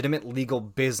a mm, legitimate legal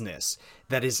business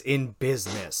that is in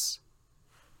business.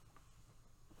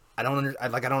 I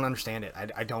don't understand it.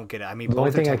 I don't get it. I mean, the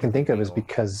only both are thing I can technically think of is legal.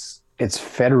 because it's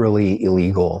federally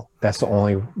illegal. That's the Okay.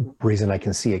 only reason I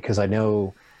can see it. Because I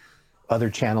know other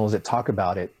channels that talk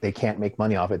about it, they can't make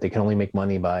money off it. They can only make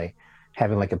money by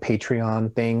having like a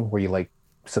Patreon thing where you like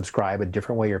subscribe a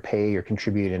different way or pay or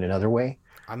contribute in another way.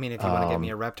 I mean, if you want to get me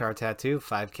a Um, Reptar tattoo,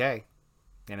 5K.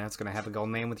 You know, it's gonna have a gold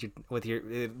name with your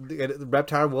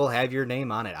Reptar will have your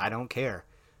name on it. I don't care.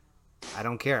 I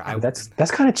don't care. yeah, but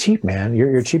that's kind of cheap, man.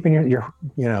 You're cheap in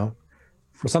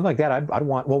for something like that. I'd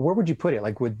want. Well, where would you put it?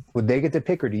 Like, would they get to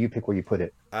pick, or do you pick where you put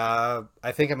it?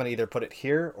 I think I'm gonna either put it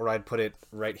here or I'd put it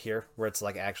right here where it's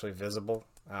like actually visible.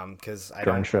 Because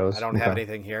Drone I shows. don't have Okay.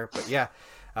 anything here. But yeah,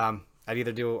 I'd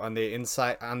either do on the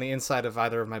inside of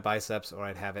either of my biceps, or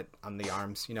I'd have it on the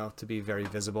arms, you know, to be very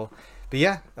visible. But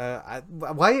yeah,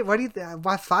 why do you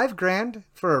why 5 grand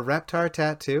for a Reptar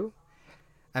tattoo?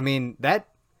 I mean that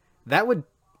would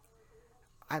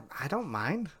I don't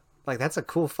mind. Like that's a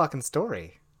cool fucking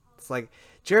story. It's like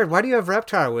Jared, why do you have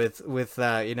Reptar with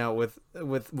you know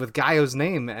with Gaio's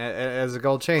name as a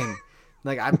gold chain?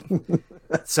 Like I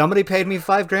somebody paid me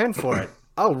 5 grand for it.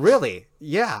 Oh really?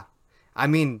 Yeah. I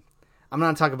mean, I'm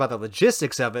not talking about the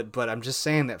logistics of it, but I'm just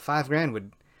saying that 5 grand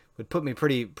would put me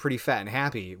pretty fat and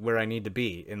happy where I need to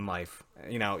be in life.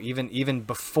 You know, even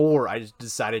before I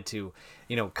decided to,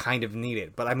 you know, kind of need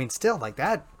it. But I mean, still like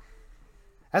that.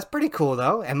 That's pretty cool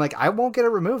though, and like I won't get it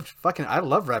removed. Fucking, I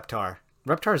love Reptar.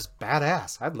 Reptar's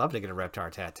badass. I'd love to get a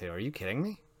Reptar tattoo. Are you kidding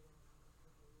me?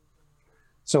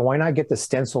 So why not get the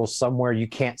stencil somewhere you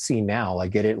can't see now?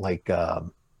 Like get it like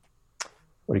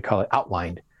what do you call it,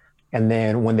 outlined, and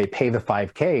then when they pay the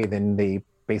 5K, then they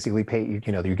basically pay you.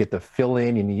 You know, you get the fill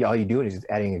in, and all you do is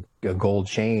adding a gold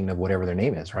chain of whatever their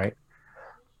name is, right?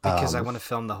 Because I Um, want to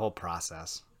film the whole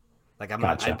process. Like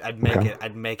gotcha. Make Okay. it,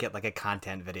 I'd make it like a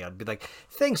content video. I'd be like,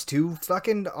 thanks to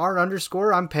fucking R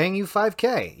underscore, I'm paying you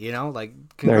 5K. You know, like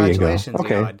There you go. congratulations.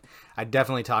 You know, Okay. I'd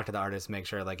definitely talk to the artist, make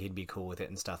sure like he'd be cool with it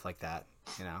and stuff like that.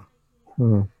 You know,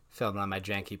 Hmm. film it on my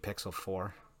janky Pixel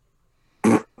 4.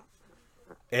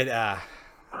 It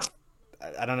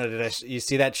I don't know. You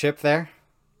see that chip there?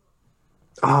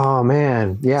 Oh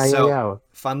man. Yeah, yeah, So yeah.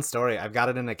 fun story. I've got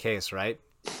it in a case, right?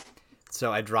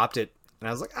 So I dropped it, and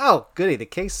I was like, "Oh, goody, the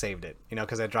case saved it." You know,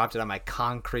 because I dropped it on my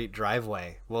concrete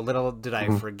driveway. Well, little did I Mhm.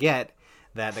 forget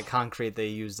that the concrete they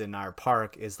used in our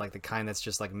park is like the kind that's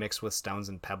just like mixed with stones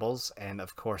and pebbles, and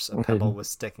of course, a pebble Mhm. was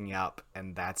sticking up,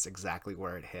 and that's exactly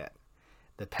where it hit.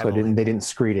 The So it pebble didn't hit. they didn't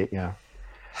screed it, yeah.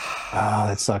 Oh,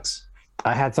 that sucks.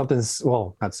 I had something,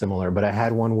 well, not similar, but I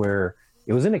had one where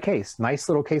it was in a case, nice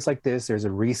little case like this. There's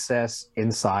a recess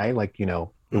inside, like,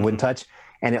 it wouldn't Mm-hmm. touch,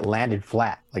 and it landed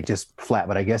flat, like just flat.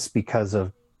 But I guess because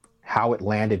of how it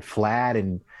landed flat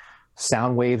and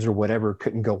sound waves or whatever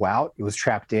couldn't go out, it was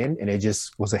trapped in, and it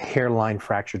just was a hairline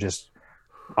fracture, just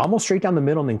almost straight down the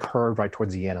middle and then curved right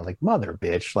towards the end. I'm like, mother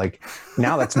bitch. Like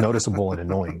now that's noticeable and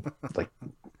annoying. Like,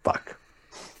 fuck.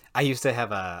 I used to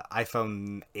have a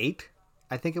iPhone 8,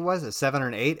 I think it was, a 7 or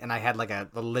an 8, and I had like a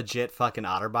legit fucking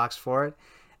OtterBox for it.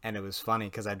 And it was funny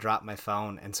because I dropped my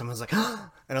phone and someone was like,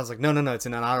 and I was like, no, no, no, it's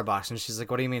in an OtterBox. And she's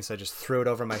like, what do you mean? So I just threw it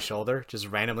over my shoulder, just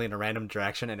randomly in a random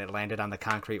direction, and it landed on the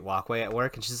concrete walkway at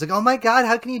work. And she's like, oh my God,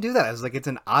 how can you do that? I was like, it's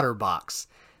an OtterBox.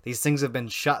 These things have been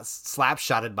slap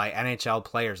shotted by NHL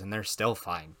players and they're still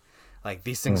fine. Like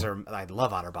these things Hmm. are, I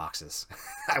love OtterBoxes.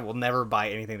 I will never buy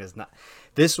anything that's not.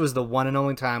 This was the one and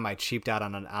only time I cheaped out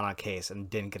on a case and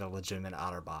didn't get a legitimate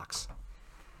OtterBox.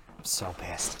 I'm so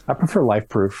pissed. I prefer life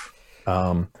proof,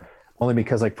 um, only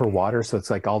because like for water, so it's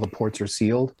like all the ports are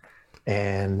sealed.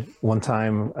 And one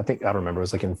time, I think I don't remember, it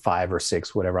was like in 5 or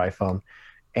 6, whatever iPhone,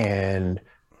 and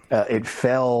it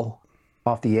fell.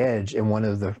 off the edge, and one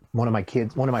of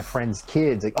my friends'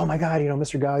 kids, like, oh my god,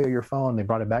 Mr. Gallo, your phone. They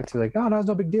brought it back to me, like, oh no, it's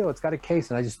no big deal. It's got a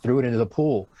case, and I just threw it into the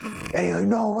pool. And he's like,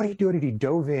 no, what are you doing? And he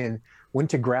dove in, went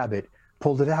to grab it,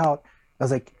 pulled it out. I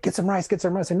was like, get some rice, get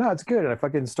some rice. And no, it's good. And I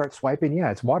fucking start swiping.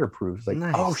 Yeah, it's waterproof. It's like,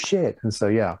 Nice. oh shit. And so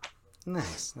yeah,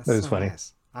 Nice. That's it was so funny.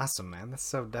 nice. Awesome, man. That's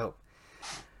so dope.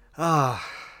 Ah,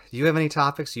 do you have any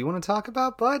topics you want to talk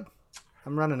about, bud?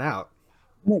 I'm running out.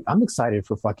 I'm excited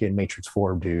for fucking Matrix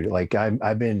 4, dude. Like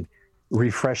I've been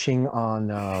refreshing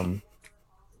on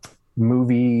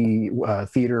movie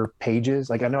theater pages.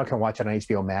 Like I know I can watch it on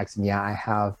HBO Max, and yeah, I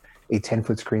have a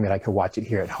 10-foot screen that I could watch it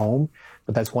here at home.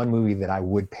 But that's one movie that I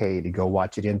would pay to go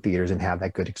watch it in theaters and have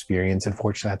that good experience.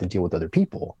 Unfortunately, I have to deal with other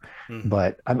people,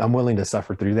 but I'm willing to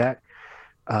suffer through that.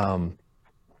 And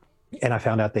I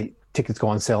found out that tickets go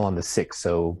on sale on the 6th,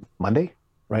 so Monday,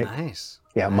 right? Nice.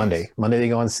 Yeah, Nice. Monday they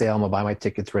go on sale. I'm gonna buy my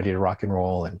tickets, ready to rock and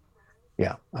roll, and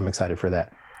yeah, I'm excited for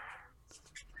that.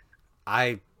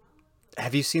 I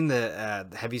have you seen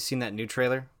that new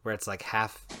trailer where it's like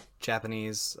half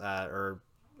Japanese or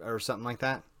something like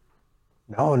that?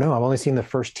 No, I've only seen the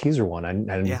first teaser one.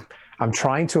 And Yeah. I'm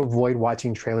trying to avoid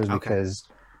watching trailers Okay. because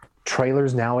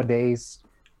trailers nowadays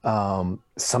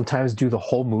sometimes do the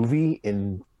whole movie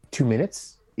in 2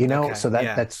 minutes. Okay, So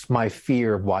yeah. that's my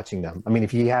fear of watching them. I mean,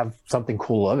 if you have something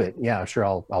cool of it, yeah, sure,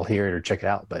 I'll hear it or check it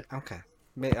out. But Okay.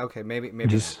 Maybe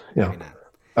just not. Maybe not.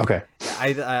 okay,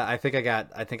 I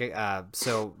think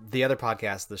so the other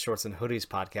podcast, the Shorts and Hoodies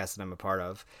podcast that I'm a part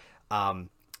of,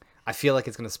 I feel like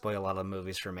it's going to spoil a lot of the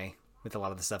movies for me with a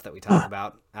lot of the stuff that we talk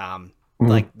about.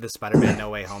 Like the Spider-Man No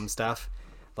Way Home stuff.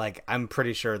 Like I'm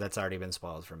pretty sure that's already been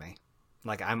spoiled for me.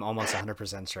 Like I'm almost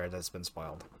 100% sure that's been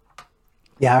spoiled.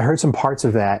 yeah, I heard some parts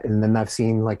of that, and then I've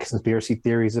seen like conspiracy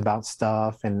theories about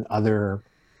stuff and other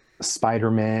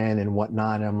Spider-Man and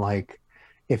whatnot. And I'm like,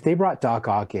 if they brought Doc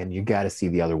Ock in, you got to see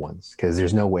the other ones because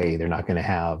there's no way they're not going to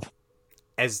have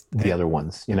As the other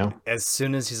ones, as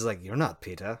soon as he's like, "You're not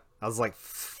Peter," I was like,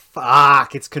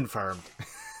 "Fuck, it's confirmed."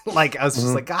 Like I was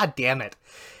just like, "God damn it!"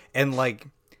 And like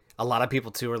a lot of people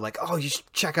too are like, "Oh, you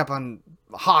should check up on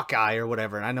Hawkeye or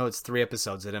whatever." And I know it's 3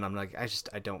 episodes in, and I'm like,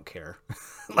 I don't care.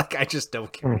 Like I just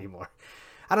don't care anymore.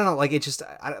 I don't know. Like it just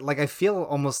I feel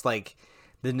almost like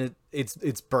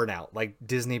it's burnout, like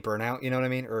Disney burnout. You know what I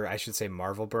mean? Or I should say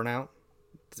Marvel burnout.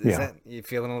 Is Yeah. that you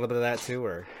feeling a little bit of that too,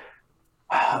 or?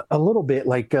 A little bit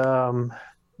like what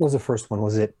was the first one?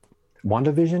 Was it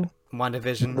WandaVision?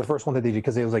 WandaVision. The first one that they did,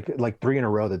 because it was like three in a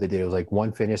row that they did. It was like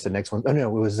one finished, the next one. Oh no,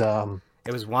 it was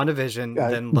It was WandaVision,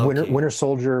 then Loki. Winter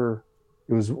Soldier.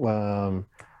 It was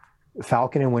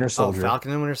Falcon and Winter Oh, Soldier,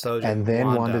 Falcon and Winter Soldier, and then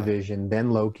Wanda. WandaVision, then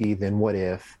Loki, then What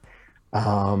If.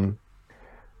 Um,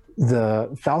 the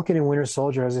Falcon and Winter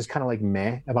Soldier, I was just kind of like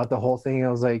meh about the whole thing.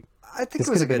 I was like, I think this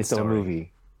it was could a have been good its own story.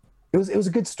 movie. It was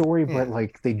a good story, Yeah. but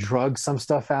like they drug some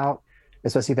stuff out,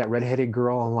 especially that redheaded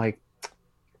girl. I'm like,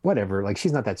 whatever, like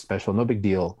she's not that special, no big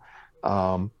deal.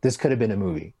 This could have been a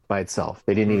movie by itself.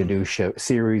 They didn't need to do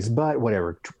series, but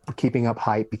whatever. Keeping up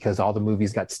hype because all the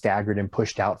movies got staggered and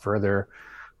pushed out further.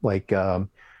 Like the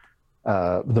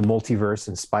multiverse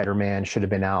and Spider-Man should have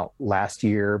been out last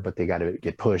year, but they got to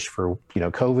get pushed for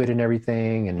COVID and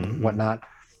everything and whatnot.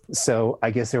 So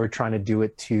I guess they were trying to do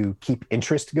it to keep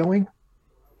interest going.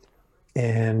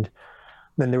 And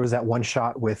then there was that one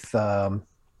shot with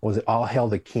was it All Hail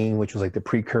the King, which was like the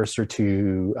precursor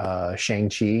to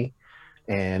Shang-Chi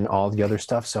and all the other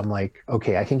stuff. So I'm like,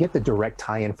 okay, I can get the direct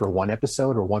tie-in for one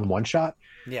episode or one shot,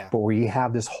 Yeah. but where you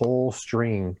have this whole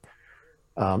string,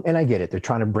 and I get it, they're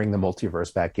trying to bring the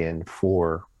multiverse back in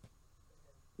for,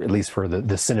 at least for the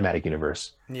cinematic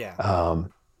universe. Yeah.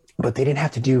 But they didn't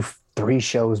have to do 3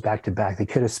 shows back to back. They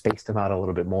could have spaced them out a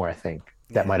little bit more. I think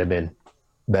that might have been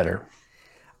better.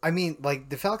 I mean, like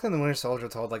the Falcon and the Winter Soldier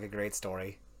told like a great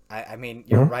story. I mean,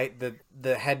 you're right.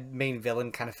 The head main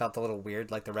villain kind of felt a little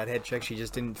weird, like the redhead chick. She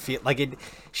just didn't feel like it.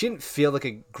 She didn't feel like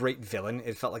a great villain.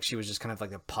 It felt like she was just kind of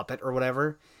like a puppet or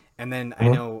whatever. And then I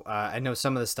know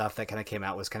some of the stuff that kind of came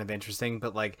out was kind of interesting,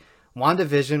 but like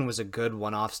WandaVision was a good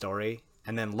one-off story,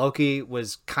 and then Loki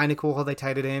was kind of cool how they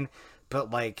tied it in.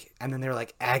 But like, and then they're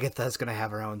like, Agatha's gonna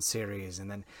have her own series, and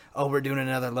then we're doing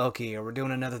another Loki, or we're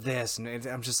doing another this, and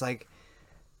I'm just like,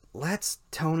 let's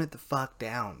tone it the fuck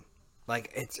down.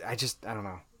 Like I don't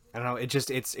know.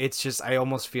 It's just I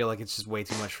almost feel like it's just way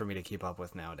too much for me to keep up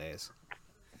with nowadays. I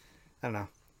don't know.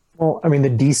 Well, I mean, the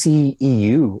DC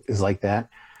EU is like that.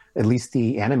 At least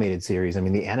the animated series. I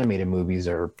mean, the animated movies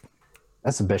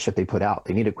that's the best shit they put out.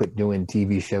 They need to quit doing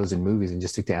TV shows and movies and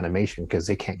just stick to animation because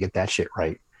they can't get that shit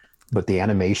right. But the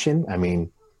animation, I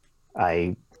mean,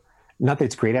 not that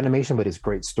it's great animation, but it's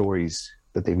great stories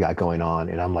that they've got going on.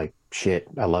 And I'm like, shit,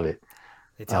 I love it.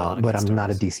 They tell a lot of But good I'm not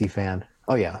a stories. DC fan.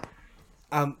 Oh yeah,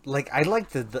 Like I like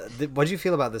the what do you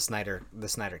feel about the Snyder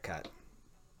cut?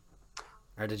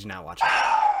 Or did you not watch it?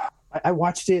 I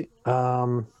watched it.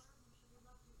 I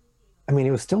mean,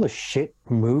 it was still a shit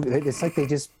movie. It's like they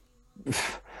just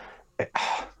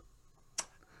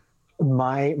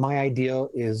my ideal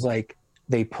is like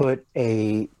they put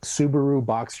a Subaru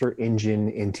Boxer engine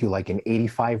into like an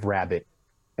 85 Rabbit,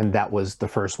 and that was the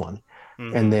first one.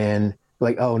 And Mm-hmm. then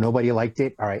like, oh, nobody liked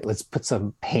it. All right, let's put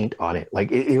some paint on it.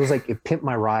 Like it was like it Pimp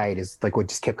My Ride is like what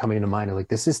just kept coming to mind. Like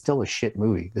this is still a shit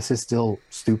movie. This is still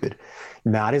stupid.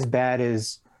 Not as bad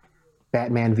as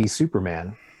Batman v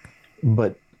Superman,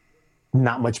 but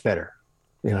not much better.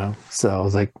 So I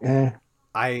was like,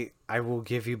 I will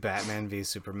give you Batman v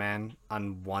Superman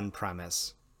on one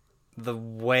premise. The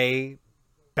way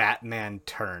Batman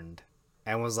turned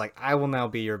and was like, I will now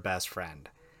be your best friend.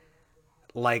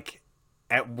 Like,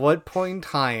 at what point in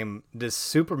time does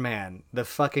Superman, the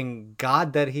fucking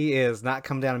god that he is, not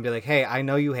come down and be like, hey, I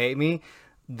know you hate me.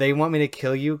 They want me to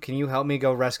kill you. Can you help me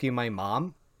go rescue my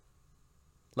mom?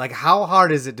 Like, how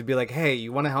hard is it to be like, hey,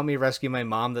 you want to help me rescue my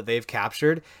mom that they've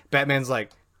captured? Batman's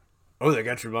like, oh, they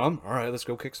got your mom? All right, let's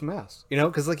go kick some ass. You know,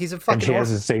 because, like, he's a and fucking she has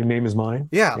the orphan. same name as mine.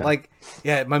 Yeah, Yeah. like,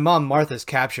 yeah, my mom Martha's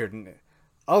captured. And,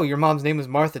 oh, your mom's name is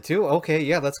Martha too? Okay,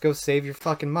 yeah, let's go save your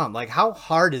fucking mom. Like, how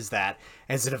hard is that?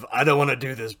 Instead of, I don't want to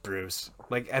do this, Bruce.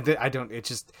 Like, I don't, it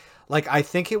just, like, I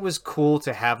think it was cool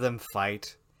to have them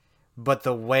fight, but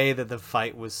the way that the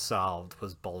fight was solved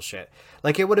was bullshit.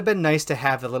 Like, it would have been nice to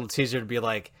have the little teaser to be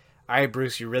like, all right,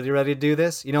 Bruce, you really ready to do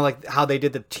this? You know, like how they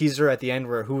did the teaser at the end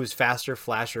where who was faster,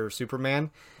 Flash or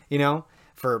Superman, you know,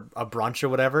 for a brunch or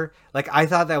whatever. Like, I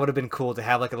thought that would have been cool to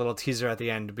have like a little teaser at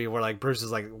the end to be where like Bruce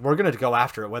is like, we're going to go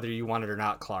after it, whether you want it or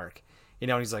not, Clark. You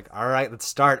know, and he's like, all right, let's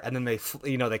start. And then they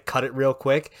cut it real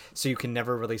quick so you can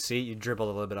never really see. You dribble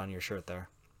a little bit on your shirt there.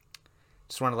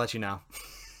 Just want to let you know.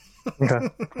 Okay,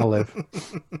 I'll live.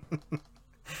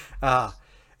 Ah,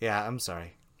 yeah, I'm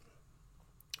sorry.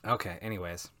 Okay,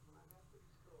 anyways.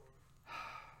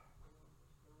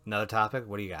 Another topic?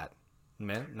 What do you got?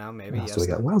 No, maybe, What else do yes, we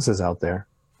got? no. What else is out there?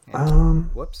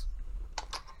 And whoops.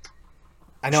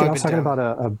 I know Shit, I I've was been talking down.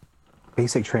 about a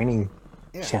basic training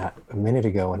Yeah. chat a minute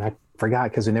ago, and I forgot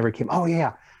because it never came. Oh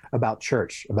yeah, about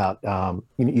church. About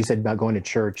you said about going to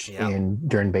church Yep.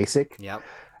 during basic. Yep.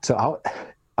 So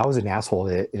I was an asshole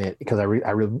in it because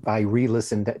I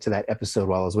re-listened to that episode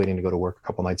while I was waiting to go to work a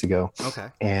couple nights ago, Okay.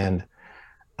 and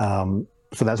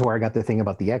so that's where I got the thing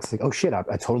about the ex. Like, oh shit, I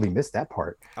totally missed that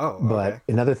part. Oh, But okay.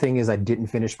 another thing is I didn't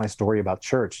finish my story about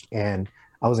church, and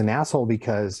I was an asshole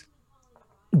because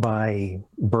by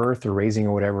birth or raising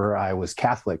or whatever, I was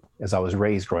Catholic as I was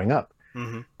raised growing up.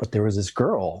 Mm-hmm. But there was this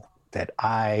girl that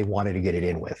I wanted to get it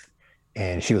in with,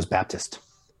 and she was Baptist.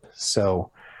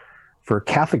 So for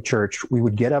Catholic church, we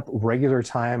would get up regular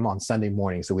time on Sunday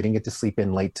morning. So we didn't get to sleep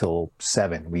in late till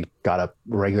 7. We got up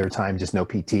regular time, just no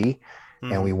PT.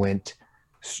 Mm-hmm. And we went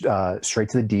straight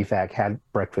to the DFAC, had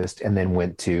breakfast, and then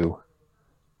went to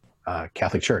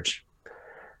Catholic church.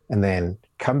 And then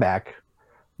come back,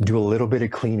 do a little bit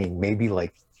of cleaning, maybe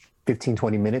like 15,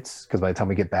 20 minutes, because by the time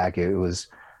we get back, it was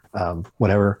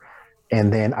whatever.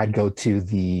 And then I'd go to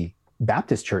the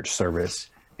Baptist church service.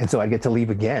 And so I'd get to leave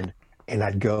again, and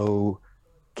I'd go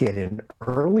get an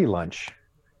early lunch,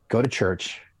 go to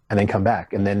church, and then come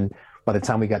back. And then by the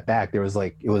time we got back, it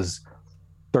was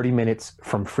 30 minutes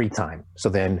from free time. So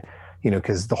then,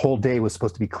 because the whole day was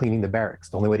supposed to be cleaning the barracks.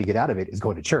 The only way to get out of it is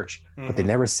going to church. Mm-hmm. But they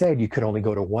never said you could only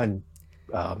go to one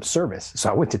service. So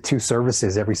I went to 2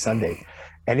 services every Sunday.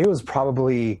 And it was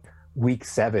probably week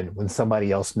 7 when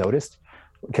somebody else noticed,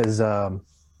 because the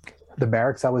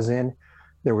barracks I was in,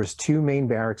 there was 2 main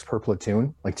barracks per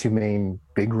platoon, like 2 main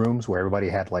big rooms where everybody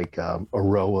had like a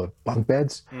row of bunk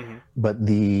beds. Mm-hmm. But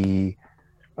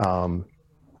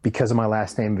because of my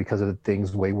last name, because of the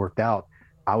things the way it worked out,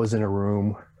 I was in a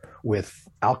room with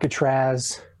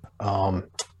Alcatraz,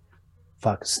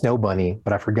 Snow Bunny,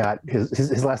 but I forgot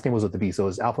his last name was with the B, so it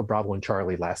was Alpha, Bravo, and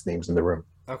Charlie last names in the room.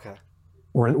 Okay.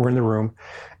 We're in the room,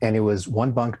 and it was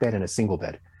 1 bunk bed and a single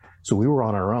bed, so we were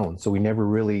on our own. So we never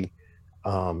really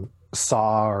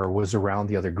saw or was around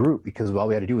the other group because all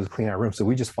we had to do was clean our room. So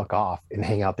we just fuck off and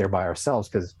hang out there by ourselves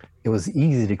because it was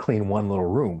easy to clean one little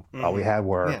room. Mm-hmm. All we had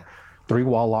were 3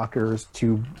 wall lockers,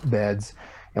 2 beds.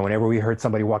 And whenever we heard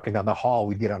somebody walking down the hall,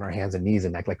 we'd get on our hands and knees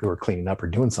and act like we were cleaning up or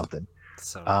doing something.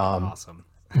 So awesome.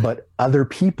 But other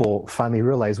people finally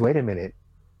realized, wait a minute,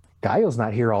 Gaio's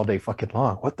not here all day fucking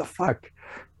long. What the fuck?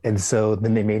 And so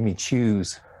then they made me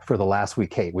choose for the last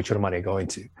week, hey, which one am I going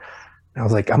to? And I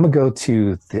was like, I'm going to go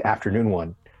to the afternoon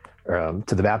one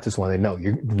to the Baptist one. They know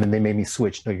then they made me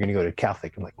switch. No, you're going to go to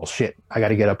Catholic. I'm like, well, shit, I got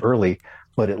to get up early,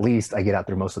 but at least I get out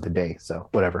there most of the day. So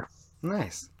whatever.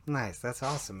 Nice, nice. That's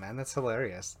awesome, man. That's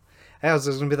hilarious. I was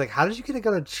just gonna be like, how did you get to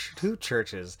go to two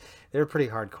churches? They were pretty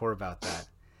hardcore about that.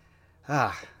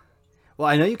 Ah, well,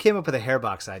 I know you came up with a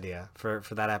hairbox idea for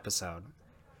that episode.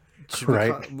 Should we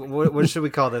Right. what should we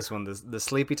call this one? The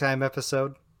sleepy time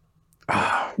episode?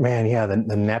 Oh, man, yeah, the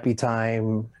nappy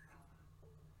time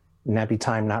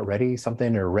not ready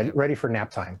something or ready for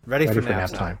nap time. Ready for nap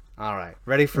time. All right,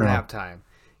 ready for nap time.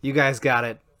 You guys got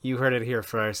it. You heard it here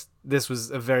first. This was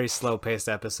a very slow paced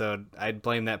episode. I'd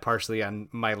blame that partially on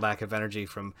my lack of energy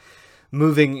from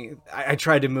moving. I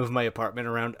tried to move my apartment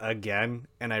around again,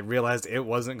 and I realized it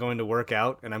wasn't going to work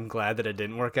out. And I'm glad that it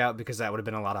didn't work out, because that would have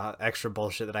been a lot of extra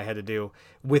bullshit that I had to do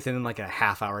within like a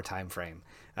half-hour time frame,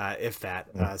 if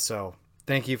that. So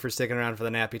thank you for sticking around for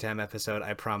the nappy time episode.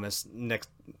 I promise next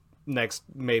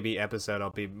maybe episode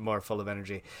I'll be more full of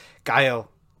energy. Gaio,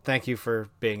 thank you for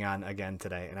being on again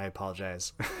today, and I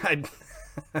apologize.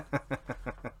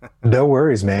 No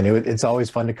worries, man. It's always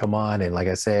fun to come on. And like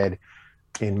I said,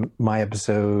 in my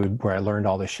episode where I learned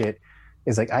all this shit,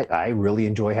 is like I really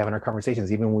enjoy having our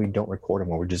conversations, even when we don't record them,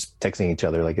 when we're just texting each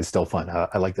other. Like it's still fun.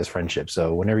 I like this friendship.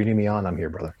 So whenever you need me on, I'm here,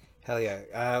 brother. Hell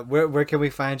yeah. Where can we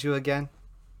find you again?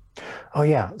 Oh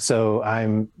yeah. So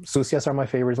I'm Sucias Are My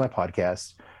Favorites, my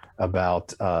podcast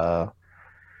about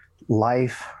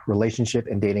life, relationship,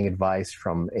 and dating advice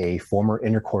from a former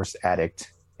intercourse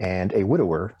addict and a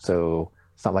widower. So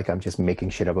it's not like I'm just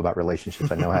making shit up about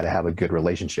relationships. I know how to have a good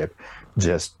relationship.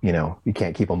 Just, you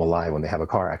can't keep them alive when they have a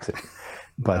car accident.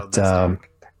 But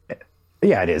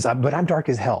yeah, it is. But I'm dark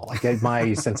as hell. Like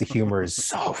my sense of humor is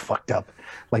so fucked up.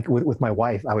 Like with my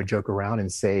wife, I would joke around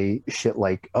and say shit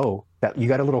like, "Oh, that you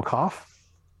got a little cough?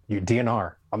 You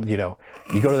DNR.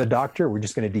 You go to the doctor. We're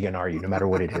just going to DNR you, no matter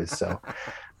what it is." So,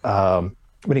 in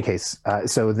any case,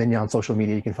 so then on social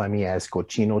media, you can find me as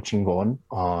Cochino Chingon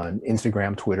on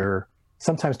Instagram, Twitter,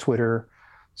 sometimes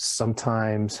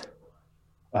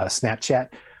Snapchat,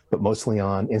 but mostly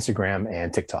on Instagram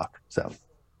and TikTok. So.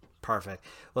 Perfect.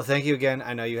 Well, thank you again.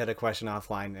 I know you had a question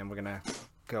offline, and we're going to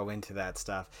go into that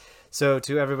stuff. So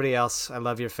to everybody else, I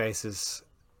love your faces.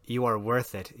 You are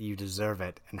worth it. You deserve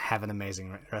it. And have an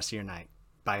amazing rest of your night.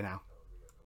 Bye now.